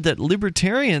had said that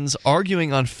libertarians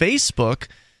arguing on Facebook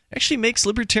actually makes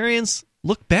libertarians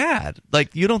look bad.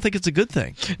 Like, you don't think it's a good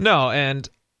thing. No, and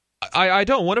I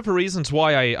don't. One of the reasons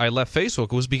why I left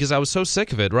Facebook was because I was so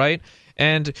sick of it, right?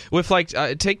 And with,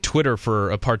 take Twitter for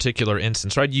a particular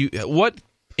instance, right? What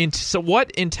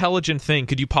intelligent thing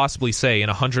could you possibly say in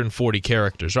 140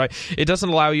 characters, right? It doesn't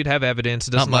allow you to have evidence.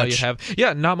 It doesn't allow you to have...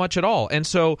 Yeah, not much at all. And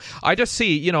so I just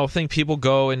see, think people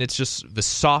go and it's just the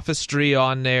sophistry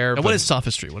on there. And what is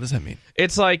sophistry? What does that mean?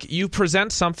 It's like you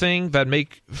present something that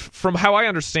from how I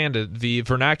understand it, the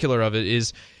vernacular of it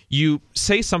is... You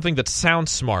say something that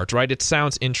sounds smart, right? It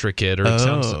sounds intricate, or it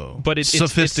sounds, but it's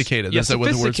sophisticated. It's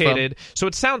sophisticated. So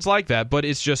it sounds like that, but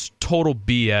it's just total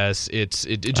BS.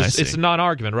 It's a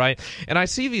non-argument, right? And I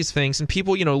see these things, and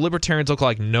people, libertarians look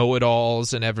like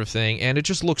know-it-alls and everything, and it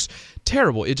just looks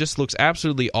terrible. It just looks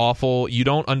absolutely awful. You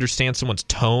don't understand someone's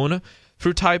tone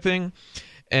through typing.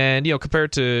 And,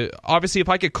 compared to, obviously, if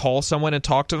I could call someone and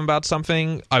talk to them about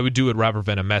something, I would do it rather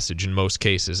than a message in most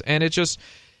cases. And it just...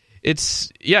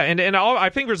 I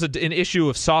think there's an issue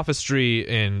of sophistry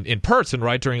in person,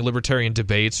 right, during libertarian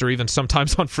debates, or even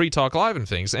sometimes on Free Talk Live and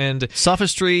things. And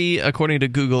sophistry, according to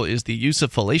Google, is the use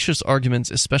of fallacious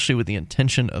arguments, especially with the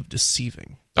intention of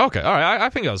deceiving. Okay, all right. I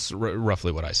think that's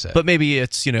roughly what I said. But maybe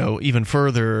it's, even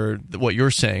further what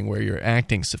you're saying, where you're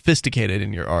acting sophisticated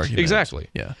in your argument. Exactly.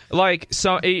 Yeah. Like,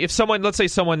 so if someone, let's say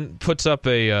someone puts up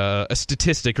a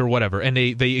statistic or whatever, and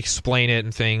they explain it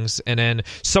and things, and then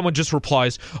someone just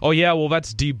replies, oh yeah, well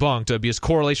that's debunked because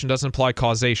correlation doesn't imply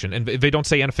causation, and they don't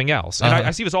say anything else. And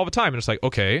I see this all the time, and it's like,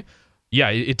 okay. Yeah,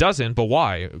 it doesn't, but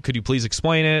why? Could you please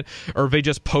explain it? Or they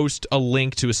just post a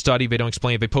link to a study, they don't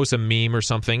explain it, they post a meme or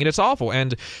something, and it's awful.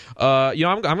 And, I'm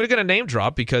going to get a name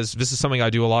drop because this is something I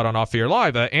do a lot on Off Air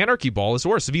Live. Anarchy Ball is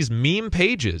worse. These meme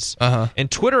pages and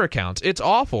Twitter accounts, it's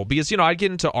awful because, I get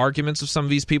into arguments with some of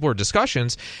these people or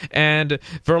discussions, and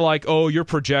they're like, oh, you're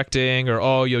projecting, or,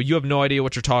 oh, you have no idea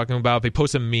what you're talking about. They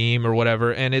post a meme or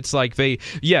whatever, and it's like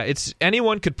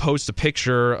anyone could post a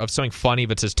picture of something funny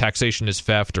that says taxation is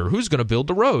theft, or who's going to build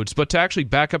the roads, but to actually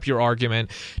back up your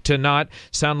argument, to not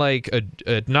sound like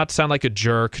a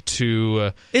jerk,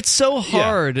 to it's so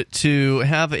hard to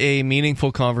have a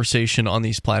meaningful conversation on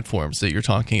these platforms that you're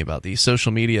talking about, these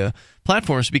social media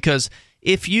platforms, because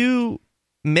if you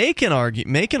make an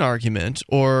argument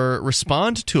or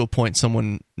respond to a point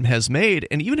someone has made,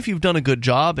 and even if you've done a good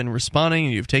job in responding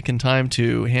and you've taken time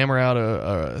to hammer out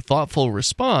a thoughtful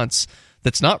response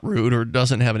that's not rude or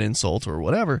doesn't have an insult or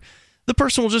whatever, the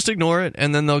person will just ignore it,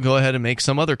 and then they'll go ahead and make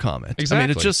some other comment. Exactly. I mean,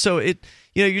 it's just so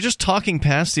you're just talking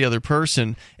past the other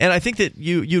person. And I think that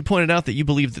you pointed out that you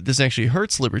believe that this actually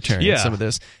hurts libertarians, some of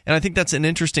this. And I think that's an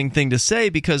interesting thing to say,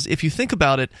 because if you think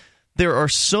about it, there are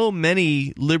so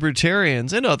many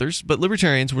libertarians and others, but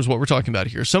libertarians was what we're talking about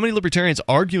here. So many libertarians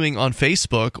arguing on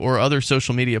Facebook or other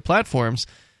social media platforms.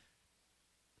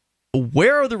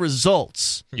 Where are the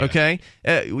results? Yeah. Okay,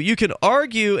 you can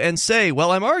argue and say,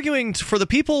 well, I'm arguing for the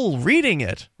people reading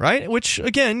it, right? Which,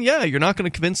 again, you're not going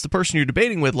to convince the person you're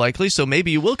debating with, likely, so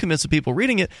maybe you will convince the people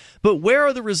reading it. But where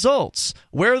are the results?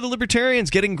 Where are the libertarians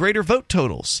getting greater vote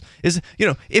totals?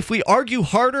 If we argue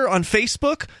harder on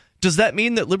Facebook, does that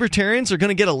mean that libertarians are going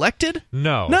to get elected?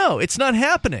 No, it's not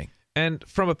happening. And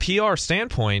from a PR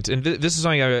standpoint, and this is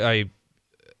something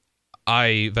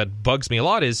I that bugs me a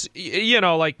lot, is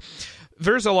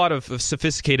there's a lot of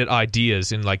sophisticated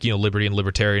ideas in liberty and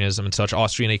libertarianism and such,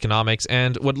 Austrian economics,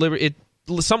 and what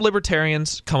some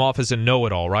libertarians come off as a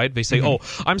know-it-all, right? They say, oh,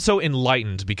 I'm so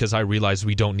enlightened because I realize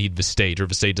we don't need the state, or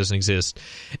the state doesn't exist.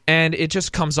 And it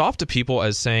just comes off to people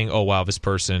as saying, oh, wow, this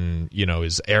person,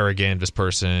 is arrogant. This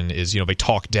person is, they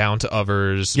talk down to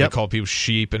others. They call people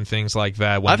sheep and things like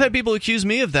that. I've had people accuse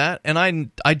me of that, and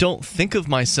I don't think of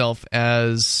myself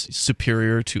as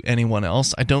superior to anyone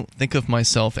else. I don't think of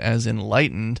myself as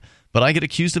enlightened, but I get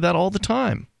accused of that all the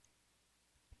time.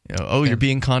 You're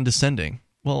being condescending.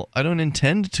 Well, I don't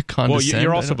intend to condescend. Well,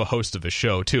 you're also the host of the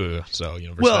show, too, so,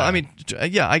 Well, I mean,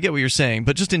 yeah, I get what you're saying,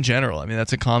 but just in general, I mean,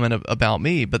 that's a comment about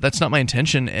me, but that's not my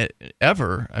intention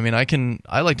ever. I mean, I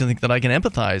like to think that I can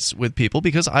empathize with people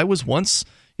because I was once,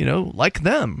 like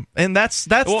them. And that's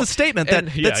the statement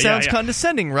that sounds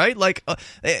condescending, right? Like,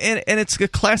 and it's a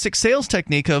classic sales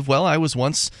technique of, well, I was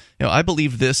once, I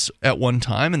believed this at one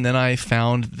time, and then I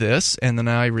found this, and then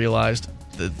I realized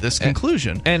this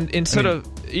conclusion. And instead of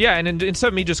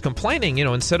me just complaining,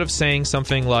 instead of saying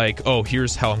something like, oh,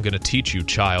 here's how I'm going to teach you,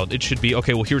 child, it should be,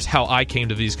 okay, well, here's how I came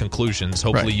to these conclusions.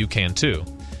 Hopefully you can too.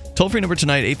 Toll-free number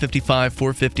tonight,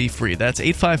 855-450-FREE. That's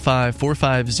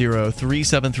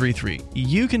 855-450-3733.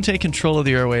 You can take control of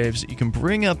the airwaves. You can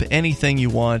bring up anything you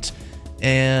want.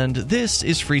 And this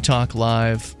is Free Talk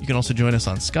Live. You can also join us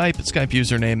on Skype at Skype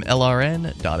username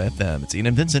LRN.FM. It's Ian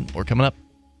and Vincent. We're coming up.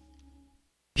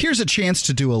 Here's a chance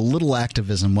to do a little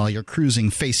activism while you're cruising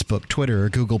Facebook, Twitter, or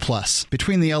Google+.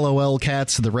 Between the LOL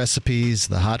cats, the recipes,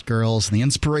 the hot girls, and the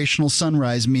inspirational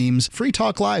sunrise memes, Free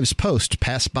Talk Live's posts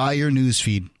pass by your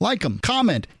newsfeed. Like them.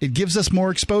 Comment. It gives us more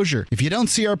exposure. If you don't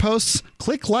see our posts,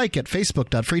 click like at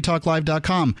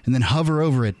facebook.freetalklive.com and then hover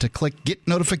over it to click Get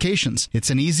Notifications. It's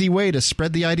an easy way to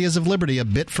spread the ideas of liberty a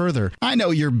bit further. I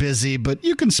know you're busy, but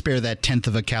you can spare that 1/10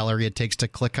 of a calorie it takes to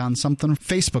click on something.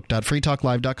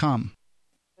 Facebook.freetalklive.com.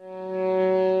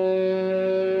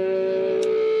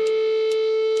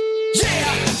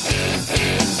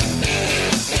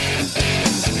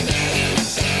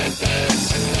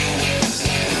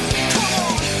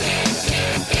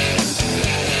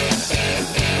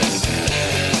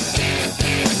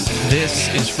 This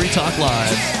is Free Talk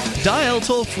Live. Dial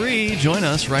toll-free. Join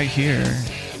us right here.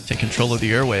 Take control of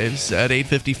the airwaves at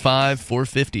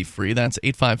 855-450-FREE. That's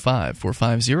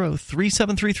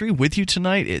 855-450-3733. With you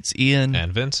tonight, it's Ian.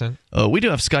 And Vincent. We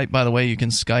do have Skype, by the way. You can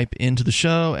Skype into the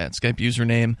show at Skype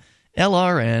username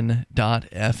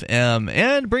LRN.FM.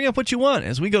 And bring up what you want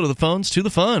as we go to the phones to the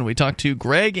fun. We talk to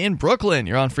Greg in Brooklyn.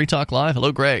 You're on Free Talk Live.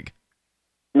 Hello, Greg.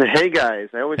 Hey, guys.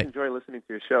 I always enjoy listening to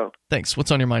your show. Thanks.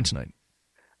 What's on your mind tonight?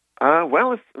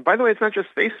 Well, by the way, it's not just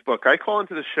Facebook. I call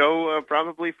into the show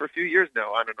probably for a few years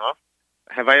now, on and off.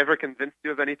 Have I ever convinced you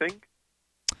of anything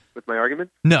with my argument?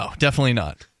 No, definitely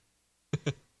not.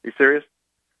 You serious?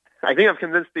 I think I've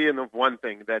convinced Ian of one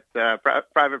thing, that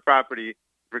private property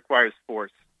requires force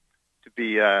to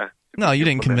be... No, you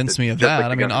didn't convince me of that.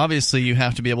 Like I mean, obviously, you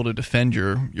have to be able to defend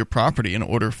your property in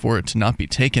order for it to not be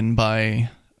taken by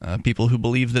people who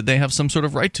believe that they have some sort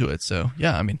of right to it. So,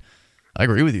 yeah, I mean, I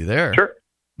agree with you there. Sure.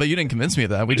 But you didn't convince me of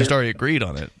that. We just already agreed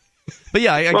on it. But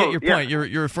yeah, I get your point.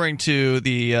 You're referring to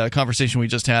the conversation we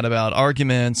just had about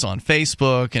arguments on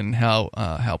Facebook and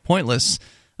how pointless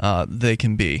they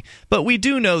can be. But we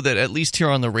do know that at least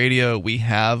here on the radio, we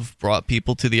have brought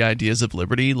people to the ideas of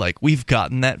liberty. Like, we've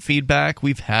gotten that feedback.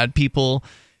 We've had people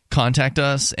contact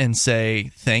us and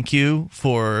say, thank you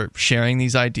for sharing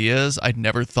these ideas. I'd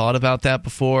never thought about that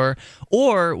before.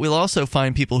 Or we'll also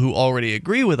find people who already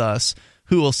agree with us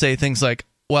who will say things like,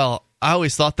 well, I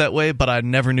always thought that way, but I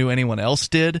never knew anyone else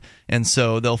did, and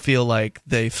so they'll feel like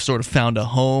they've sort of found a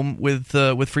home with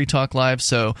Free Talk Live.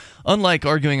 So unlike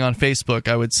arguing on Facebook,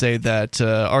 I would say that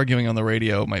arguing on the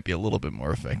radio might be a little bit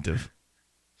more effective.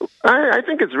 I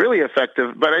think it's really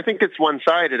effective, but I think it's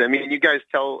one-sided. I mean, you guys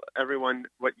tell everyone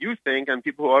what you think, and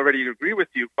people who already agree with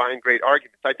you find great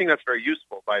arguments. I think that's very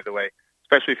useful, by the way,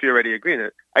 especially if you already agree on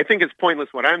it. I think it's pointless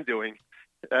what I'm doing.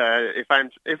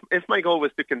 If my goal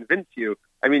was to convince you,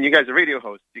 I mean, you guys are radio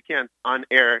hosts. You can't on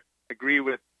air agree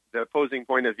with the opposing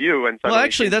point of view. And well,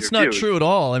 actually, that's not true at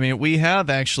all. I mean, we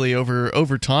have actually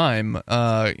over time,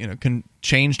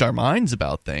 changed our minds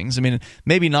about things. I mean,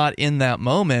 maybe not in that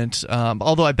moment.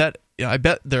 Although I bet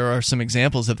there are some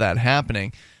examples of that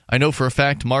happening. I know for a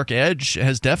fact Mark Edge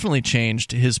has definitely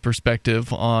changed his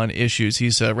perspective on issues.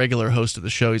 He's a regular host of the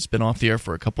show. He's been off the air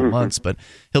for a couple months, but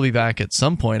he'll be back at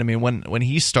some point. I mean, when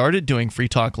he started doing Free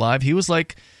Talk Live, he was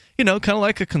like, kind of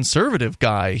like a conservative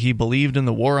guy. He believed in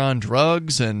the war on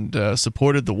drugs and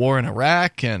supported the war in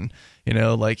Iraq, and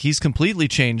he's completely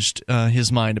changed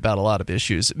his mind about a lot of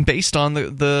issues based on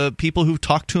the people who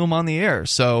talked to him on the air.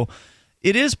 So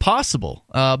it is possible.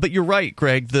 But you're right,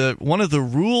 Greg. One of the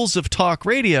rules of talk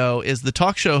radio is the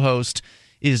talk show host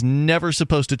is never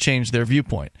supposed to change their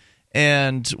viewpoint.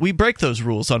 And we break those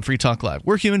rules on Free Talk Live.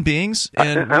 We're human beings,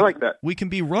 and I like that. We can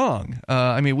be wrong.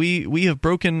 We have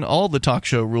broken all the talk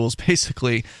show rules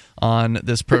basically on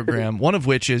this program, one of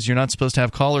which is you're not supposed to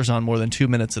have callers on more than 2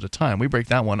 minutes at a time. We break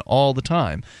that one all the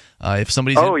time. If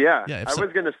somebody's I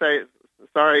was going to say,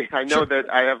 sorry, I know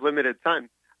that I have limited time.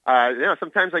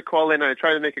 Sometimes I call in and I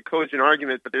try to make a cogent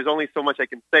argument, but there's only so much I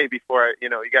can say before you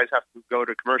guys have to go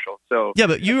to commercial. So yeah,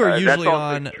 but you are usually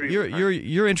on.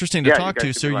 You're interesting to talk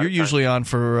to, so you're usually on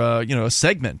for a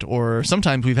segment, or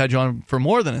sometimes we've had you on for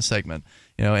more than a segment.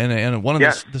 And one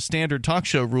of the standard talk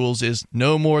show rules is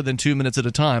no more than 2 minutes at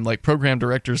a time. Like program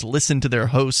directors listen to their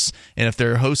hosts, and if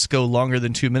their hosts go longer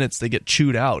than 2 minutes, they get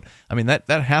chewed out. I mean that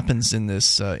happens in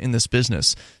this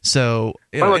business. So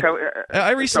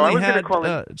I recently had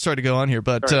sorry to go on here,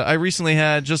 but I recently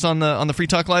had just on the Free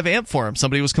Talk Live AMP forum,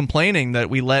 somebody was complaining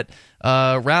that we let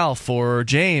Ralph or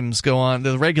James go on,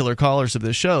 the regular callers of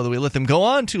this show, that we let them go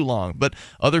on too long, but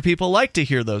other people like to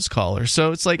hear those callers.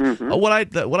 So it's like what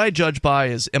I judge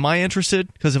by is, am I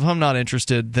interested? Because if I'm not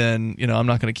interested, then I'm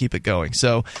not going to keep it going.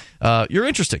 So you're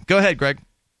interesting. Go ahead, Greg.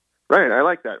 Right, I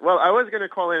like that. Well, I was going to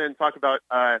call in and talk about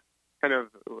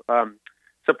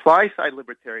supply side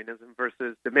libertarianism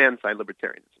versus demand side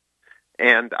libertarianism.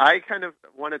 And I kind of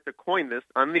wanted to coin this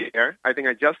on the air. I think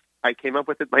I came up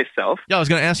with it myself. Yeah, I was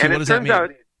going to ask you, what does that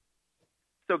mean?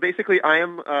 So basically, I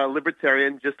am a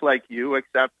libertarian just like you,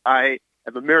 except I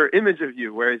have a mirror image of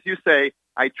you. Whereas you say,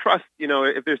 I trust,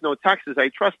 if there's no taxes,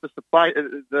 I trust the supply,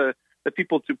 the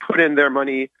people to put in their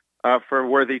money for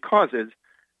worthy causes.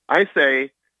 I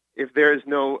say, if there's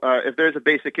a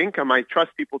basic income, I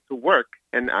trust people to work.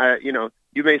 And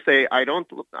you may say, I don't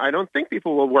think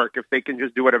people will work if they can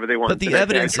just do whatever they want. But the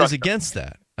evidence is against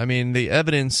that. I mean, the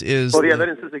evidence is... Well, the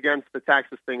evidence is against the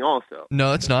taxes thing also.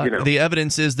 No, it's not. The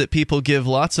evidence is that people give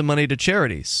lots of money to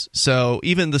charities. So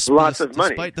even despite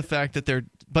the fact that they're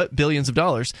billions of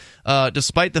dollars,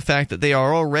 despite the fact that they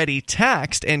are already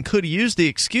taxed and could use the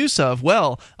excuse of,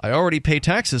 well, I already pay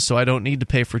taxes, so I don't need to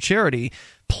pay for charity.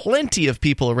 Plenty of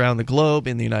people around the globe,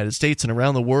 in the United States and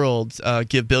around the world,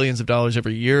 give billions of dollars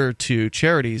every year to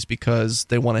charities because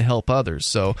they want to help others.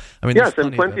 So, I mean, yes,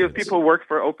 and plenty of people work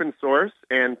for open source,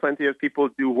 and plenty of people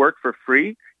do work for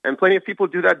free, and plenty of people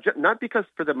do that not because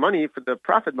for the money, for the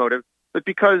profit motive, but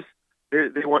because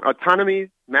they want autonomy,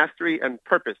 mastery, and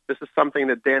purpose. This is something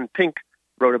that Dan Pink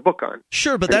wrote a book on.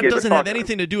 Sure, but that doesn't have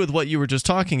anything to do with what you were just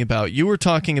talking about. You were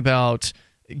talking about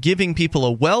giving people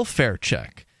a welfare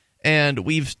check. And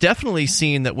we've definitely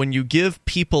seen that when you give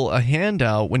people a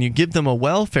handout, when you give them a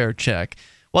welfare check,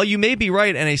 while you may be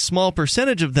right and a small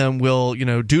percentage of them will,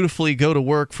 dutifully go to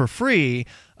work for free,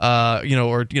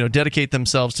 or dedicate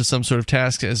themselves to some sort of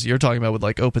task, as you're talking about with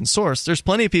like open source, there's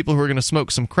plenty of people who are going to smoke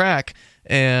some crack,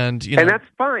 and that's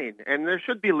fine, and there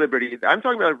should be liberty. I'm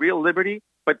talking about real liberty,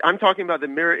 but I'm talking about the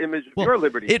mirror image of your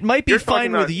liberty. It might be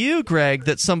fine with you, Greg,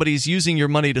 that somebody's using your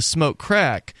money to smoke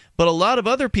crack, but a lot of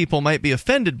other people might be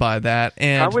offended by that.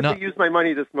 And how would they use my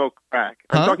money to smoke crack?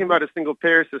 I'm talking about a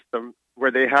single-payer system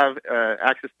where they have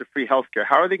access to free health care.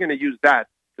 How are they going to use that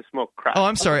to smoke crack? Oh,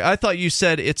 I'm sorry. I thought you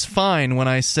said it's fine when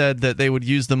I said that they would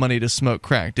use the money to smoke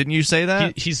crack. Didn't you say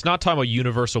that? He's not talking about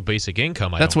universal basic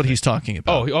income. That's what he's talking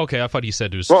about. Oh, okay. I thought he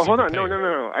said it was... Well, hold on.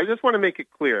 No. I just want to make it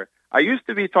clear. I used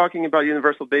to be talking about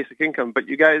universal basic income, but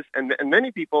you guys, and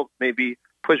many people maybe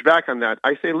push back on that.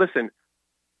 I say, listen,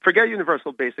 forget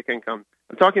universal basic income.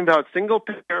 I'm talking about single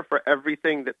payer for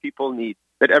everything that people need,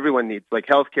 that everyone needs, like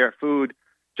healthcare, food,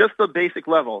 just the basic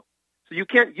level. So you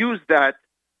can't use that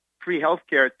free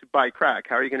healthcare to buy crack.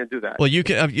 How are you going to do that? Well,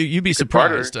 you'd be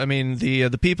surprised. I mean, the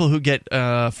people who get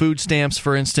food stamps,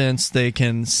 for instance, they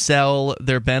can sell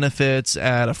their benefits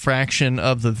at a fraction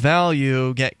of the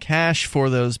value, get cash for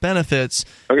those benefits.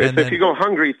 Okay, so if you go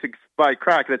hungry to buy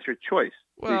crack, that's your choice.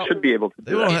 Well, you should be able to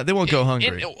do that. They won't go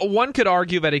hungry. One could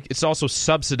argue that it's also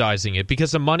subsidizing it,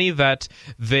 because the money that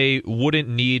they wouldn't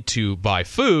need to buy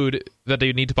food, that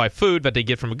they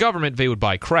get from a government, they would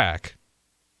buy crack.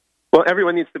 Well,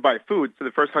 everyone needs to buy food, so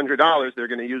the first $100 they're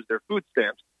going to use their food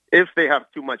stamps. If they have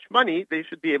too much money, they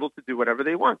should be able to do whatever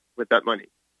they want with that money.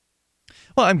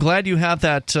 Well, I'm glad you have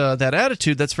that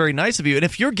attitude. That's very nice of you. And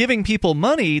if you're giving people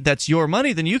money, that's your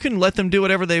money, then you can let them do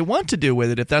whatever they want to do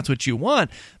with it if that's what you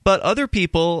want. But other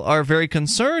people are very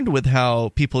concerned with how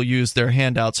people use their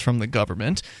handouts from the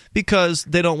government because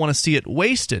they don't want to see it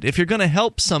wasted. If you're going to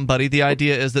help somebody, the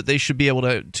idea is that they should be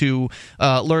able to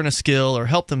learn a skill or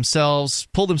help themselves,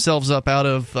 pull themselves up out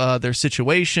of their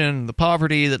situation, the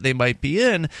poverty that they might be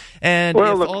in. And if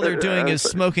all they're doing is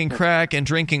smoking crack and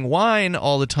drinking wine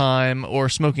all the time or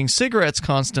smoking cigarettes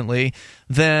constantly,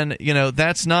 then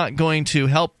that's not going to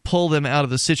help pull them out of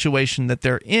the situation that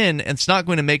they're in, and it's not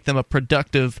going to make them a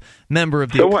productive member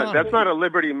of the economy. So what? That's not a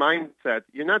liberty mindset.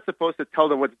 You're not supposed to tell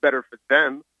them what's better for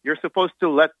them. You're supposed to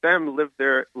let them live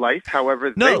their life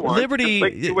however they want. No,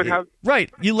 liberty,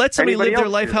 right. You let somebody live their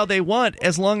life how they want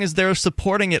as long as they're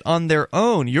supporting it on their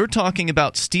own. You're talking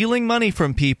about stealing money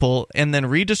from people and then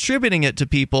redistributing it to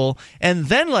people and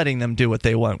then letting them do what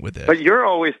they want with it. But you're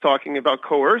always talking about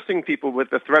coercing people with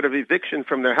the threat of eviction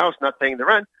from their house, not paying the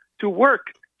rent, to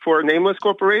work for nameless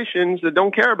corporations that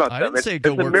don't care about them. I didn't say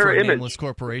go work for a nameless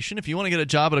corporation. If you want to get a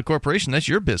job at a corporation, that's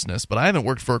your business. But I haven't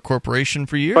worked for a corporation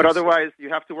for years. But otherwise, you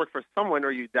have to work for someone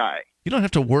or you die. You don't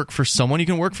have to work for someone. You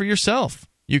can work for yourself.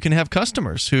 You can have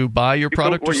customers who buy your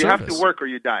product or service. You have to work or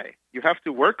you die. You have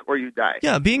to work or you die.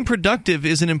 Yeah, being productive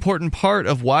is an important part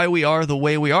of why we are the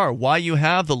way we are, why you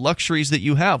have the luxuries that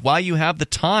you have, why you have the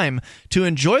time to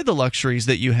enjoy the luxuries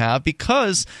that you have,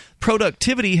 because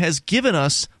productivity has given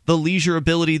us the leisure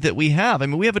ability that we have. I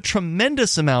mean, we have a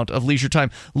tremendous amount of leisure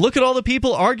time. Look at all the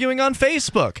people arguing on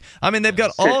Facebook. I mean, they've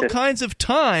got all kinds of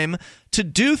time to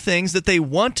do things that they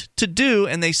want to do,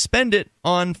 and they spend it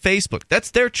on Facebook.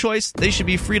 That's their choice. They should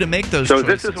be free to make those choices. So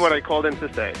this is what I called in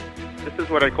to say.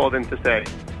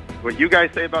 What you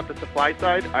guys say about the supply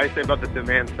side, I say about the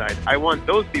demand side. I want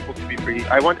those people to be free.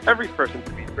 I want every person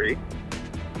to be free.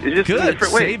 It's just good. A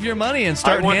different way. Save your money and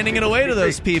start handing it away to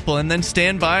those people, and then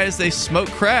stand by as they smoke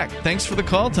crack. Thanks for the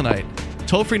call tonight.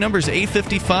 Toll-free number is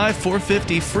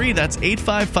 855-450-FREE. That's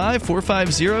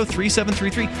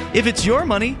 855-450-3733. If it's your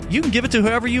money, you can give it to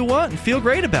whoever you want and feel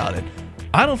great about it.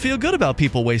 I don't feel good about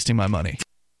people wasting my money.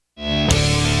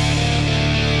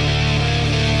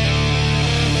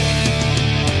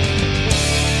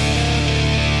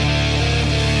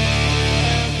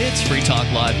 It's Free Talk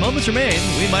Live. Moments remain.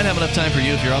 We might have enough time for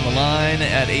you if you're on the line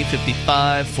at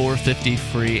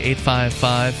 855-450-FREE,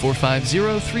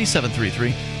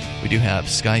 855-450-3733. We do have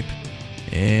Skype,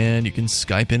 and you can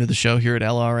Skype into the show here at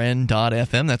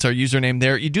LRN.FM. That's our username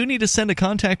there. You do need to send a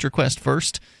contact request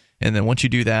first, and then once you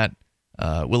do that,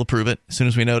 we'll approve it as soon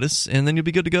as we notice, and then you'll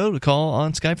be good to go to call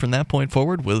on Skype from that point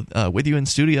forward. With you in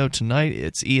studio tonight,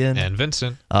 it's Ian and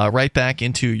Vincent. Right back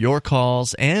into your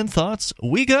calls and thoughts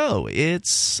we go.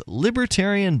 It's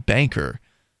Libertarian Banker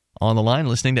on the line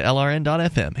listening to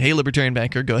LRN.FM. Hey, Libertarian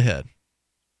Banker, go ahead.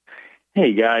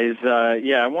 Hey, guys.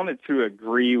 I wanted to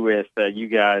agree with you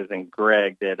guys and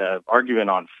Greg that arguing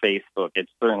on Facebook, it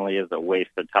certainly is a waste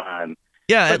of time.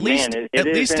 Yeah, but at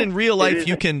least in real life,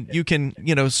 you can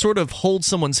sort of hold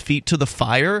someone's feet to the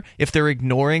fire if they're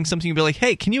ignoring something. You'd be like,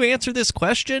 hey, can you answer this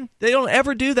question? They don't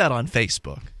ever do that on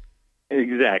Facebook.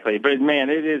 Exactly. But, man,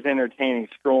 it is entertaining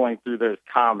scrolling through those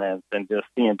comments and just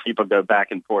seeing people go back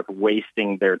and forth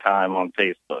wasting their time on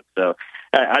Facebook. So,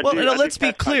 let's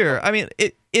be clear. I mean,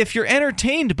 if you're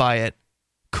entertained by it,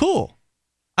 cool.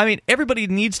 I mean, everybody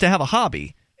needs to have a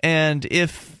hobby. And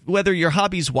whether your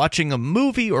hobby's watching a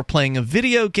movie or playing a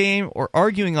video game or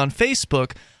arguing on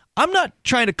Facebook, I'm not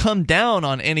trying to come down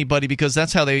on anybody because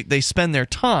that's how they spend their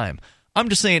time. I'm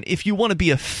just saying if you want to be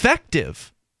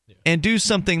effective and do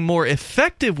something more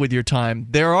effective with your time,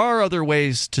 there are other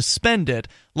ways to spend it,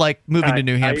 like moving to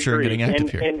New Hampshire and getting active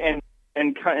here.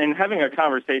 And having a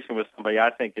conversation with somebody,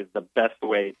 I think, is the best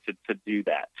way to do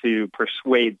that, to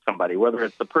persuade somebody, whether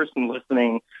it's the person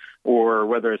listening or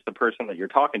whether it's the person that you're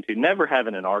talking to. Never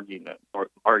having an argument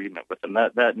with them.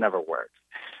 That never works.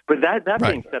 But that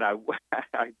being said, I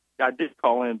did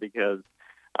call in because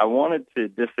I wanted to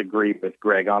disagree with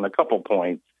Greg on a couple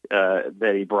points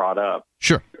that he brought up.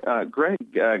 Sure. Greg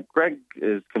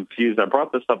is confused. I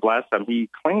brought this up last time. He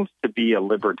claims to be a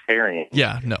libertarian.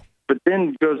 Yeah, no. But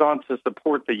then goes on to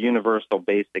support the universal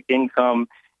basic income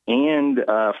and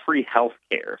free health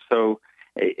care. So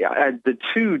the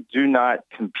two do not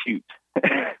compute.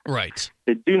 Right.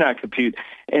 They do not compute.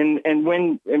 And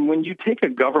when you take a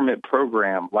government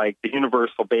program like the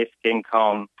universal basic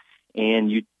income and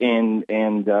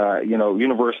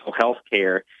universal health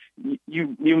care,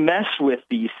 you mess with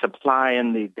the supply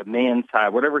and the demand side,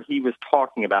 whatever he was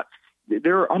talking about.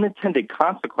 There are unintended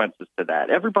consequences to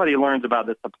that. Everybody learns about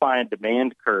the supply and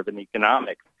demand curve in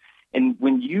economics. And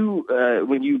when you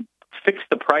fix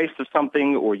the price of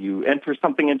something or you enter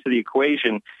something into the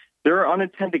equation, there are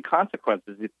unintended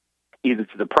consequences either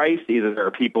to the price, either there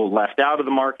are people left out of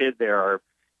the market, there are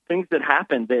things that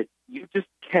happen that you just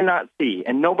cannot see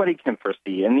and nobody can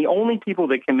foresee. And the only people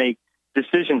that can make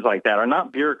decisions like that are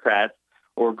not bureaucrats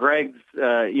or Greg's,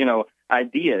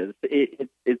 ideas.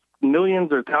 It's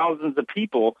millions or thousands of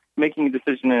people making a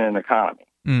decision in an economy.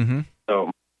 Mm-hmm.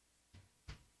 So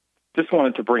just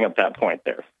wanted to bring up that point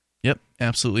there. Yep,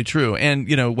 absolutely true. And,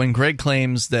 when Greg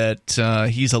claims that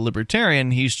he's a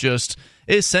libertarian, he's just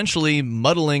essentially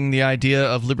muddling the idea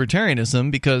of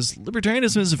libertarianism, because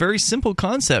libertarianism is a very simple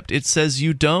concept. It says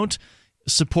you don't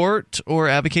support or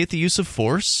advocate the use of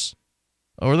force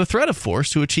or the threat of force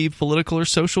to achieve political or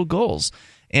social goals.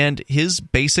 And his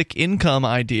basic income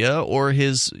idea or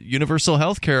his universal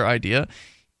health care idea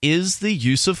is the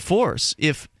use of force.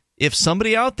 If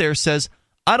somebody out there says,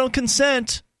 I don't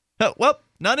consent,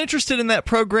 not interested in that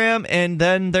program, and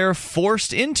then they're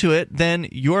forced into it, then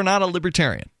you're not a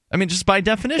libertarian. I mean, just by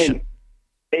definition.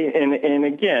 And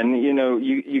again,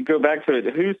 you go back to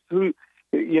it. Who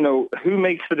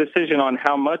makes the decision on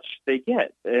how much they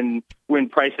get, and when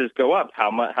prices go up,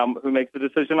 who makes the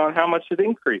decision on how much it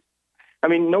increases? I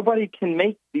mean, nobody can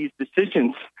make these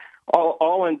decisions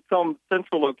all in some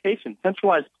central location.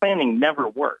 Centralized planning never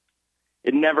works.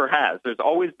 It never has. There's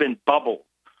always been bubbles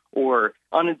or,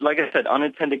 like I said,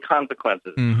 unintended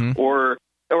consequences, or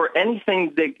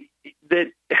anything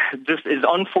that just is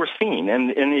unforeseen in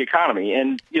the economy.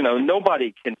 And,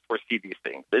 nobody can foresee these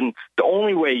things. And the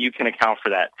only way you can account for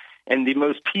that, and the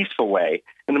most peaceful way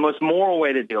and the most moral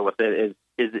way to deal with it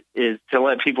is to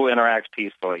let people interact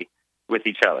peacefully with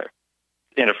each other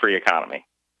in a free economy.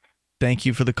 Thank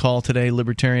you for the call today,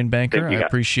 Libertarian Banker. I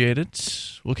appreciate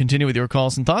it. We'll continue with your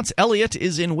calls and thoughts. Elliot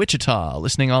is in Wichita,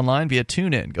 listening online via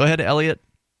TuneIn. Go ahead, Elliot.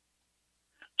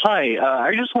 Hi.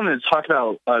 I just wanted to talk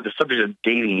about the subject of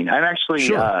dating. I'm actually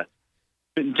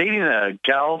been dating a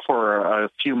gal for a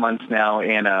few months now,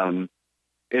 and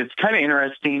it's kind of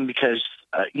interesting because,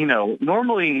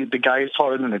 normally the guy is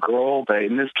taller than the girl, but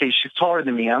in this case, she's taller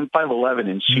than me. I'm 5'11",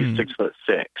 and she's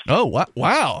 6'6". Oh,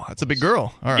 wow. That's a big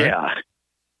girl. All right.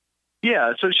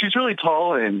 Yeah, so she's really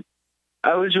tall, and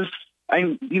obviously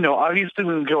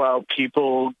when we go out,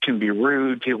 people can be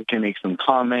rude, people can make some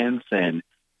comments, and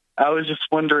I was just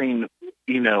wondering,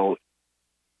 do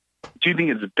you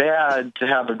think it's bad to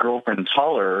have a girlfriend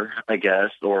taller, I guess,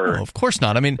 or... No, of course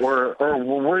not. I mean... Or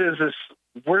where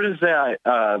does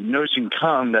that notion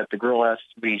come that the girl has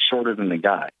to be shorter than the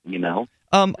guy,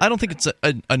 I don't think it's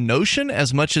a notion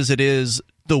as much as it is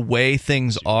the way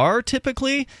things are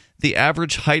typically. The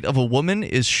average height of a woman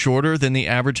is shorter than the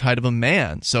average height of a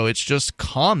man. So it's just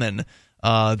common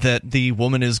that the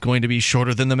woman is going to be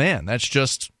shorter than the man. That's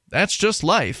just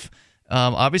life.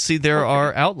 Obviously, there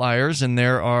are outliers and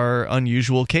there are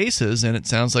unusual cases, and it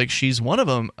sounds like she's one of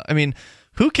them. I mean,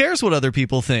 who cares what other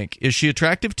people think? Is she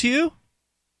attractive to you?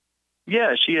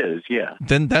 Yeah, she is, yeah.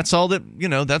 Then that's all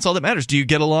that matters. Do you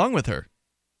get along with her?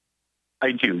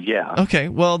 I do, yeah. Okay,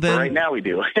 well then... Right now we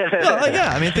do.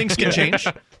 Yeah, I mean, things can change.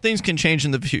 Things can change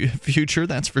in the future,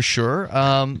 that's for sure.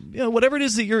 Whatever it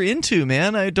is that you're into,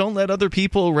 man, don't let other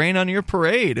people rain on your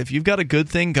parade. If you've got a good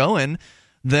thing going,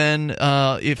 then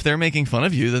if they're making fun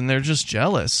of you, then they're just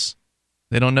jealous.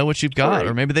 They don't know what you've got, right.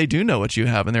 Or maybe they do know what you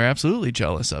have, and they're absolutely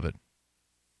jealous of it.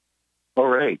 All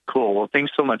right, cool. Well,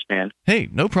 thanks so much, man. Hey,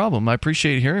 no problem. I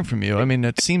appreciate hearing from you. I mean,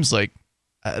 it seems like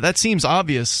that seems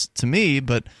obvious to me,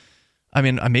 but I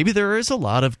mean, maybe there is a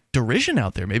lot of derision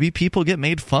out there. Maybe people get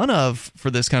made fun of for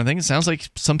this kind of thing. It sounds like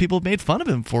some people have made fun of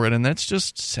him for it, and that's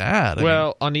just sad.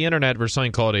 On the internet, there's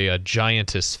something called a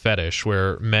giantess fetish,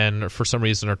 where men, for some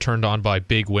reason, are turned on by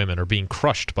big women or being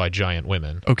crushed by giant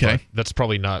women. Okay, but that's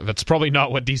probably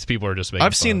not what these people are just making.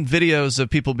 I've seen videos of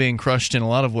people being crushed in a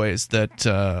lot of ways, that,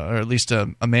 or at least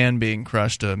a man being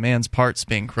crushed, a man's parts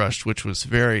being crushed, which was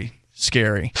very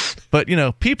scary. But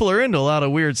people are into a lot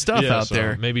of weird stuff out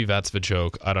there. Maybe that's the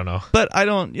joke. I don't know. But I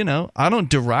don't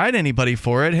deride anybody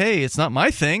for it. Hey, it's not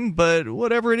my thing, but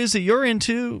whatever it is that you're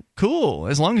into, cool.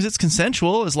 As long as it's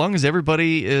consensual, as long as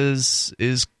everybody is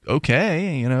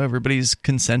okay, everybody's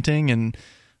consenting, and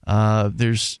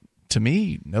there's, to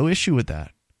me, no issue with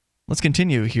that. Let's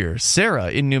continue here.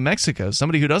 Sarah in New Mexico,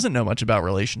 somebody who doesn't know much about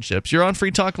relationships. You're on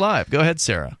Free Talk Live. Go ahead,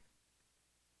 Sarah.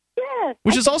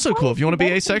 Which is also cool. If you want to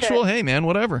be asexual, hey, man,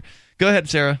 whatever. Go ahead,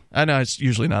 Sarah. I know it's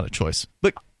usually not a choice,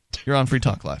 but you're on Free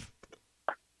Talk Live.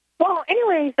 Well,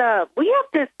 anyways, we have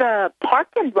this park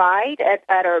and ride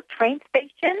at our train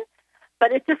station,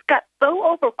 but it just got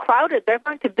so overcrowded. They're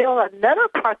going to build another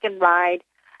park and ride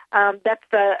that's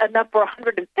enough for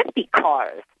 150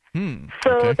 cars.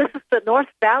 So this is the North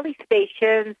Valley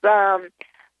stations. So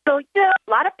a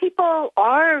lot of people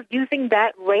are using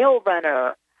that Rail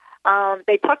Runner.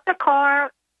 They park the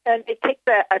car and they take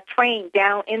a train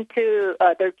down into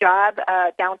their job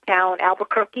downtown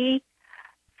Albuquerque.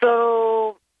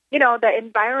 So, the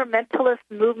environmentalist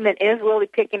movement is really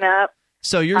picking up.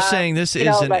 So you're saying this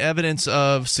is an evidence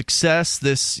of success,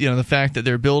 this, the fact that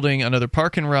they're building another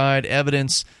park and ride,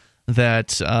 evidence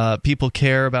that people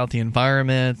care about the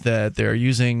environment, that they're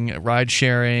using ride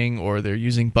sharing or they're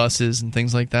using buses and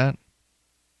things like that?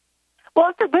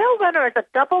 Well, the Rail Runner is a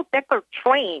double-decker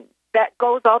train that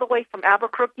goes all the way from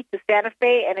Albuquerque to Santa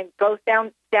Fe, and it goes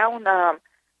down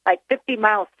like 50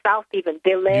 miles south even.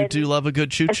 You do love a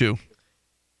good choo-choo.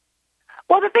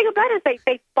 Well, the thing about it is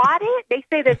they fought it. They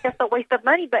say that it's just a waste of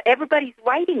money, but everybody's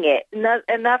riding it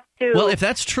enough to... Well, if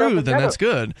that's true, then that's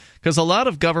good. Because a lot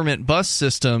of government bus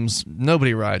systems,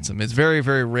 nobody rides them. It's very,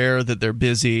 very rare that they're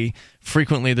busy.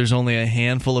 Frequently, there's only a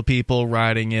handful of people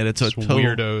riding it. It's total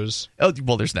weirdos. Oh,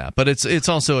 well, there's that. But it's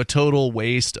also a total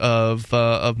waste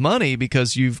of money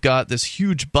because you've got this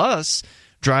huge bus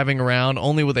driving around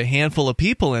only with a handful of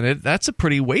people in it. That's a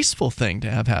pretty wasteful thing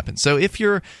to have happen. So if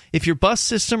your bus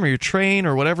system or your train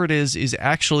or whatever it is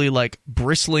actually like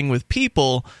bristling with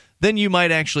people, then you might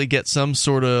actually get some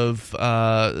sort of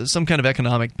some kind of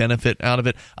economic benefit out of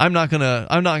it. I'm not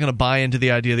gonna buy into the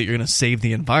idea that you're gonna save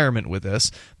the environment with this,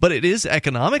 but it is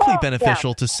economically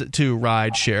beneficial to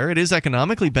ride share. It is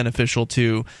economically beneficial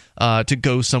to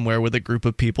go somewhere with a group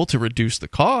of people to reduce the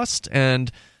cost,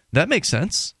 and that makes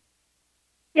sense.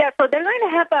 Yeah, so they're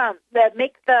going to have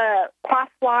make the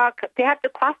crosswalk. They have to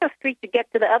cross the street to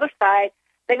get to the other side.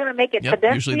 They're going to make it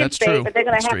pedestrian usually that's safe, true. but they're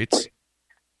going to streets.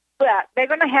 they're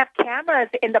going to have cameras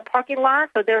in the parking lot,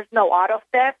 so there's no auto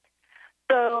theft.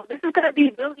 So this is going to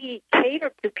be really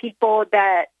catered to people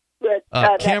that.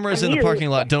 Cameras in the parking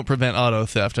lot don't prevent auto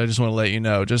theft. I just want to let you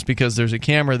know. Just because there's a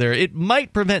camera there, it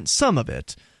might prevent some of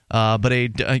it, but a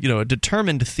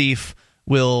determined thief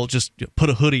will just put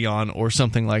a hoodie on or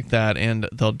something like that, and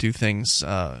they'll do things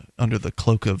under the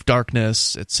cloak of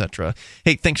darkness, etc.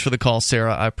 Hey, thanks for the call,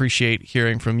 Sarah. I appreciate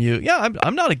hearing from you. Yeah,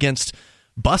 I'm not against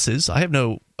buses. I have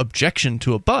no objection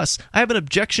to a bus. I have an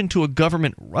objection to a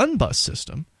government-run bus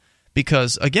system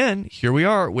because, again, here we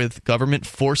are with government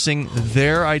forcing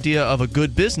their idea of a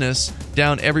good business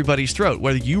down everybody's throat.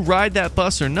 Whether you ride that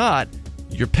bus or not,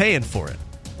 you're paying for it.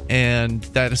 And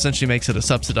that essentially makes it a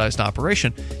subsidized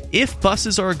operation. If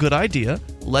buses are a good idea,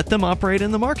 let them operate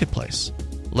in the marketplace.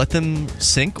 Let them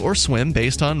sink or swim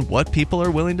based on what people are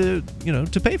willing to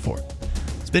pay for.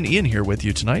 It's been Ian here with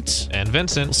you tonight. And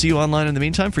Vincent. We'll see you online in the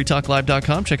meantime,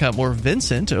 freetalklive.com. Check out more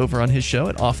Vincent over on his show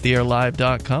at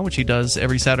offtheairlive.com, which he does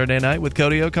every Saturday night with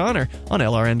Cody O'Connor on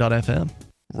LRN.FM.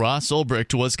 Ross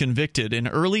Ulbricht was convicted in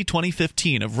early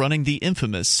 2015 of running the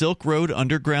infamous Silk Road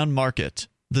Underground Market.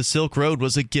 The Silk Road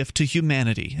was a gift to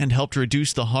humanity and helped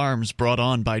reduce the harms brought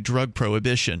on by drug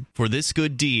prohibition. For this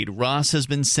good deed, Ross has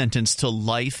been sentenced to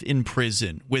life in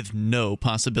prison with no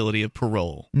possibility of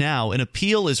parole. Now, an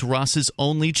appeal is Ross's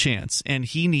only chance, and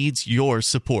he needs your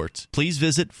support. Please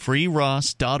visit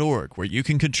freeross.org, where you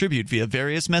can contribute via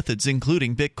various methods,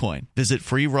 including Bitcoin. Visit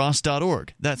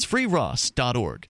freeross.org. That's freeross.org.